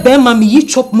na me ye bema me yi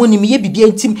chop money me ye bibia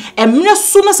ntim emre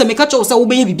so na se me ka cho se wo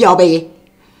be ye bibia obeye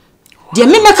de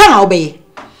me meka na obeye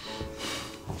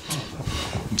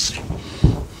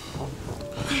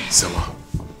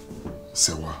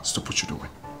Sewa, stop what you're doing.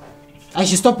 I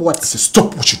should stop what? I said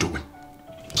stop what you're doing.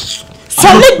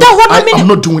 I'm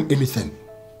not doing anything.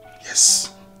 Yes,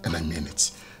 and I mean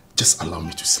it. Just allow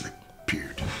me to sleep.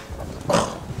 Period.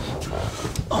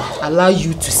 Allow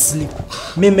you to sleep.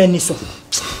 Me many so.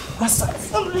 Oh, stop!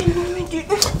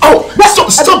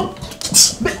 Stop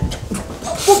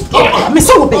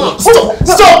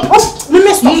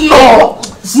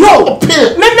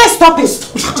it!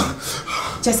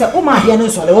 Just say, oh my dear, no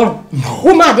solo.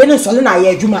 Oh my dear, no solo. Na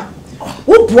ye juma.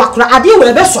 Oh, buakra. Adi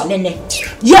we be solo ne.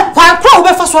 Yeah, kwa kwa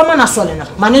we fa so man na solo na.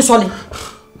 Man solo.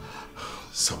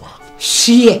 Sawa.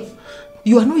 Shie.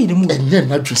 You are not in the mood. And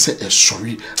then I just say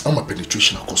sorry. I'm a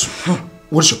penetration, of course.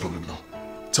 What is your problem now?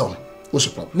 Tell me. What's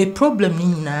your problem? My problem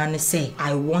is say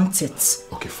I want it.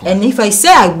 Okay, fine. And if I say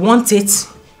I want it,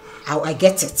 I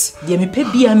get it.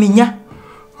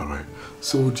 Alright.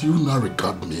 So do you now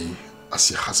regard me as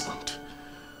your husband?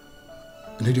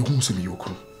 And then you say me you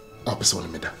come.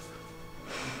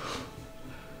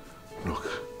 Look,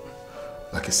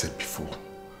 like I said before,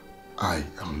 I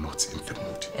am not in the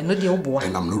mood.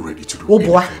 And I'm not ready to do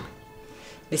anything.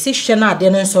 They say Shana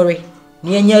then sorry.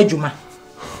 Nienya Juma.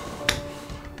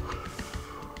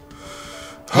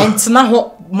 And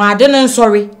now Madina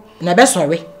sorry. Never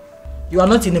sorry. You are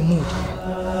not in the mood.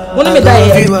 I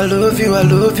love you, I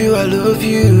love you, I love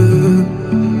you.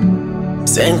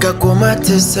 Senka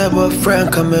komate sabo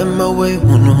franka mema we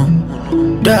uno.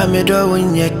 Dame do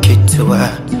wenye kitwa.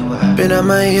 Bena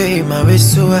maye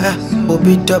mawesua.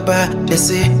 Obitoba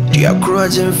desi. Dia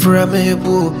krojen frame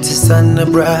bu. Tisana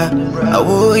bra.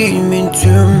 Awo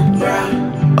imintum.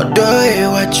 Odoye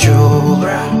wacho.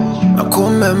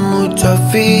 Akome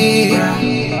mutafi.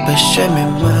 Besheme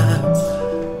ma.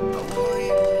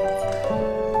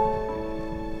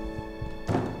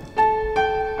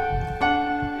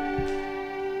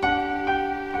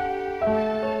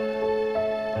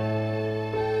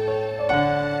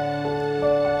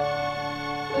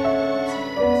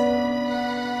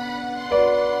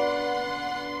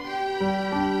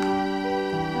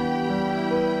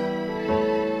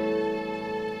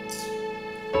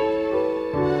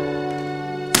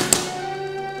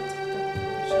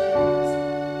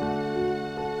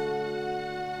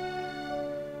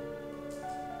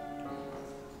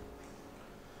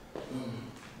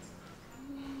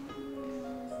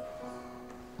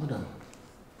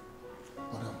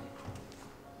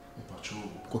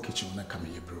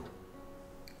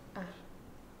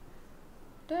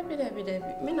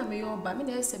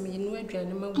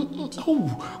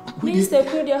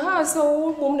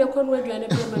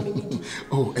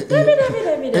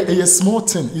 A small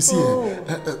thing, you see,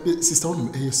 sister,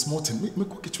 a small thing. Me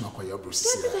go kitchen acquire Bruce.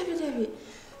 David.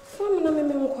 For me,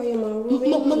 me acquire my room.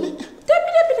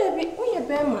 David, oh, your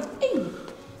bema. Hey,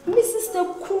 Mrs.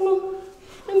 Kuno,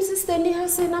 I'm sister, and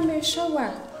has said, I'm a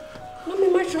shower. No, me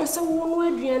much or so one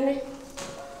word, Diane.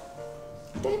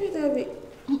 David.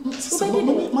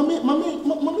 Mommy,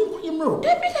 put your room.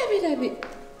 David.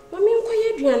 Mommy,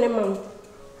 quiet, Diane, ma'am.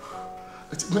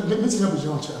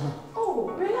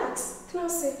 Oh, relax. Can I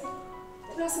say?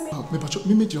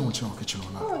 Me made your own kitchen.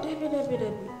 Oh,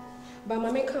 David. But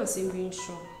Mamma can't say being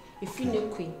sure. If you know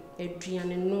Queen,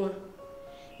 Adrian and Noah.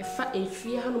 If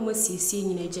you have no more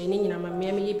seeing in a Jenny and my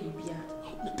mammy,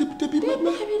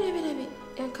 David.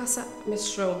 And Cassa, Miss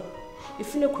Strong.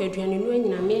 If you know Adrian and Noah,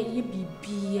 and I may be.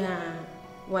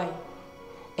 Why?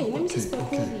 Hey, let me just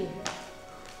okay.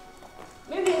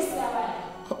 Maybe it's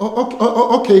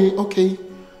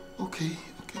Okay.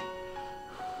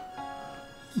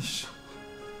 Ish.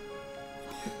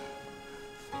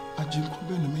 Ajin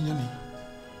kombeni menyani.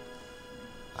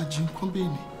 Ajin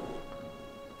kombeni.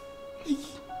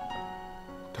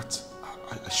 That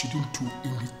I shouldn't do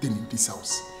anything in this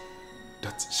house.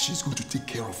 That she's going to take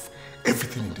care of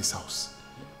everything in this house.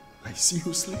 Like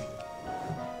seriously?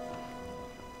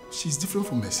 She's different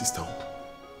from my sister.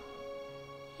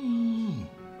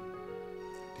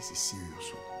 This is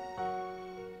serious.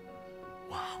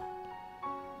 Wow.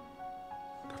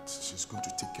 That she's going to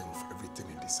take care of everything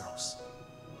in this house.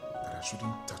 That I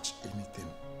shouldn't touch anything.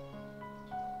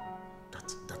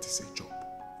 That is a job.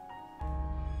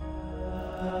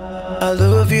 I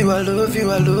love you, I love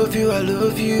you, I love you, I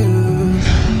love you.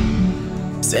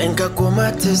 Senka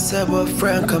komate sabo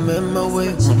franka mema we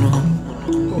uno.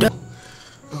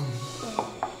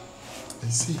 I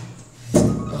see.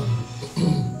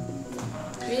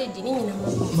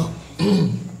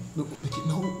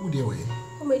 Now, who they were?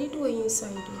 Oh, maybe do it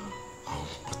inside. Oh,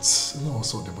 but no,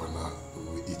 also the banana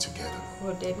we eat together.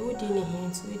 Oh, Debbie, we didn't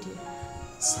hands with you.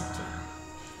 Sir.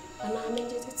 And I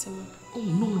made it to me. Oh,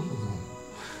 no.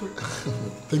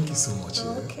 Thank you so much.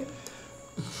 Oh, okay.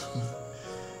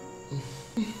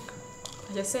 I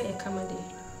just say, come a day.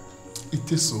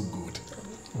 It is so good.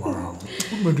 Wow.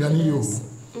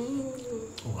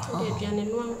 Wow.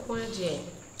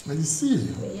 I see.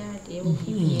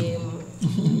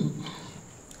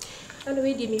 And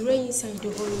we did me rain inside the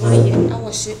whole night. I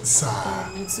was shit.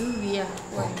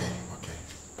 Okay.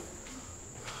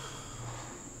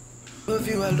 Love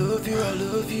you, I love you, I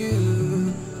love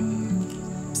you.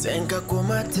 Senka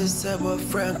komate sabo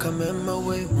franka mema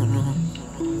we uno.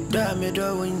 Dame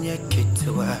do wenye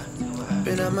kitwa.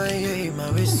 Bena maye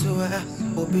mawesua.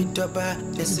 Obitoba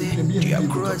desi. Dia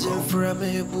krojen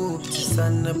frame bu.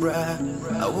 Tisana bra.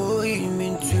 Awo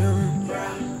imintum.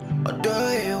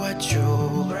 Odoye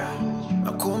wacho.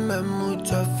 Akome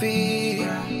mutafi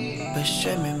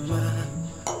besheme ma.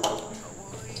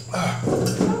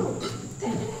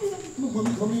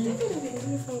 Mommy.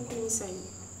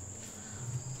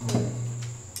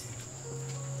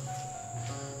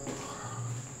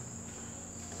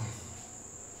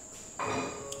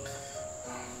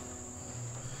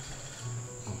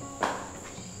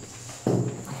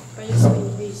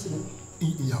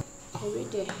 Yeah.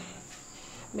 Already.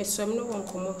 My son no one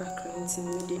come over clients in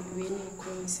the rainy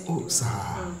coins. Oh, sir.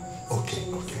 Okay.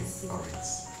 All right.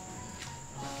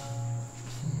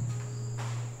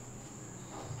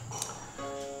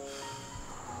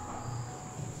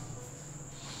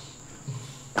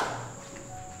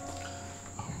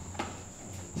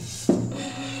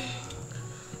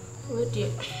 Oh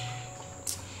dear.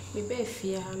 Me be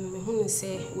fear me who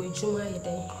say we juma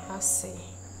yede ase.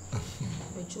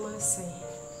 We juma say.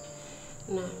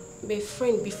 Na be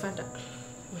friend be father.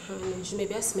 Me juma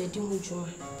be as me di hu juma.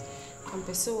 Am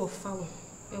pese wo fa wo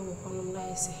e wo honom na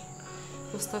yese.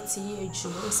 We start ye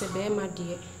juma we say be ma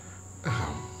de.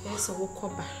 Yes wo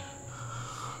koba.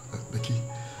 Becky,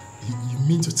 you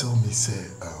mean to tell me say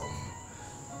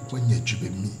when you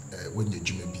jube me when you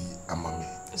jube be amame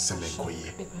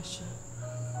semenkoye.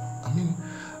 I mean,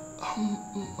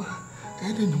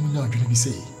 I didn't know what you be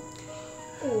saying.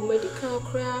 Oh, medical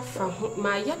cry from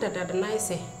my yada that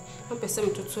nice. I'm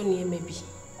person to Tony maybe.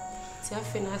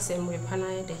 Tiafina same way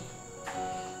panade.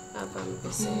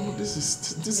 This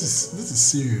is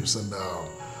serious, and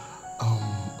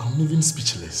I'm even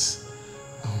speechless.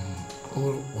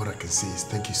 All what I can say is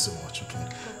thank you so much, okay?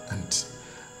 And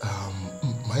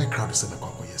my crowd is in the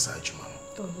Akohwie side, man.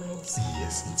 Oh, nice.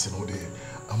 Yes, it's an order.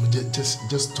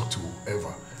 Just talk to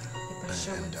whoever.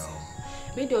 And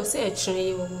we don't say a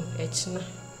train or a china.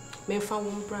 Men found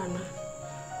one brana.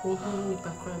 Who me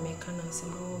background make an answer.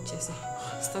 Just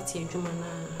start here,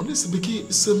 Jumana. Honestly,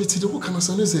 Becky, submitted the work and I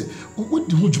say, what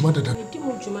do you matter? I did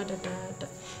what you matter.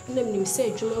 And then you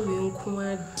say, Juma will come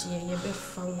out, dear, you be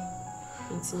found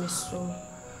into me so.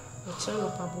 A channel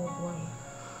of one.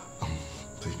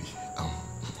 Baby,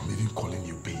 I'm even calling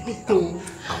you baby.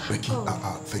 Becky,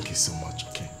 thank you so much,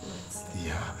 okay?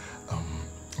 Yeah,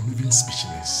 I'm even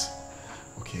speechless.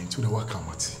 Okay, into the work I'm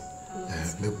at.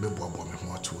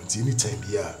 Anytime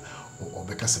here, or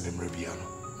Becca said, I'm Rebiano.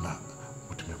 Now,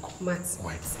 what do you call Matt?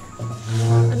 White.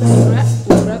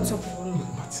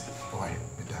 Matt, why?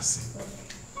 That's it.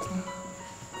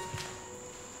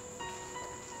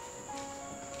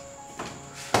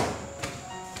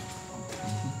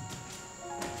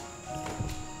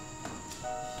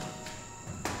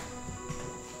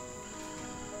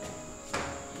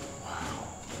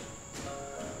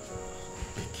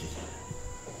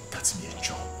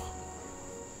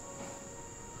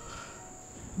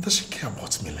 Does she care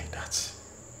about me like that?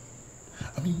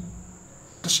 I mean,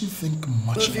 does she think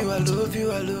much about me?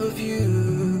 I love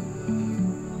you.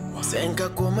 Senka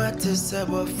komate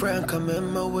sabo franka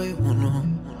mema we uno.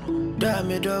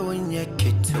 Dame do wenye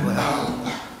kitu.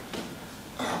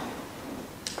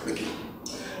 Becky,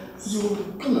 you're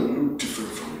kind of look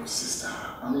different from your sister.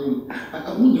 I mean,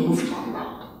 I won't know if I'm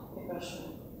back.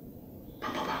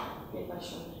 Papa.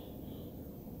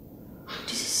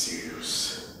 This is serious.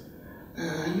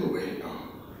 Anyway,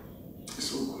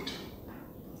 it's all good.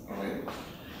 Alright?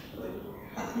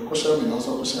 I'm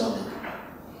also but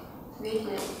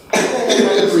anyway,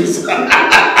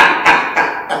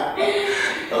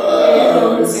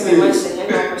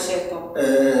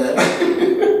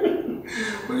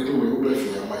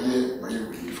 my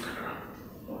relief.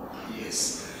 Yes,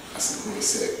 as I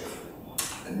said,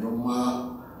 and no more.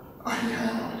 I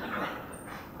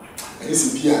used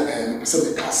to be a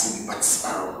casting, but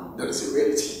that is a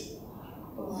reality.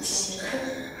 Yes.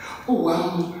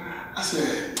 I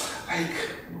said, like,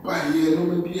 by here, no,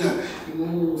 maybe,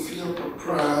 feel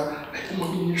proper, like,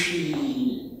 mommy,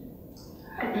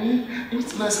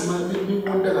 it's nice, man, made me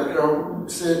wonder that I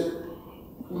said,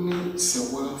 we need to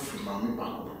work from mommy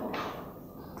back.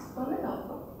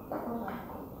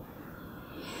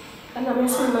 And I'm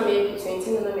also maybe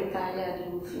 20 and I'm tired of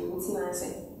it's nice.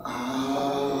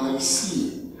 I see.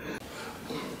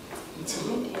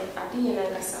 I didn't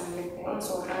know some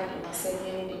so hard and I said,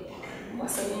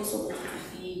 was I so to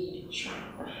feed? It's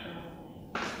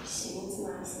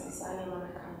nice, I am on a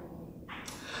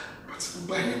but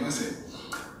by him, I said,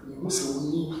 you must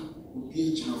only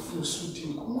engage in a full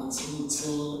shooting, meeting,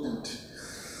 and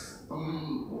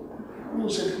who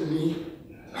said to me,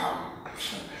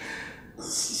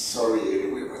 sorry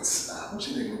anyway, but who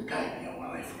should even guide me on my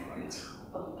life, right?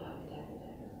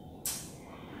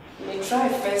 We try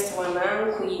first one,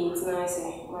 I'm queen, it's nice,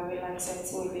 my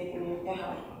relaxing baby,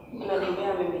 na de be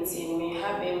am meeting me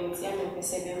have me tia me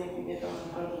pese be me be don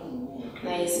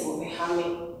na yes we have me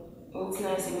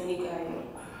untina se me guy.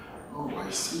 Oh,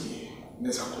 I see.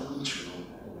 There's a community.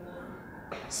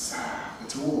 Sir,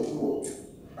 it's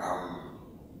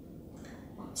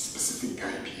specific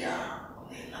guy here.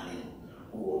 I mean,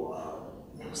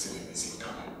 I'm saying Sika.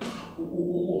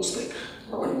 Who spec?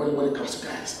 When it comes to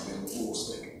guys, I mean, who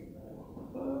spec?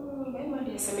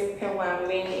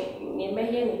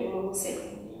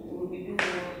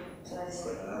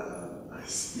 I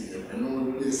see. I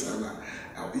know this, and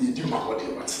I'll be doing my body,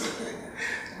 but I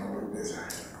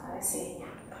say,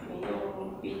 I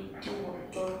know be too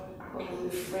much.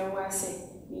 Friend was saying,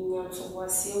 you to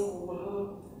was you,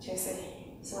 just say,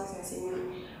 so I say,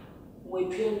 we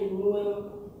purely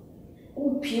know.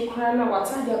 Oh, Pia Crana,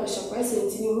 what I did was a question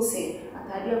to you say, at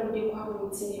I did with the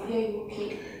quality here, you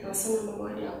keep, and some of the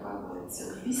body apartments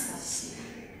and business.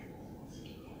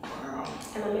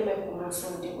 And I made my woman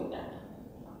son deal with that.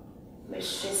 My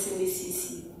stress in the CC,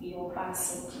 your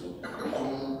basket, a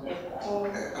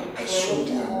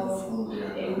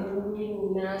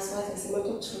moving nurse, what is a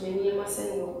matter to many of us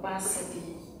and your basket.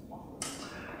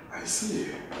 I see.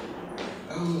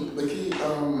 Becky,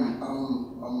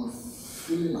 I'm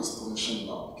feeling astonishing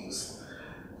now because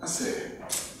I say,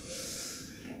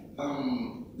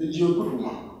 you're a good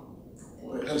woman.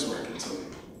 Well, that's what I can tell you.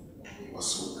 You are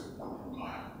so good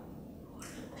woman.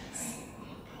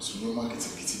 So your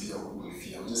marketing PTB,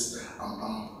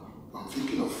 I'm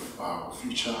thinking of our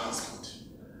future husband.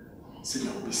 Saying I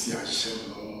will be see a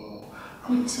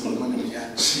I'm saying money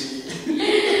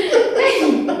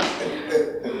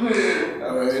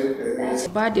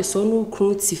Bad the son who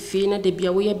crew Tifina, the be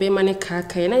away a beman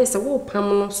caca, and I said, oh,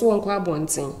 Pamela, so on quite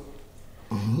wanting.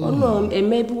 Oh, no, and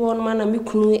maybe one man and me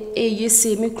crew, yes,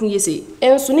 me crew, yes,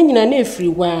 and soon in a free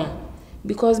while.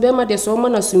 Because Bema the so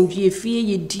man assume ye fear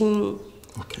ye deem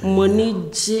money,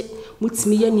 with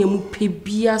me and you pay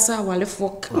biasa while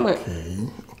for come.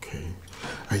 Okay,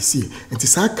 I see. And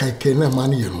it's a kind of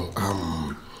money, you know.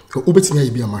 Obeti na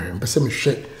ibi amare, mpese me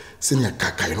hwe senior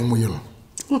kaka no mo you know.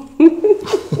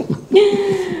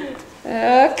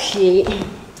 Okay.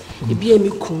 Ibi emi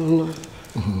kun no.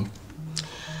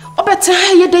 Obeta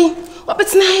ye den.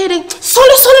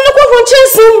 Solo no go won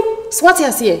chensum. So what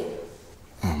you say?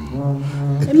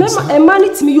 Emma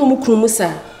it me you kun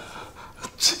musa.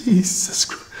 Jesus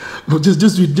Christ. No, just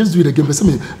do it again. Mpese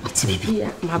me baby.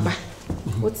 Yeah, maba.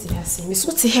 What's he saying? Miss,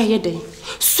 what's he here then?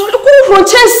 So look who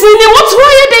wants what's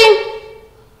why then?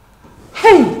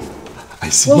 Hey, I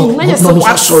see.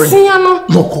 No, sorry.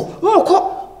 No.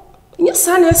 Your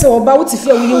son is about if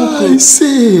you I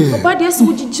see. But yes,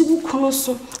 would you cross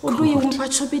or do you want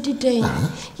patch of the day?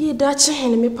 Ye Dutch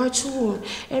and me patch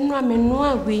and ramen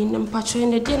no win and patch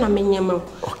in the dinner minimal.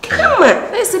 Come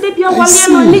on, they said if you are one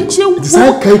on it, you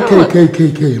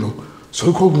know.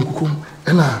 So come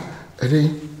and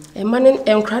a man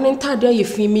and crying tired, you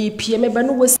feel me, PM, but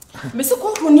no was Mr.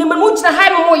 Cochran, you may to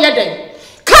hide more yet.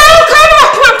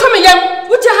 Come to me, young,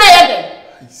 would you hire them?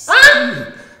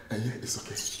 It's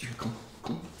okay. Come.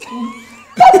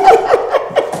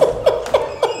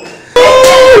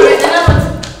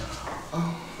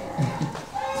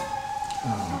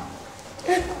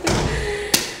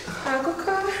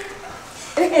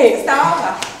 Hey,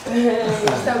 stop.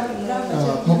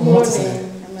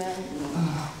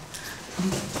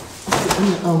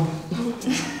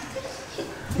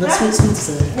 That's what it's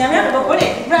say. Yeah, but put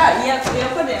it right. Yeah,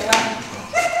 put it right.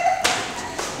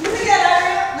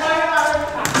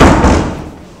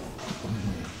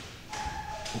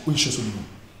 We should do.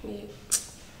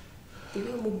 You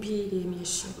will be a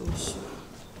mission.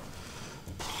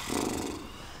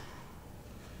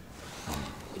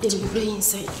 Then you play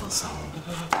inside for sound.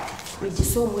 With the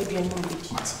song with your number.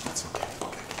 That's okay.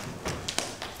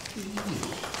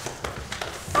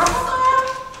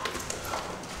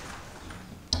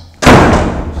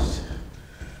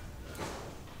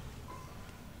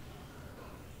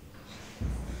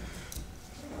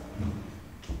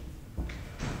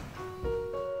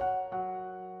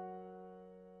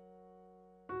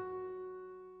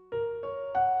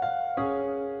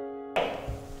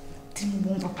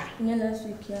 Last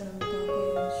week, I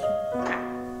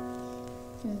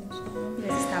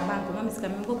bank, Mamma's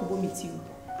coming to go meet you.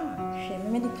 She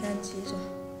made the can't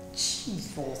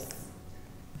Jesus.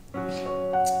 I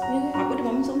put the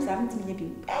mom's on 17 maybe.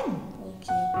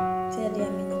 Okay, tell dear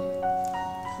minute.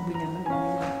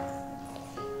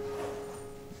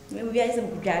 Maybe I some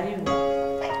good gallery.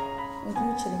 What do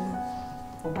you tell me?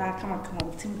 Oh, come on,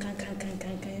 Tim can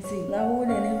say. Now, what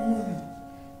an movie.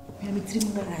 Let me trim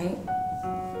the line.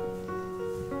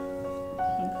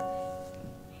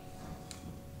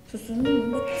 Your friend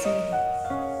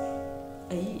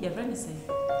is saying,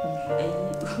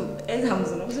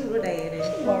 exams, and also road I had.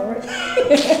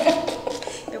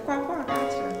 You're quite far,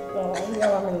 actually. Oh, you're a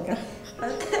man.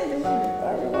 I'll tell you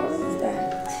what is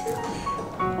that.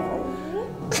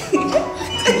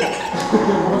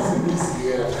 What's this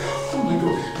here? Oh my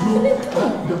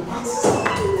God. The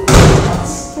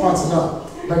parts now.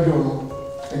 Like you know,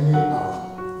 any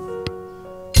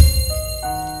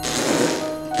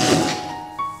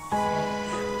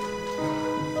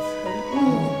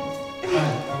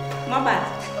My bad.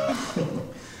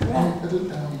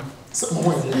 Some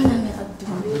more.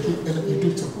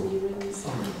 Beautiful.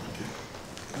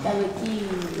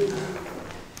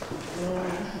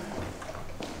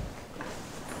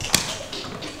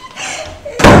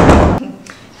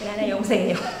 I'm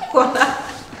saying,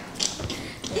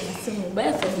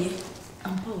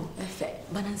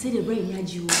 but I said the brain had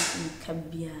you can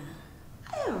be a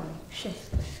chef.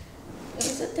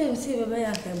 It's a time see a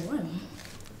bear can one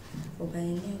or by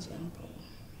an example.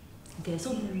 There's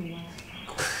only one.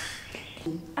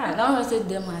 I don't say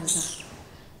them as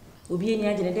will be in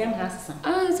the damn house.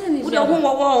 I said, we don't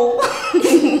want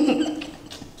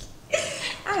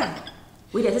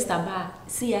we just bar.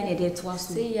 See, I need it was.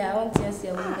 See, I want to see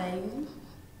a woman.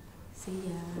 See,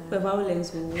 the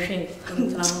violence will say,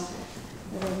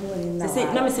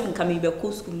 let me see come in the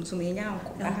cool school to me now.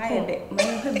 I hired it.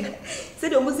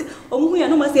 Said almost, oh, we are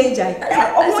no more saying, I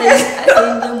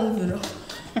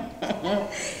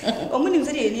when you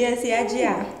say, yes,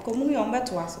 yeah, come on back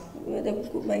to us. We're the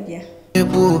good my dear.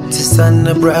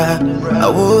 Sanabra, I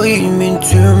will mean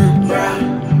to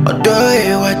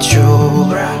adore what you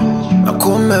I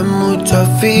come and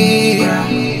mutafi,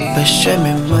 the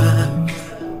Shemima.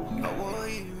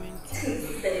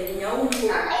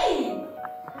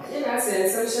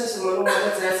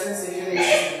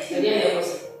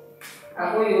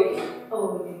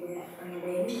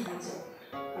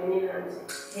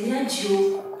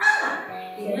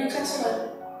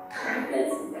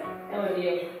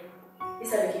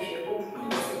 It's a vacation.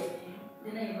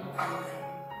 Then I know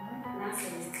last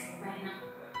now.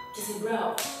 Just a brow.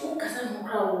 Who can I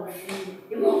crowd?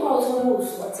 You won't call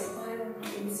almost what's a fire.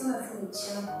 It's not from the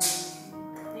channel.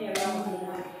 They are around me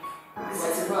now.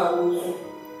 What's a brow?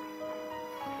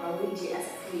 I will be as a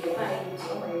free eye.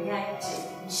 Oh, my God,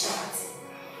 shot.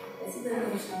 As if I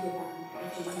don't see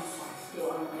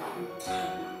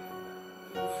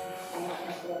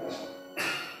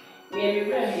Maybe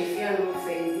when you feel no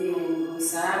friend,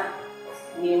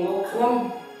 near more come.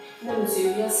 No, you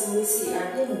see, I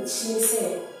didn't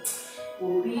say,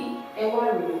 will be a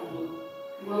worry.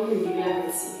 One will be able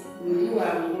to see. You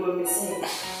are a woman, say,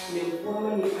 the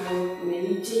woman you found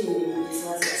many genuine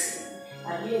disasters. I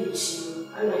hear you,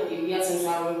 I like you, yes, and I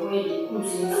will go ahead and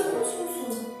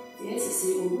yes, I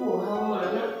say, oh, how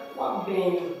much, what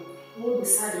band, who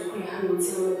decided to handle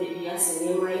the yes and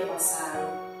near my passage.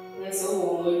 Yes,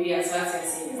 oh, maybe as far as I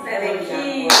say, oh,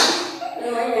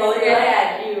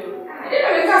 yeah, you.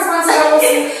 Because I was a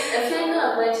friend of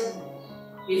waiting.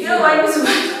 You know why this one?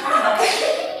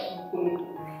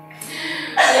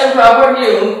 Yeah, probably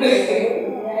you.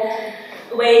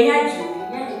 When you had to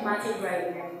party right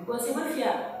now, because if you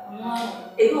are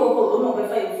a go over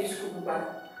before you finish school, but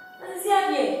let's see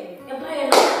again. A player,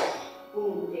 oh,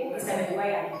 yes, I'm a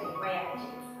wire.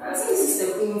 I see Sister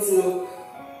Kumasi.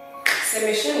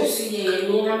 Semission is here,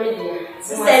 near Madina.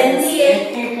 Stand here.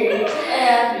 Near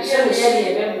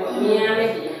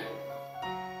Madina.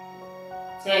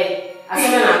 Hey, I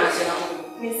said,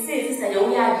 I'm Miss Sister, you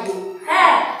are you.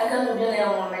 Hey, I don't know the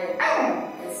one.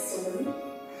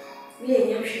 We are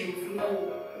young, she will feel.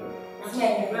 I'm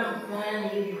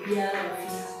around, you be out of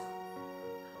here.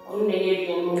 Only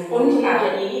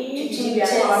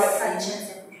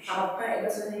our pride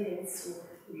doesn't need it.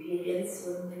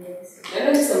 Let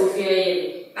me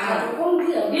say, I'm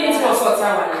hungry. Yes, what's what I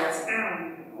want.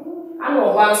 I know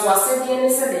once was said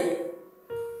yesterday.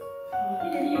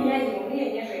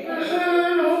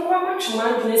 How much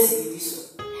more do you see this?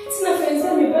 It's not friends,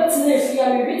 let me bet in if you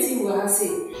are waiting. Will I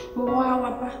say,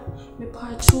 Moa, me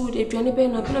part two, if you're never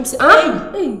enough, I'm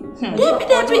saying,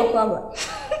 Debbie.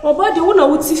 Oba de wona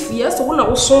wuti fie so wona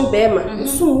wo son bema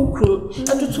so wukun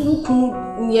atutu wukun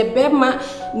ne bema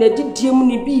na didiem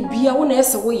ne bibia wona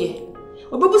ese wo ye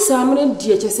obebu samre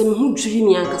die chese me hu dwiri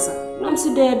ni ankasa nam se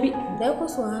da bi da ko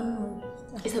so han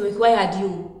isa be kwa ya di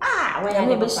o wa ya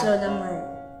ne be shiro da mai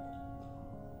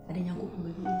adenya ko kuma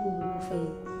bi bu fe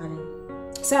ane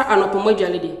sa anopo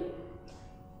modwale de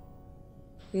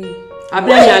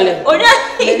abla nyale onya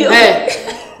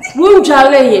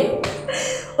wunjale ye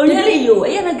Only you, I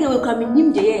am a girl coming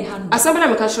in the hand. Asabana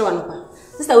Makasho and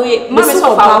Sister, we mama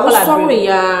so far call sorry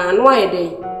ya, no I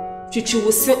dey. Chichi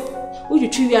wo se. Wo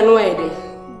chichi ya no I dey.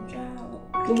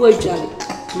 Wo jale.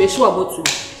 Me sure about you.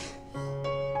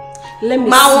 Let me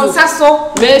ma won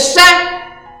saso. Me she.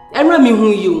 Enra mi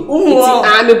hu you.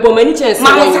 Me bom any chance.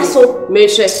 Ma won saso. Me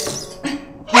she.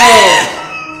 Hey.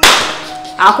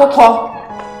 Akoko.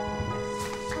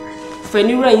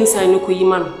 Fani ra inside no ko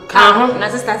yima no. Ka ho. Na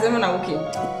sister say na okay.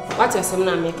 What is some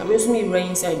na make? Me so me ra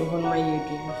inside the hon my year.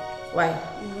 Why?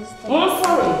 I'm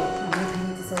sorry.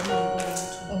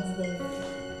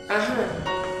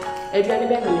 Eduane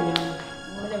be na me.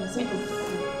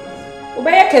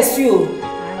 Obeye kesio.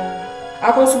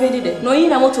 Akonso be di de. No yi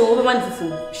na moto wo be man fufu.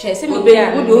 Hwe se me be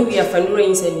wo do wi afanu ra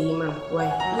inside ni yima.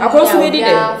 Why? Akonso be di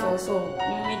de.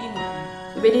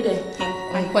 Be di de.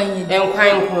 Enkwan yi.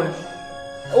 Enkwan ko.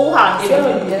 O ha, e pe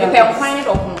enkwan ni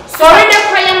do ko. Sorry de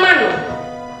kwaye ma no.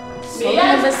 Me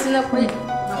ya be sina kwaye.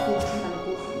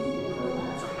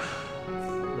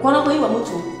 Kwana ko yi wa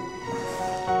moto.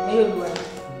 Me yo duwa.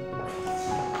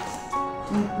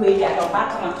 Nkwe ya do ba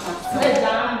kama kama. Se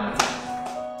jam.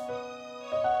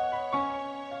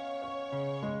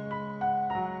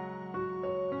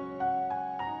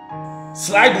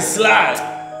 Slide.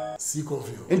 See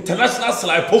Confion. International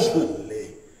slide popo.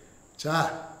 Cha,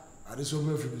 I just want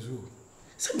to feel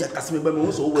Say me akase me be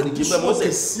me so wo ni ji be mo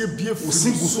say bien o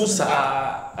singu so sa.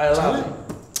 I love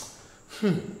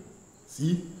it.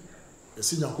 See?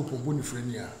 Esi Nyankopon boni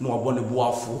frani a. No abone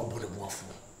boafo.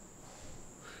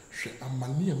 Hwe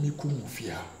amane a mi komu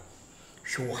fia.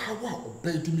 Hwe wo hawa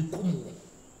obey di mi komu.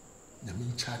 Na mi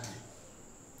nchade.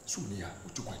 So ni a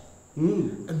otukwan.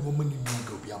 En wo mani mi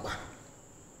ga obi aba.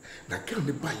 Na girl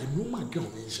ne ba ye no ma girl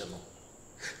ne nje no.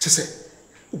 Chese,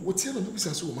 wo tie no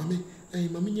bisa so mama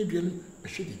mama nya duane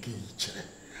behwe de ke yi kire.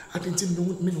 Adenti no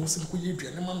me no se ko ye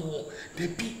duane ma no. Da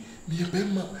bi me ye be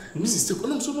ma. Mi sister ko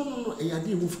no so no e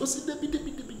ade wo fo se da bi.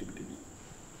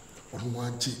 Onu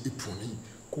anje eponi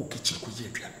ko kitchen ko ye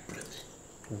duane breme.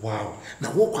 Wow. Na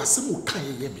wo kwase mo kan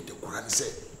ye me de kura ne se.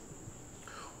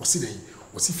 Wo si den,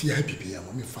 wo si fie ha bibia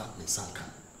mo me fa me sanka.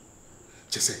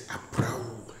 Chese abrao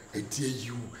edie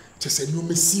you chese no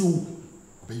mesi o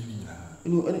be ni na.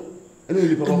 And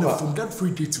from that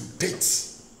free day to date.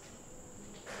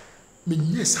 Me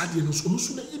yes ade no so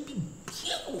na e bi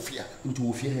bia ofia. Into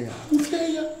ofia ya. Ofia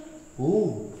ya.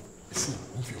 Oh. See,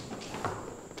 Confion.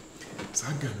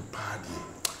 Saga no party.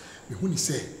 Me hu ni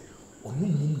say onu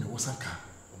mum na wosanka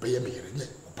obeye me yere nye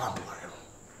obambare no.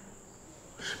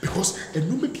 Because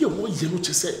enu me bia wo ye no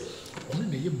chese onu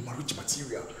na ye marriage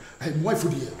material. My wife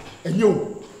would hear. And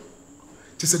you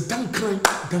just a dan crying.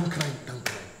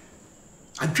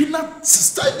 I do not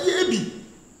sister ye.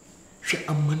 She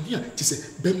a mania to say,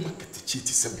 Ben market the cheat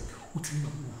is me.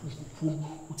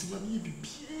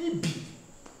 Baby.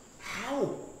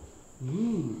 How?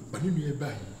 But you near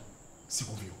by see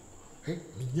of you. Hey,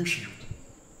 me yes you.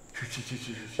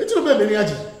 It's not very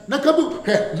aji. Nakabu,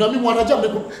 hey, no me wanna jump.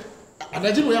 And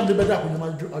I didn't have the better when I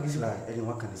do like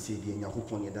anyone can say the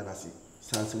Yakupon Yadanasi.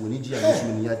 Sans when you are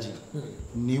using Yaji,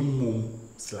 name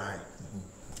slide.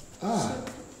 Ah,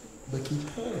 Becky,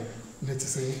 let's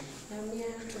say,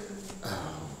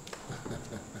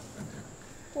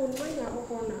 oh, my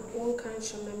corner, one can't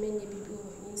show my many people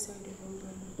inside the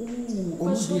room.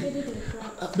 Oh,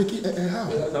 Becky, how?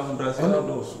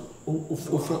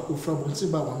 From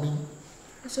Bonsiba, I mean,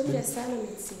 I should be a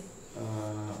silent.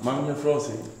 Mamma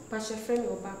Frosty. But your friend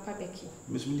or Papa Becky.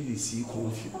 Miss Millie see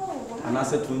Confion. And I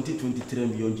said 2023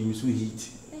 and beyond Jimmy's heat.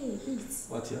 Hey, heat.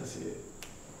 What you say?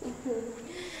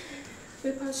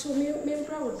 Papa show me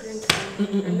brown drink.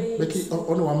 Becky,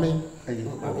 oh no, I mean, are you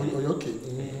okay?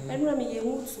 And Rami, you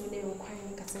won't soon name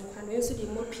crying cats and can also be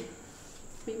moppy.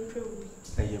 Be proud.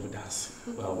 I am das.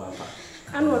 Well, Papa.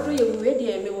 I know what you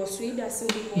ready and was sweet as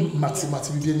in Matty,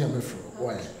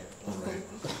 why?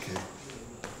 Okay.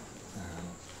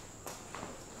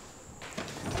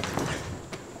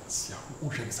 Who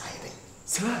should decide?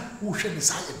 Sir, who should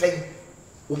decide then?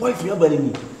 Why if you are burying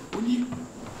me? Only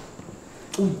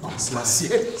slide.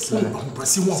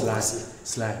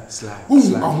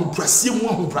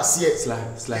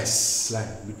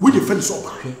 We defend so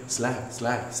bad. Slide.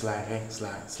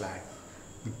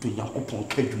 Between your open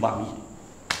cage, mammy.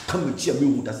 Come with your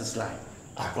me, that's a slide.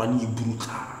 I run you brutal.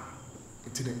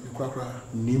 It's in the cracker.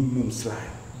 Name moon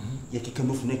slide. Yet you can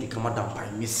move naked, come down by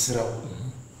Miss Row.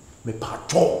 Me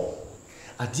patrol.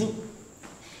 I think.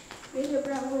 Maybe a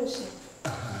brown worship.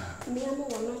 Me, I'm a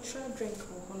natural drink.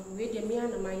 With me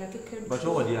and my yakka. But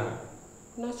what they are?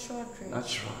 Natural drink.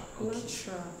 Natural.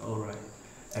 Natural. All right.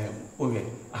 Okay.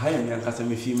 I am young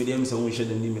customer fee medium, so we should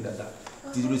name it that.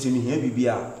 Did you see me here,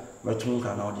 Bibia? My trunk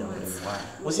can now be why.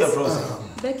 What's your process?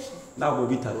 Becky. Now we'll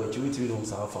be tired. You will tell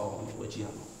us how far what you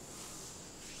have.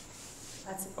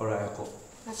 All right, I'll call.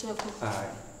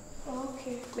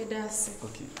 Okay, but that's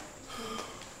okay.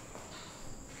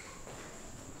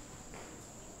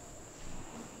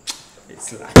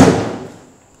 It's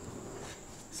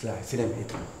like, see them.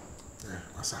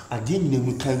 I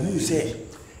didn't can you say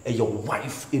your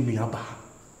wife in me about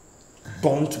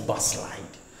don't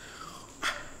backslide.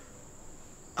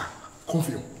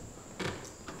 Confion.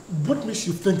 What makes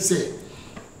you think, say,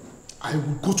 I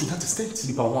will go to that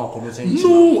extent?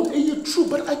 No, it's true,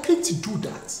 but I can't do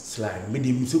that. Slide,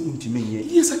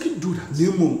 yes, I can do that.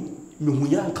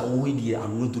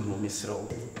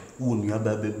 When you have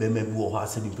a baby who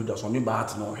has said in production, no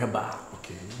bat, no heba.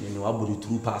 Okay, you know, I would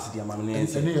through pass the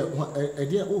ammunition. And a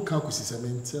dear old carcass, I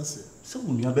mean, so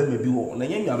when you have a baby, and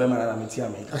then you have a man,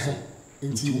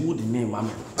 into wood name,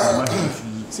 mamma.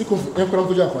 Sick of Emperor.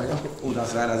 Oh,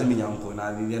 that's right, as a young uncle.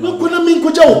 I didn't know what I mean.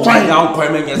 Could you find out?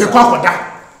 The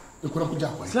crocodile. The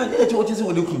crocodile. It's like what is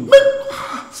what you can. What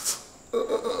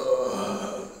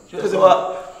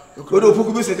do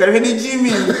you say? Any Jimmy?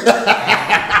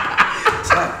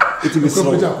 It will be so.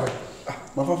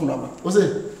 My phone what's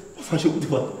it?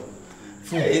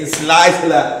 It's life.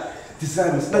 This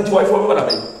time, it's not your wife.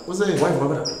 What's it? Wife,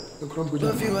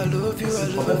 love you, I love you, I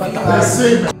love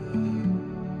you.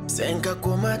 Senka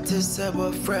komate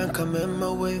sabo frank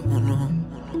amema we uno.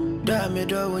 Da me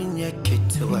do wenye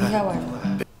kitwa.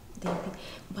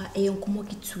 But e nkomo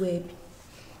kitwa bi.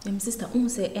 Em sister un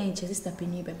say enche sister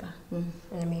peni beba.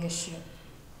 Me yeshu.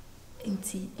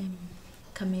 Enti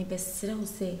kame besere wo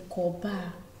say ko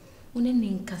ba one ne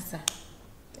nkasa.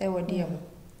 E wodi am.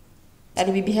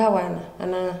 Ade bibi ha wana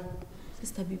ana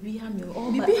sister bibi ha me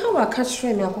o bibi ha wa ka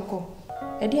hwe me akoko.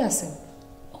 E di asem.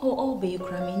 O be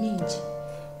kura me ninji.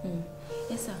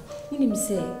 Yes sir. When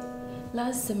say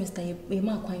last semester you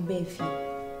ma kwan ba fi.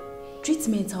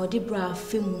 Treatment how dey bra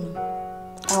fam no.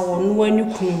 Awon no ani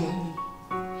kunu.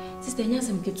 Sister nya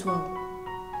sem ketua.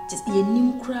 Just ye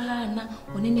nim kra na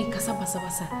one ne kasa basa.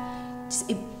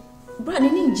 Just bra ne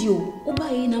ninji o. Oba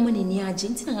ye na ma ne ni age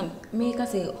ntina me ka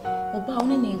say oba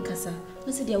one ne nkasa.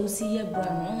 Na say dia wo si ye bra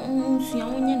no. Sua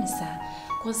wonye ne sa.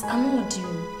 Cause I know do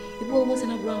you. Ibo wo se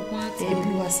na bra kwa ate. E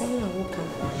bi wasem na wo ka.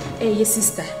 Ye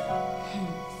sister.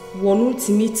 Wonu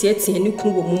timi tie ni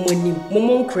kunu wo momonim.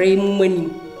 Momon krai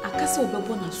momonim. Akasa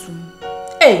obebo na sum.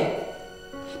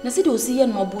 Na say dey osi ye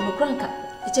no obo no kranka.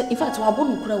 In fact, obo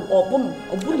no kra obo no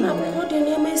na wo de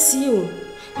ne ma si o.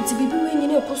 Nti bibi we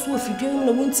nyine ekoso ofidwe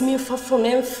na wontimi fafo na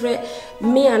enfre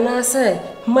me anase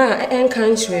ma enka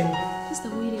nchwe. Sister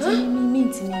we dey me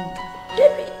ntimi nka.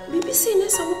 Bibi say na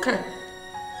sa wo kan.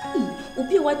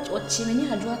 Obi wa ochi na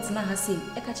nya adwo atena ha sei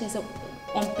e ka che se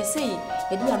on pese e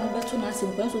di anu beto na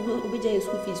asem kwa so obi ja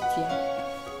school fees tua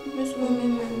meso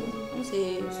me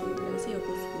say yo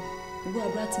ko school obi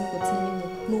abrat mi ko tini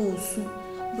no osu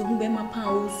be hu be ma pa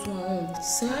osu ahun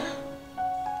sa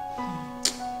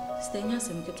stenya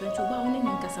sem ke twencho ba woni ni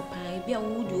nkasa pa e bia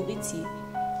wo di obeti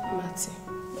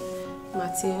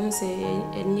mate nse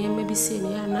enie ma bi se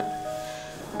ne ana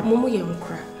momo ye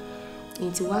nkra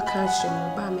nti waka hye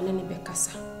no ba me ne be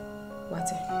kasa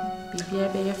wate bibia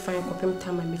be ye fine kopem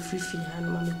tama me free ha no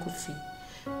ma me kofi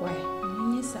why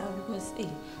yes because I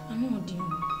know do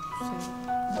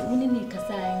but when ni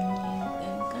kasa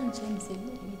kan change say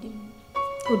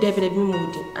o David bi mo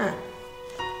di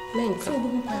men so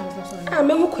bu pa so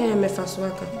me mo kwa me fa so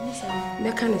aka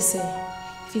me ka ne say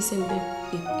fi se be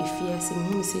efia se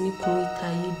mo se ni kun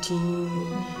itaye din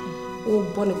o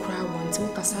bo ne kra want o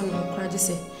kasa no kra je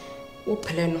say o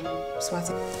pele no so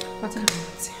wate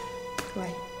why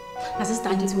na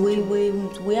sister did we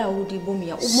are would bomb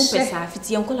ya mo pesa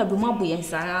fiti enkola be mo aboye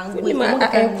nsa we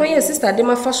kwan sister de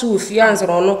ma fa so ofie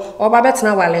anzoro no oba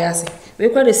betena wale ase we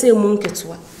kwa de say mu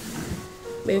nketua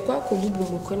be kwa ko bubu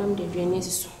mo kwa nam de aduane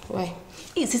asiso why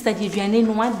sister de aduane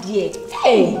no ade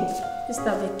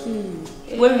sister Becky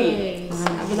we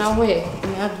abina ho ye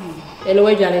me adu ele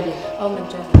we aduane de o me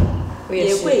try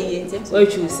we kwa ye ntem we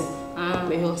choose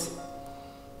me house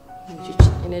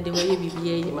ene de we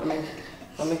bibia ye mama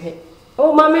he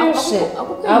oh mama she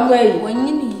akwai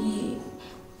wonyi ni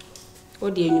o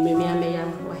de enyume me ameya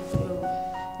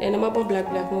why na ma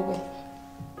black mo go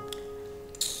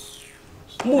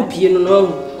mu pie no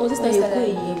no o sister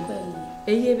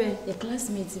ye be your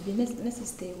classmates be na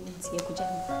sister ye kuja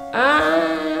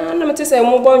na mate say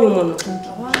mo bo nyumo no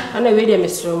ana we de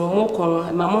mesro mo ko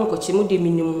mama nko chi mo de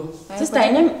minimu sister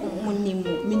ene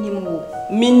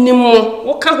minimu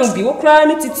wo ka ho bi wo kra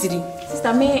ni titiri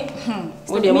sister me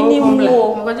wo de mo ko bla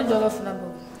mo go jollof na bo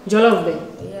jollof be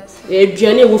yes e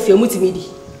duane wo fie mutimi di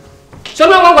So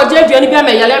no one go dey be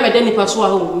me yale me dey nipa so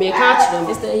a me catch them.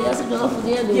 Sister, yes, don't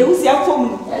forget them. You see am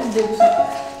from. Yes, they.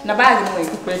 Na bag no e.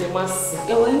 Pray the mass.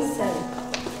 Go inside.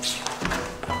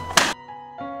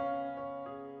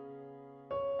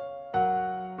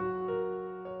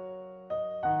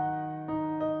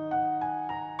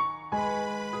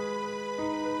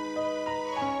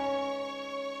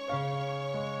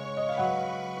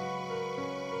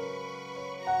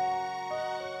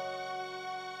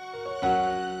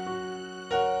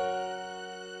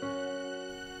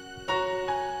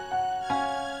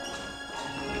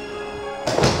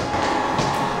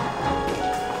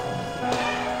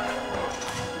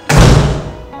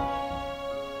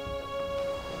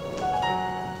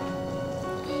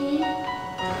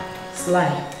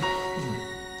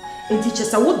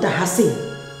 Teacher, what the hasi?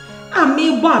 I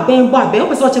me boy, ben,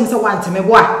 was watching me want to me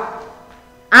boy.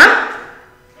 Ah?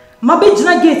 My bitch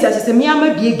na gate, I say me am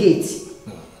be a gate.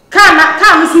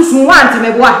 Can susu want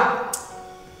me boy.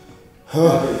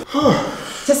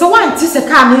 Just a one tis a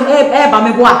can ba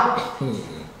me boy.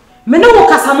 Me no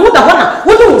kasa mu da hona,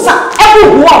 wo do sa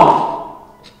everyone.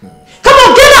 Come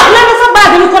on, get up, let me for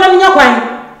bag in economy nya kwan.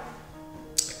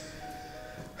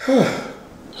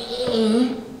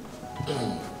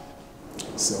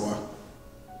 Sawa,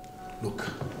 look,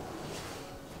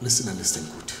 listen and listen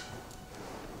good.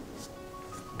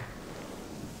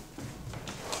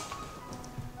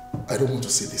 I don't want to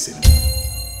say this anymore.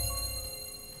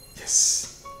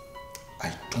 Yes,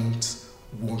 I don't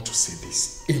want to say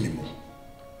this anymore.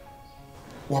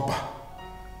 Waba,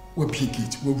 we're big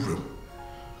gate, we're room.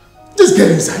 Just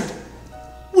get inside.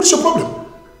 What's your problem?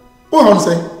 What am I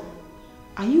saying?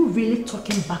 Are you really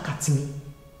talking back at me?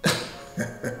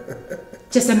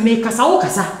 Just a make us all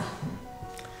kasa.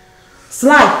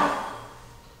 Slide.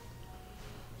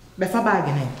 Befa bag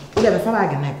na. Ule befa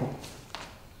bag na ko.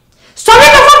 Sorry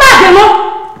befa bag no.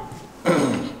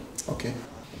 Okay.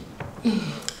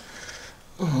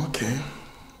 Oh, okay.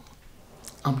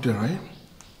 I'm there, right?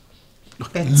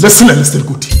 Look, listen and listen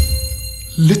good.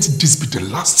 Let this be the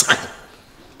last time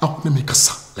I want to make a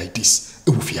sound like this. It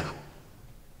will fear.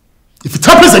 If it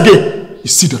happens again, you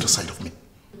see the other side of me.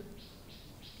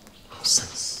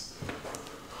 Sense.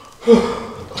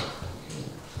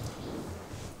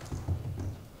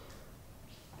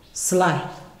 Sly,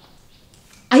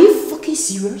 are you fucking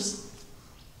serious?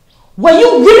 Were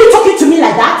you really talking to me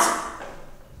like that?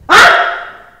 Huh?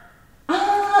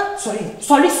 Sorry,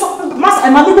 Master,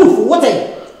 I'm a little for what?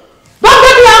 Don't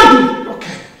get me angry.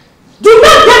 Okay. Do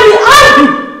not get me angry.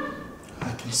 I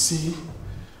can see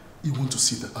you want to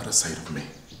see the other side of me.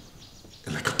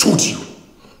 And like I told you,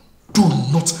 do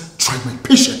not try my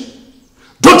patience.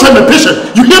 Don't try my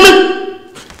patience. You hear me?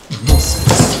 Nonsense.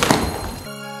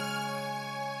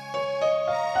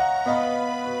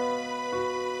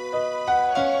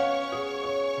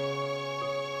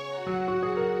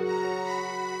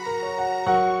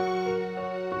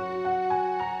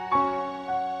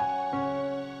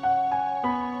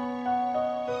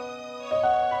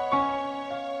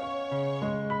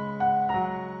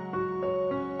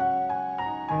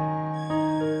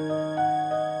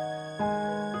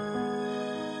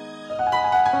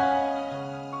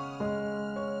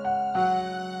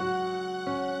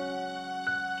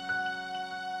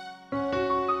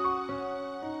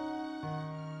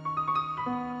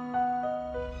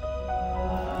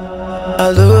 I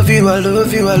love you, I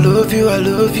love you, I love you, I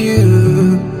love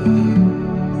you.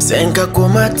 Senka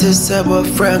kumate sabo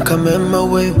franka mema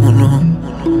we uno.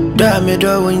 Dame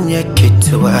do wenye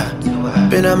kitwa.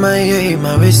 Bena maye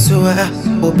mawiswa.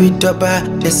 Obitaba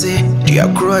desi dia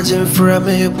krojen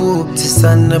frame bu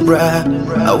tisana bra.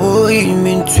 Awo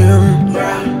imintum.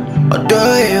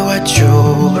 Odoye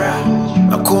wacho.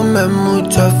 Akome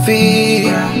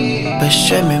mutafi.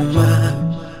 Besheme ma.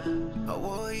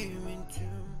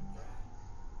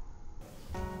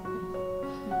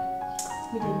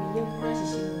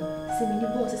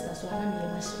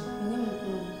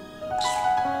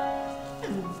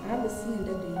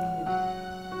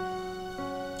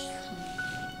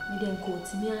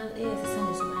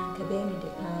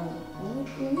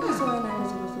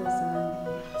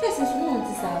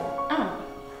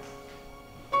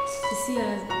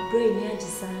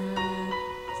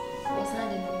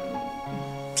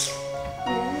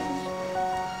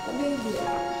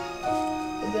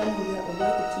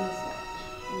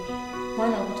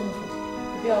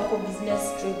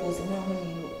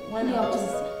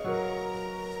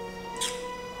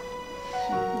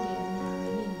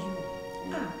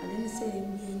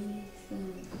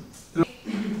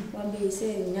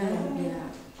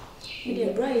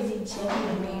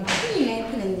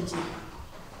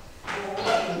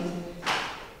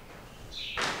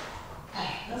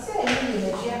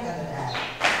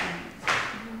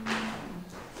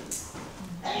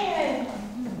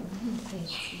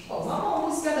 Oh, mama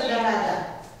almost got a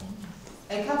dada.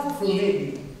 A cup of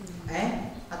baby.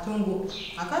 Atungo.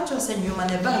 I can't just send you man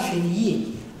a bath in a year.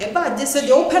 A bad they said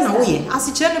they open away. As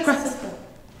a chair across.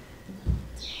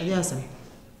 Adios.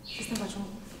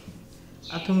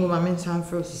 Atungo, my men's hand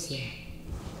froze here.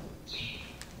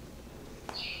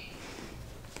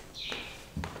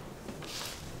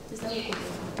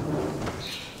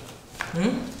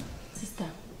 Sister,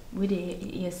 with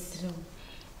yes,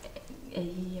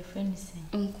 your friend is saying,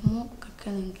 Uncle Kakan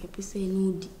and Capi say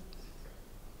no.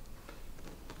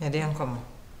 I didn't come.